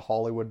movies that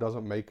Hollywood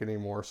doesn't make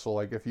anymore. So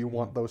like if you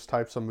want those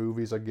types of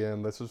movies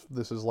again, this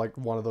is like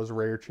one of those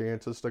rare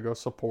chances to go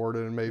support it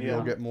and maybe Yeah.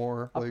 you'll get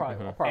more. I'll Like,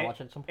 probably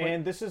watch it at some point.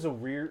 And this is a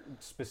weird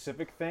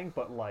specific thing,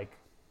 but like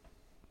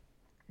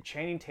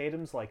Channing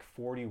Tatum's like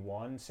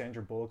 41,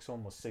 Sandra Bullock's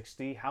almost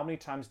 60. How many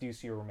times do you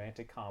see a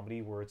romantic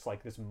comedy where it's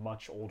like this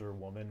much older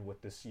woman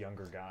with this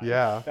younger guy?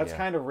 Yeah. That's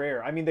kind of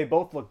rare. I mean, they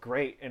both look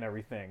great and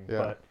everything,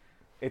 but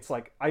it's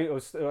like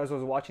as I was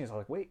watching this, I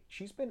was like, wait,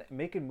 she's been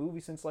making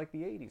movies since like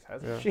the 80s,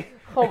 hasn't she?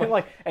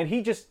 And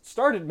he just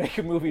started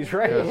making movies,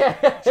 right?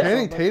 Yeah.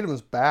 Channing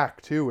Tatum's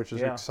back too, which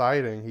is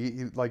exciting.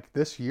 He like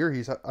this year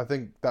I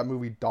think that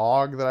movie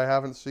Dog that I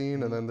haven't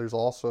seen, and then there's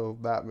also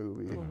that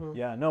movie.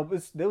 Yeah, no,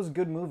 those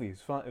good movies.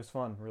 Fun. It was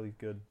fun, really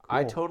good. Cool.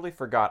 I totally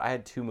forgot. I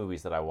had 2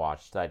 movies that I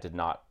watched that I did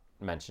not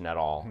mention at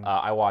all.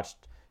 I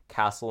watched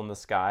Castle in the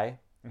Sky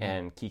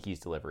and Kiki's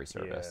Delivery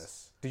Service.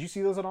 Yes. Did you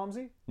see those at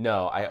OMSI?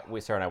 No,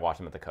 Sarah and I watched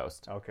them at the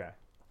Coast. Okay.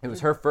 It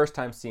was her first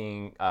time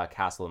seeing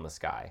Castle in the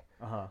Sky,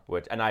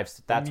 that's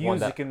the music one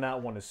that in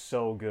that one is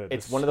so good.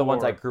 It's one of the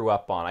ones I grew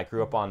up on. I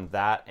grew up on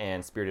that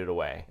and Spirited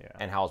Away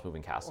and Howl's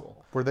Moving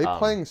Castle. Were they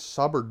playing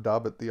sub or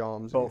dub at the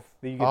OMSI? Both.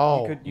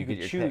 You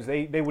could choose.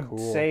 They would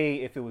say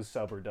if it was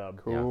sub or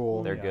dub. Cool.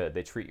 Yeah, they're good.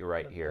 They treat you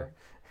right here.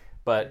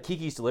 But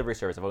Kiki's Delivery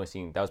Service, I've only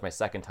seen. That was my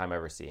second time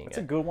ever seeing it. It's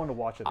a good one to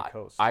watch at the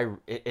Coast.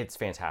 It's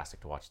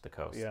fantastic to watch at the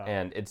Coast, Yeah.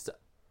 and it's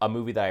a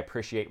movie that I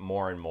appreciate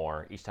more and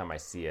more each time I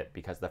see it,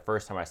 because the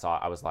first time I saw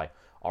it, I was like,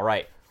 "All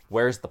right,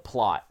 where's the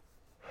plot?"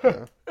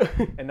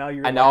 And now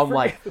I'm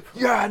like,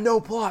 "Yeah, no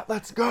plot.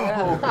 Let's go."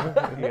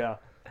 Yeah,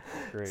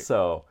 great.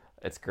 So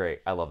it's great.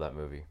 I love that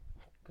movie.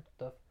 Good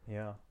stuff.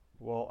 Yeah.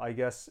 Well, I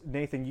guess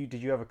Nathan,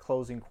 did you have a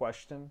closing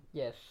question?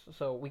 Yes.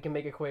 So we can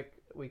make it quick.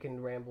 We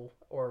can ramble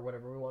or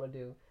whatever we want to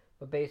do.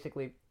 But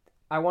basically,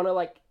 I want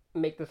to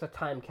make this a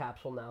time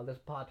capsule now. This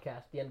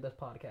podcast, the end of this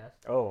podcast.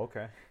 Oh,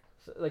 okay.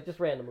 So, just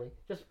randomly,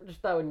 just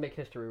that would make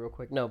history real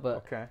quick. No,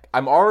 but okay.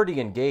 I'm already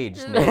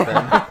engaged, Nathan.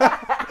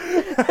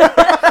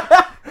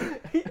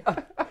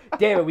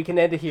 Damn it, we can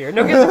end it here.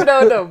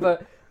 No.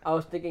 But I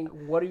was thinking,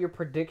 what are your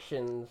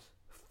predictions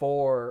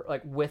for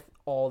with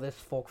all this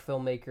folk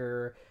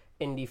filmmaker,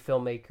 indie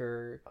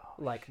filmmaker,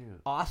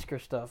 Oscar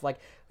stuff?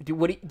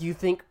 Do you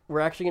think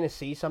we're actually going to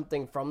see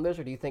something from this,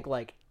 or do you think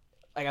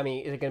I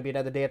mean, is it going to be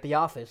another day at the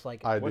office?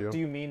 What do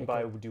you mean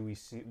by do we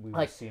see? We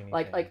will see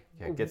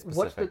anything? Get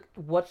specific.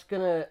 What's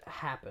going to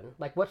happen?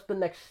 What's the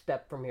next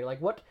step from here?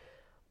 What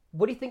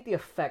do you think the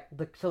effect?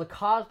 So the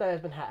cause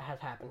that has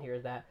happened here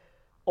is that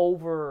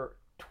over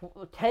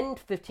 10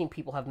 to 15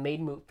 people have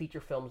made feature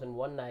films in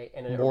one night,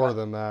 and more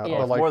than that. Yeah,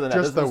 but more than that.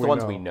 Just Those are the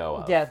ones we know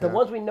of. Yeah, the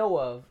ones we know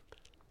of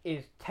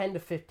is 10 to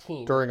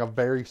 15 during a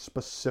very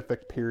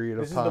specific period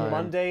of time. This is the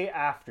Monday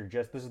after.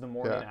 This is the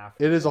morning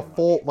after. It is a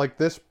full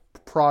this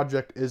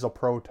project is a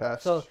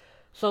protest.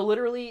 So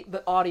literally,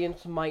 the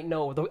audience might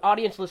know. The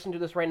audience listening to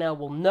this right now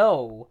will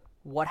know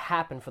what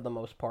happened for the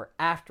most part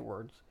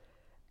afterwards,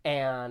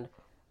 and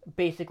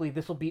basically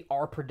this will be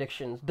our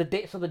predictions. The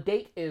date. So the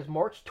date is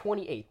March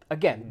 28th.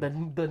 Again,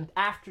 the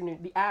afternoon,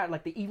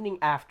 the evening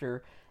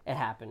after it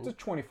happened. It's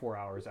 24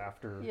 hours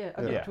after.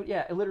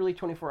 Yeah, literally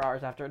 24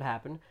 hours after it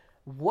happened.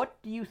 What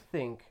do you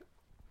think?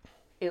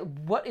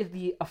 What is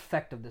the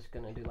effect of this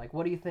gonna do?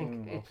 What do you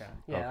think?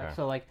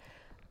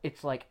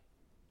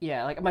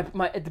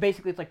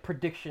 Basically it's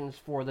predictions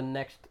for the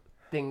next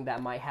thing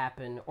that might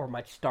happen or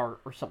might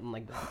start or something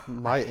like that.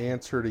 My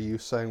answer to you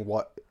saying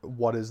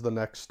what is the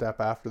next step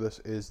after this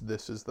is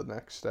the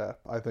next step.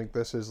 I think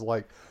this is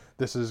we're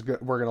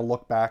gonna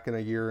look back in a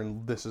year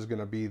and this is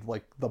gonna be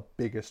the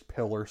biggest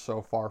pillar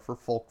so far for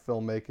folk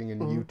filmmaking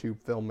and YouTube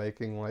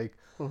filmmaking.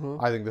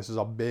 I think this is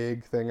a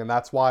big thing, and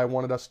that's why I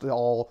wanted us to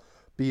all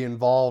be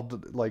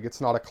involved.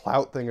 It's not a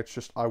clout thing. It's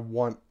just I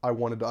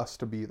wanted us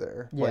to be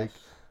there. Yes.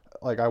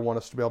 I want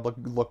us to be able to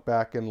look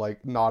back and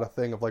not a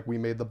thing of we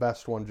made the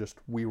best one, just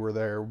we were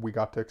there. We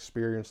got to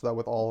experience that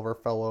with all of our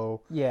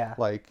fellow. Yeah.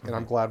 And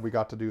I'm glad we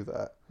got to do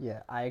that.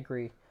 Yeah, I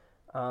agree.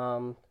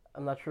 I'm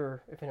not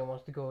sure if anyone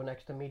wants to go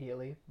next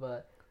immediately,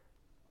 but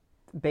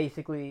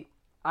basically,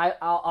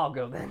 I'll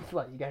go then.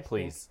 What you guys?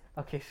 Please.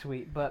 Think? Okay,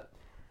 sweet. But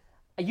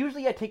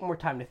usually I take more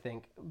time to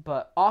think.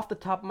 But off the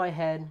top of my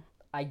head,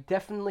 I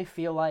definitely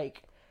feel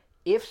like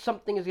if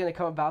something is going to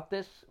come about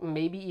this,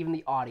 maybe even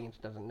the audience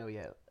doesn't know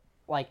yet.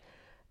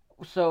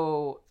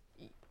 So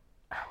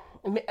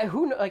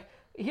who know?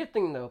 Here's the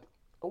thing though,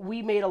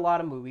 we made a lot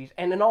of movies,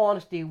 and in all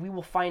honesty, we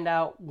will find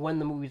out when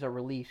the movies are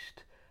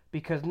released,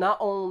 because not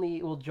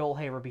only will Joel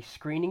Haver be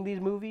screening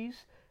these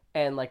movies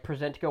and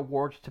presenting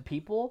awards to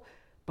people,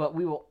 but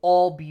we will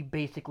all be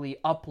basically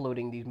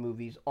uploading these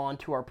movies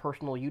onto our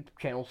personal YouTube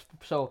channels.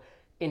 So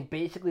in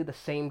basically the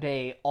same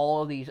day,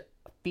 all of these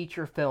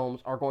feature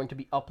films are going to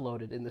be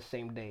uploaded in the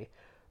same day.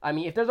 I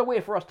mean, if there's a way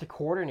for us to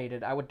coordinate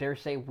it, I would dare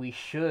say we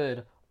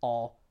should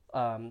all.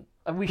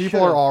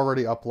 People are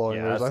already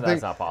uploading theirs. I think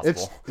that's not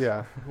possible.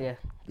 Yeah.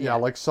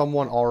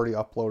 Someone already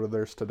uploaded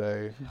theirs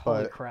today.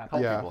 Holy but crap!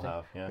 People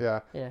have.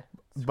 Yeah.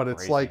 But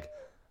it's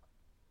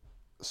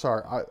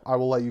sorry, I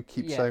will let you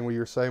keep saying what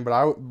you're saying.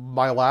 But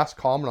my last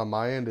comment on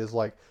my end is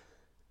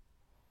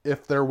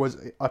if there was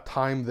a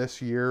time this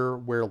year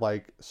where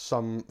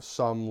some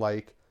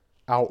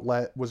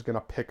outlet was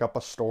gonna pick up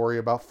a story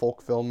about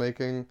folk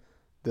filmmaking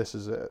this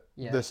is it.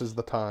 Yes. This is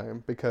the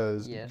time,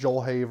 because Yes.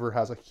 Joel Haver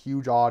has a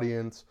huge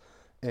audience,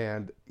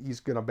 and he's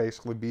going to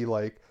basically be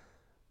like,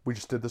 we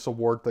just did this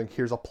award thing.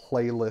 Here's a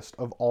playlist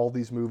of all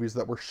these movies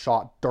that were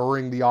shot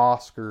during the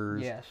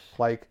Oscars. Yes.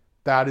 Like,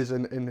 that is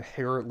an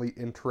inherently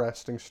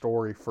interesting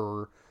story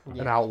for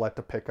an outlet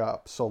to pick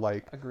up. So,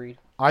 like, Agreed.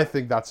 I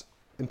think that's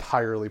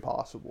entirely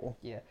possible.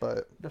 Yeah.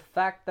 But The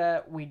fact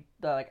that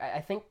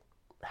I think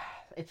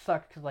it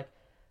sucks because, like,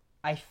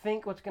 I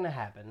think what's going to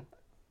happen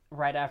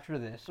right after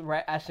this,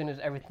 right as soon as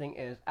everything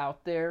is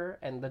out there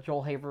and the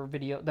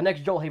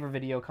next Joel Haver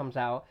video comes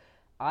out,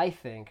 I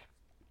think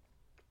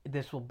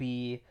this will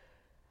be.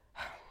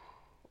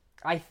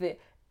 I think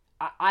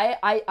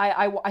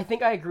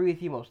I agree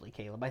with you mostly,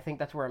 Caleb. I think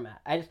that's where I'm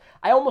at.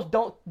 I almost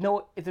don't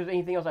know if there's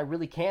anything else I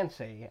really can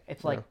say.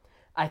 It's like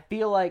I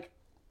feel like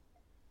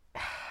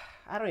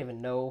I don't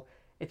even know.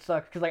 It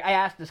sucks because, like, I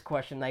asked this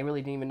question and I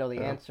really didn't even know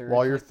the answer.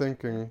 While you're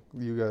thinking,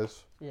 you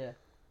guys. Yeah.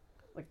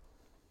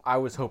 I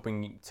was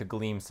hoping to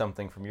glean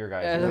something from your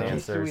guys'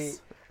 answers.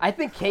 Sweet. I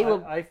think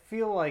Caleb. I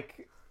feel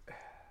like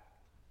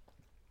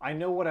I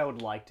know what I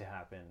would like to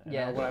happen.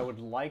 And what I would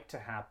like to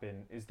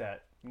happen is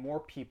that more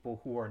people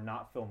who are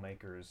not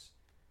filmmakers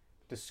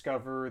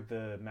discover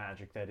the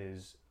magic that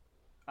is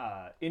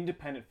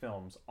independent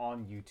films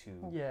on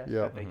YouTube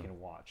that they can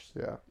watch.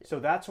 Yeah.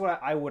 So that's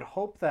what I would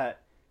hope,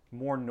 that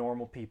more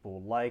normal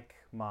people like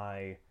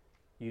my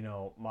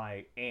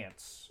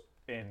aunts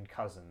and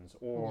cousins,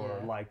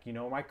 or like,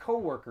 my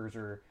coworkers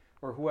or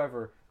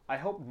whoever. I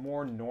hope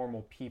more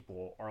normal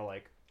people are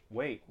like,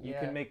 wait, you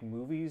can make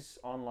movies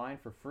online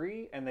for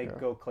free, and they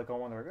go click on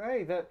one. They're like,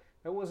 hey,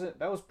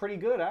 that was pretty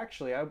good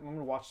actually. I'm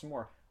gonna watch some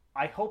more.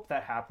 I hope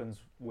that happens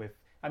with.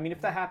 I mean,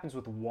 if that happens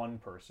with one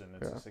person,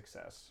 it's a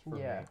success for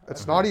me.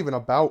 It's not even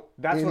about.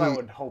 That's what I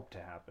would hope to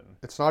happen.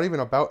 It's not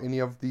even about any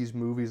of these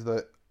movies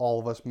that all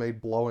of us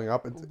made blowing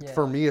up.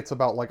 For me, it's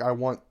about, like, I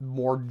want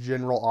more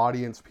general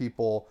audience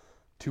people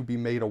to be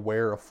made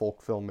aware of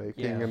folk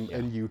filmmaking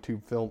and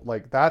YouTube film.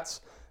 Like,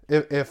 that's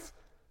if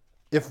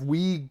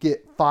we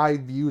get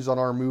 5 views on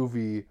our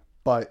movie,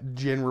 but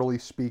generally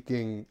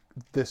speaking,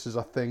 this is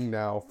a thing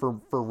now for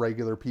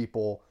regular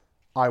people,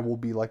 I will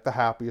be, like, the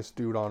happiest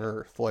dude on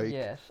earth. Like,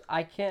 yes,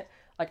 I can't.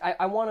 Like,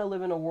 I want to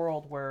live in a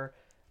world where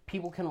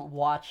people can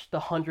watch the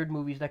 100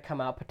 movies that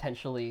come out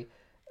potentially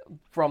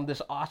from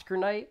this Oscar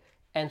night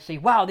and say,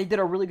 wow, they did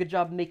a really good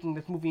job making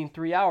this movie in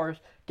 3 hours.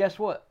 Guess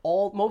what?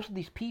 Most of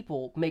these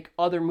people make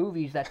other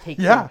movies that take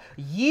them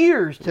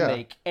years to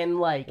make, and,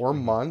 like, or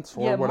months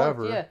or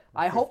whatever.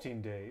 I hope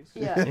 15 days.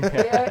 Yeah,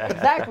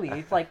 exactly.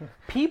 It's like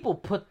people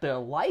put their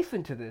life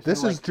into this.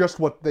 This is just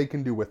what they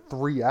can do with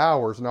 3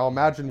 hours. Now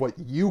imagine what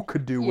you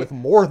could do with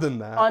more than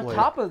that. On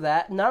top of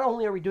that, not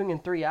only are we doing it in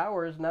 3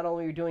 hours, not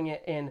only are we doing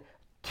it in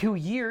 2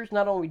 years,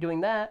 not only are we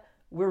doing that,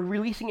 we're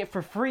releasing it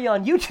for free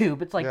on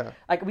YouTube. It's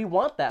like we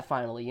want that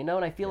finally, and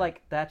I feel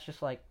like that's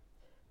just like,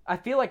 I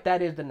feel like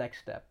that is the next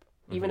step,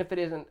 even if it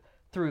isn't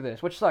through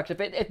this, which sucks.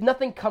 If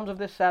nothing comes of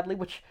this, sadly,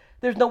 which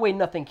there's no way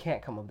nothing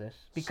can't come of this,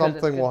 because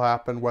something will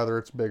happen, whether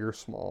it's big or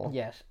small.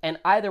 Yes, and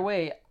either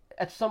way,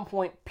 at some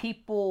point,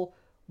 people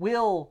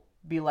will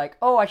be like,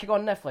 "Oh, I should go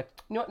on Netflix.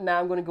 You know what? Now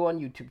I'm going to go on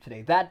YouTube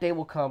today." That day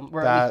will come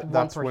where at least one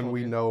that's person when will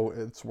we do it. know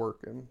it's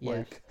working.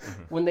 Yes. Like,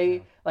 When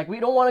they we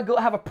don't want to go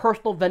have a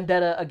personal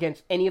vendetta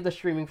against any of the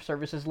streaming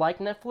services like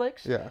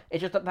Netflix. Yeah. It's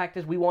just the fact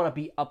is we want to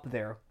be up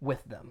there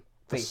with them.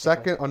 the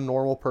basically. second a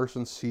normal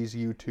person sees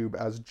YouTube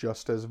as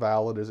just as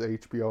valid as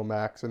HBO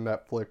Max and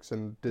Netflix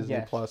and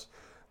Disney Plus,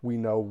 we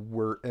know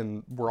we're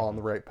on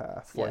the right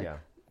path.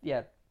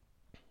 Yeah.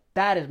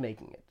 That is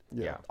making it.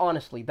 Yeah.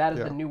 Honestly, that is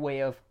the new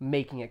way of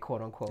making it,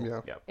 quote unquote.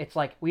 Yeah. It's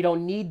like we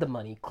don't need the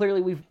money.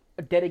 Clearly, we've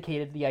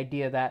dedicated the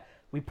idea that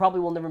we probably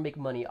will never make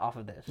money off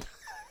of this.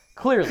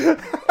 Clearly.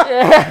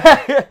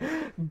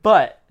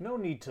 But no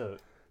need to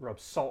rub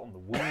salt in the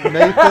wound.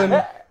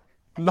 Nathan,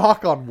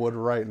 knock on wood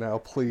right now,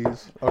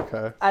 please.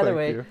 Okay. Either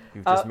way,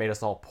 you've just made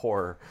us all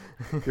poor.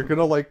 You're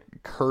gonna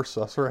curse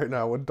us right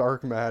now with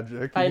dark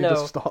magic. You I need know.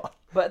 to stop.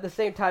 But at the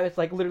same time, it's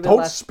like literally.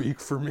 Don't speak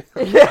for me.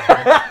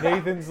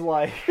 Nathan's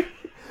like,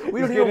 we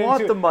don't even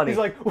want the money. He's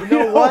like, we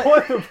don't want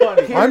the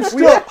money. I'm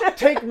still.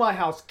 Take my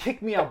house,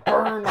 kick me out,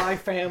 burn my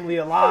family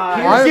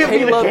alive. Here's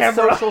Give me the Caleb's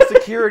camera. social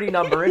security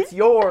number. It's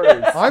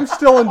yours. I'm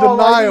still in All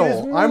I need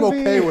is denial. I'm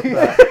okay with movies.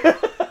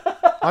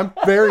 that. I'm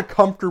very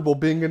comfortable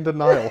being in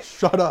denial.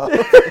 Shut up.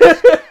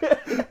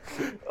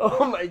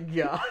 Oh my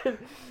god.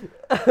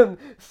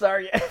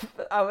 Sorry.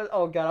 I was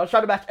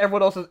trying to match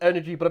everyone else's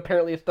energy, but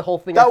apparently it's the whole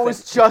thing. That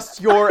was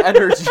just your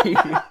energy.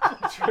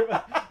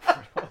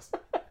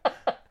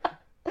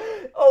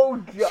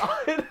 Oh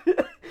god.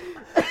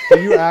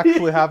 Do you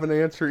actually have an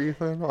answer,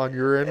 Ethan, on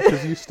your end?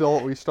 Because we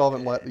still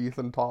haven't let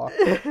Ethan talk.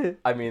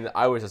 I mean,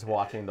 I was just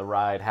watching the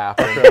ride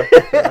happen.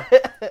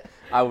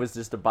 I was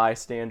just a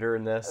bystander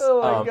in this.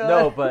 Oh my God.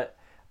 No, but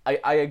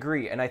I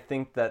agree, and I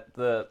think that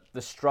the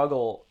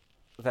struggle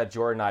that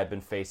Jordan and I have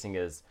been facing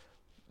is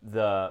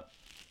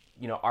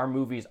our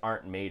movies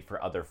aren't made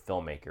for other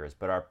filmmakers,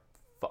 but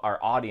our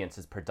audience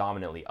is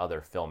predominantly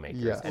other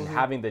filmmakers, Yes. and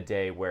having the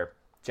day where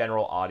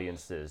general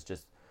audiences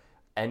just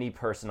any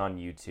person on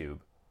YouTube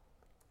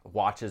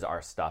watches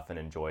our stuff and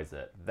enjoys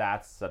it,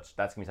 that's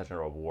gonna be such a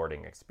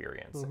rewarding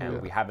experience.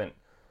 And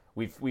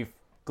we've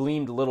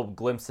gleaned little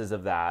glimpses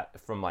of that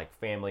from like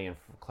family and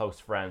close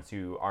friends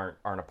who aren't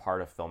a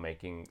part of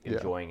filmmaking,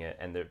 enjoying it,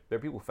 and there are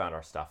people who found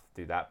our stuff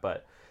through that.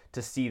 But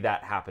to see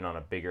that happen on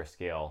a bigger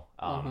scale,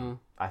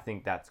 I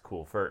think that's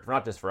cool for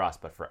not just for us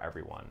but for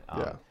everyone.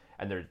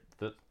 And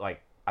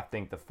I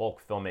think the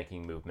folk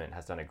filmmaking movement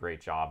has done a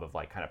great job of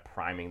like kind of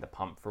priming the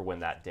pump for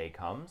when that day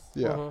comes.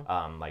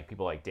 Like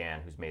people like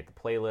Dan, who's made the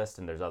playlist,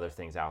 and there's other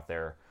things out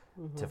there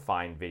to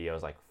find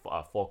videos like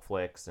folk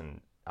flicks, and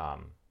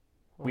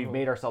we've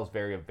made ourselves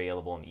very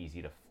available and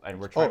easy to, and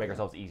we're trying to make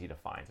ourselves easy to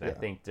find. And I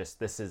think just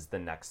this is the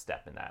next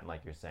step in that. And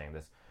like you're saying,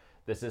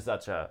 this is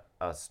such a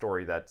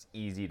story that's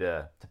easy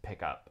to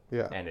pick up.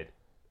 And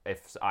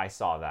if I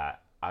saw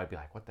that, I would be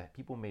like, what the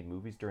people made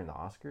movies during the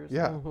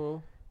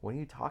Oscars? What are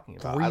you talking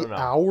about? 3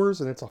 hours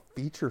and it's a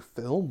feature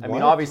film? I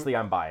mean, obviously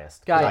I'm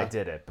biased because I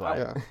did it,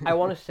 but... I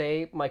want to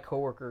say my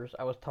coworkers,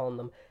 I was telling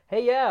them,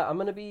 hey, I'm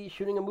going to be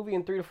shooting a movie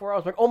in 3 to 4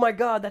 hours. Like, oh my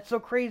God, that's so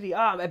crazy.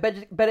 I bet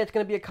it's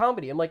going to be a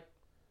comedy. I'm like,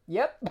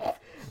 yep.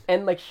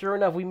 And like, sure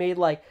enough, we made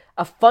like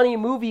a funny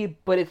movie,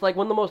 but it's like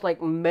one of the most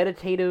like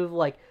meditative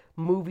like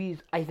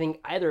movies I think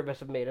either of us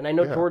have made. And I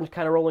know Jordan's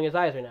kind of rolling his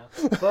eyes right now,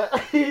 but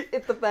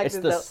it's the fact it's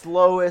the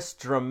slowest,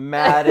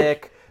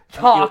 dramatic...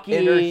 talking,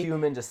 inner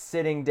human just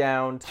sitting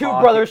down, two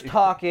brothers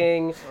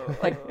talking,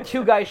 like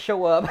 2 guys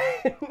show up.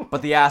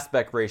 But the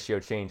aspect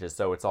ratio changes,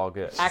 so it's all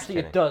good. Actually,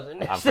 it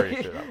doesn't. I'm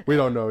pretty sure. We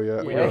don't know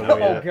yet.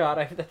 Oh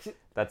God,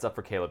 that's up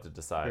for Caleb to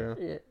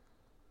decide.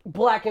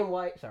 Black and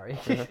white. Sorry,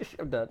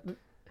 I'm done.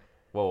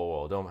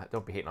 Whoa!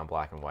 Don't be hating on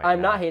black and white.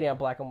 I'm not hating on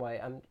black and white.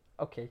 I'm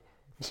okay.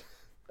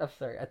 I'm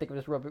sorry. I think I'm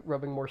just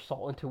rubbing more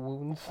salt into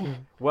wounds.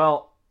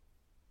 Well,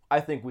 I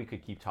think we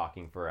could keep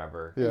talking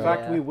forever. In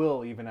fact, we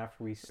will, even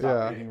after we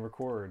stop hitting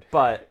record.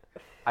 But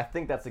I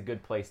think that's a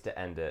good place to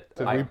end it.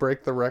 Did we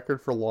break the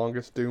record for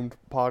longest doomed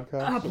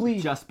podcast?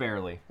 Please. Just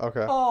barely.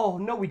 Okay. Oh,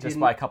 no, we didn't. Just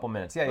by a couple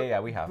minutes.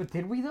 Yeah, we have. But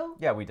did we, though?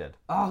 Yeah, we did.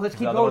 Oh, let's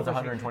keep going. going. The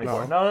other one's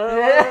 124.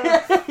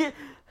 No.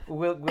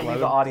 We'll leave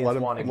the audience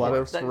wanting more.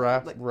 Let us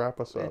wrap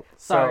us up.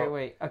 Sorry,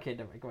 wait. Okay,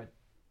 never mind. Go ahead.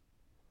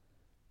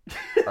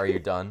 Are you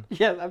done?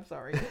 Yes, I'm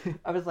sorry.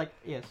 I was like,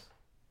 yes.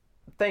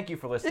 Thank you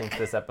for listening to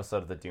this episode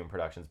of the Doom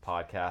Productions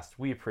podcast.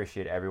 We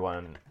appreciate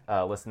everyone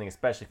listening,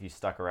 especially if you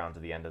stuck around to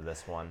the end of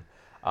this one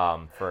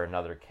for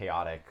another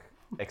chaotic,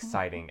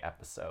 exciting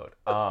episode.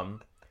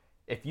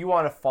 If you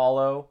want to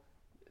follow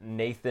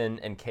Nathan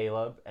and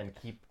Caleb and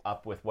keep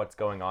up with what's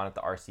going on at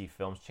the RC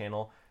Films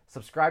channel,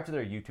 subscribe to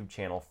their YouTube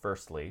channel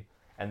firstly,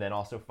 and then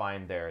also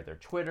find their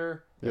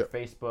Twitter, their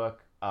Facebook,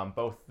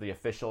 both the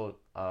official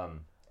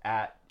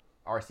at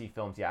RC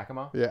Films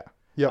Yakima.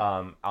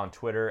 On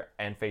Twitter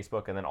and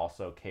Facebook, and then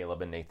also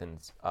Caleb and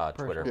Nathan's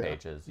Twitter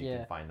pages. You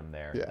can find them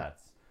there.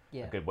 That's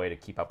a good way to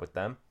keep up with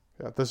them.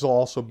 This will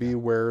also be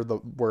where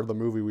the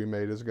movie we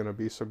made is going to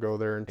be, so go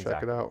there and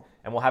check it out.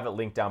 And we'll have it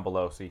linked down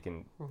below so you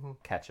can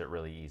catch it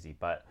really easy.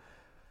 But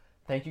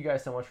thank you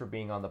guys so much for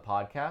being on the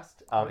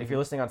podcast. If you're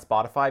listening on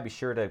Spotify, be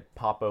sure to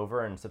pop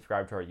over and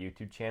subscribe to our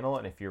YouTube channel.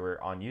 And if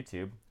you're on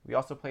YouTube, we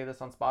also play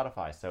this on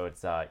Spotify, so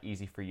it's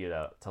easy for you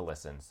to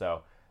listen.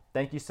 So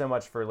thank you so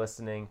much for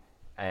listening.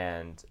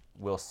 And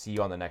we'll see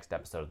you on the next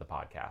episode of the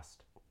podcast.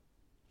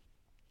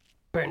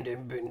 That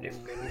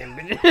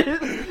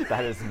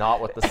is not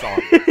what the song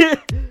is.